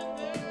more than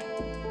this.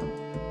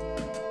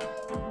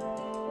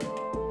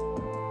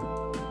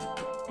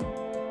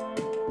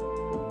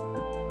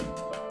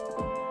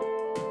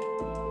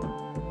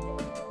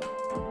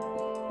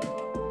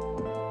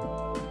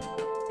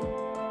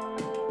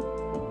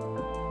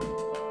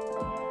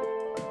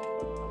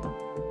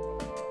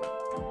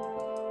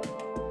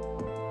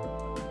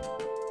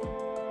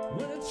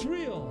 When it's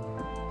real,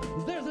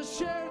 there's a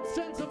shared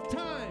sense of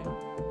time.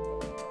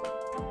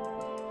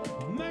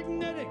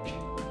 Magnetic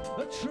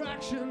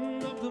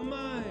attraction of the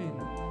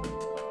mind.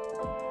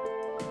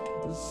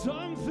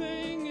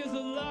 Something is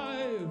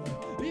alive.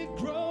 It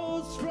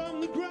grows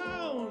from the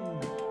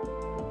ground.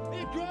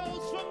 It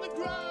grows from the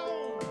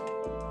ground.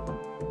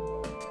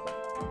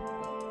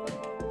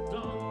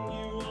 Son,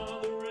 you are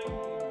the rain.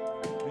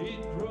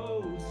 It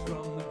grows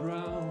from the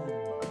ground.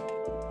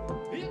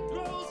 It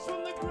grows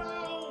from the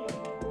ground.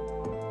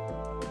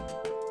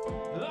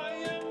 I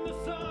am the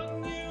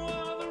sun, you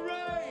are the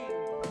rain.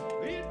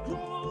 It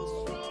grows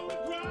from the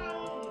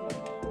ground.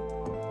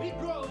 It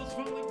grows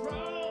from the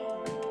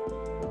ground.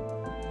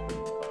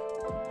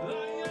 I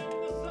am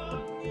the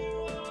sun, you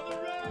are the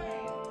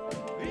rain.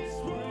 It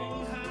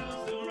grows from the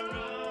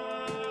ground.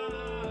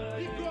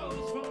 It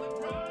grows from the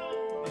ground.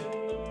 In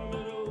the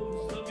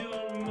meadows of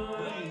your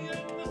mind. I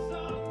am the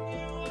sun,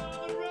 you are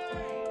the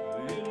rain.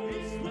 In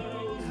the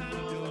meadows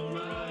of your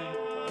mind.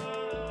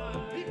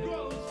 It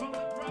grows from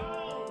the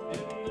ground.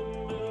 In the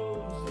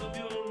meadows of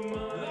your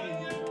mind. I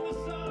am the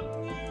sun,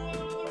 you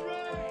are the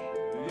rain.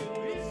 In the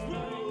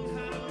meadows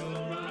of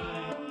your mind.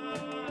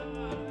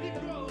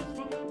 It grows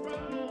from the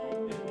ground. In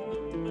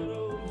the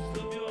meadows of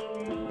your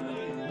mind. I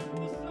am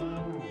the sun,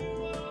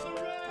 you are the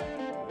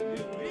rain.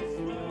 In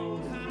the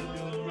meadows of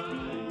your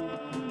mind.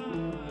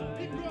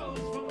 It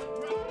grows from the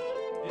ground.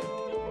 In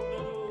the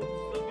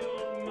meadows of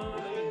your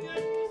mind. I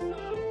am the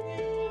sun,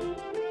 you are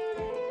the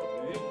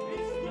rain. In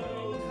the meadows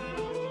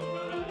of your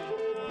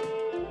mind.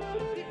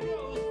 It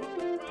grows from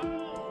the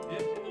ground.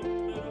 In the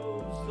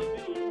meadows of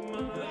your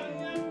mind. I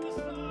am the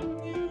sun,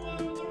 you are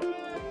the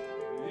rain.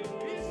 In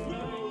the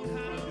meadows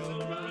of your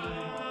mind.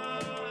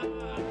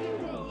 It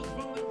grows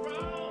from the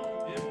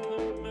ground. In the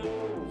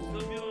meadows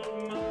of your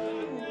mind.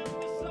 I am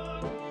the sun,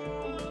 you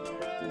are the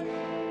rain.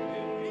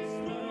 In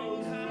the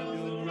meadows of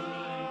your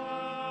mind.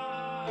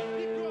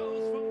 It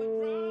grows from the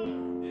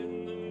ground. In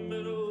the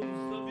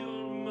meadows of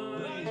your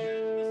mind. I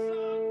am the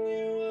sun,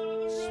 you are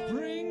the rain.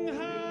 Spring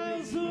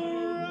has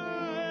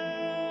arrived.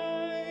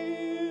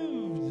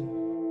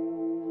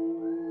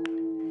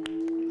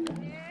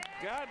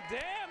 God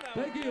damn, that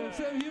Thank was you. I'm good.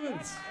 Sam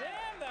Humans. Yeah.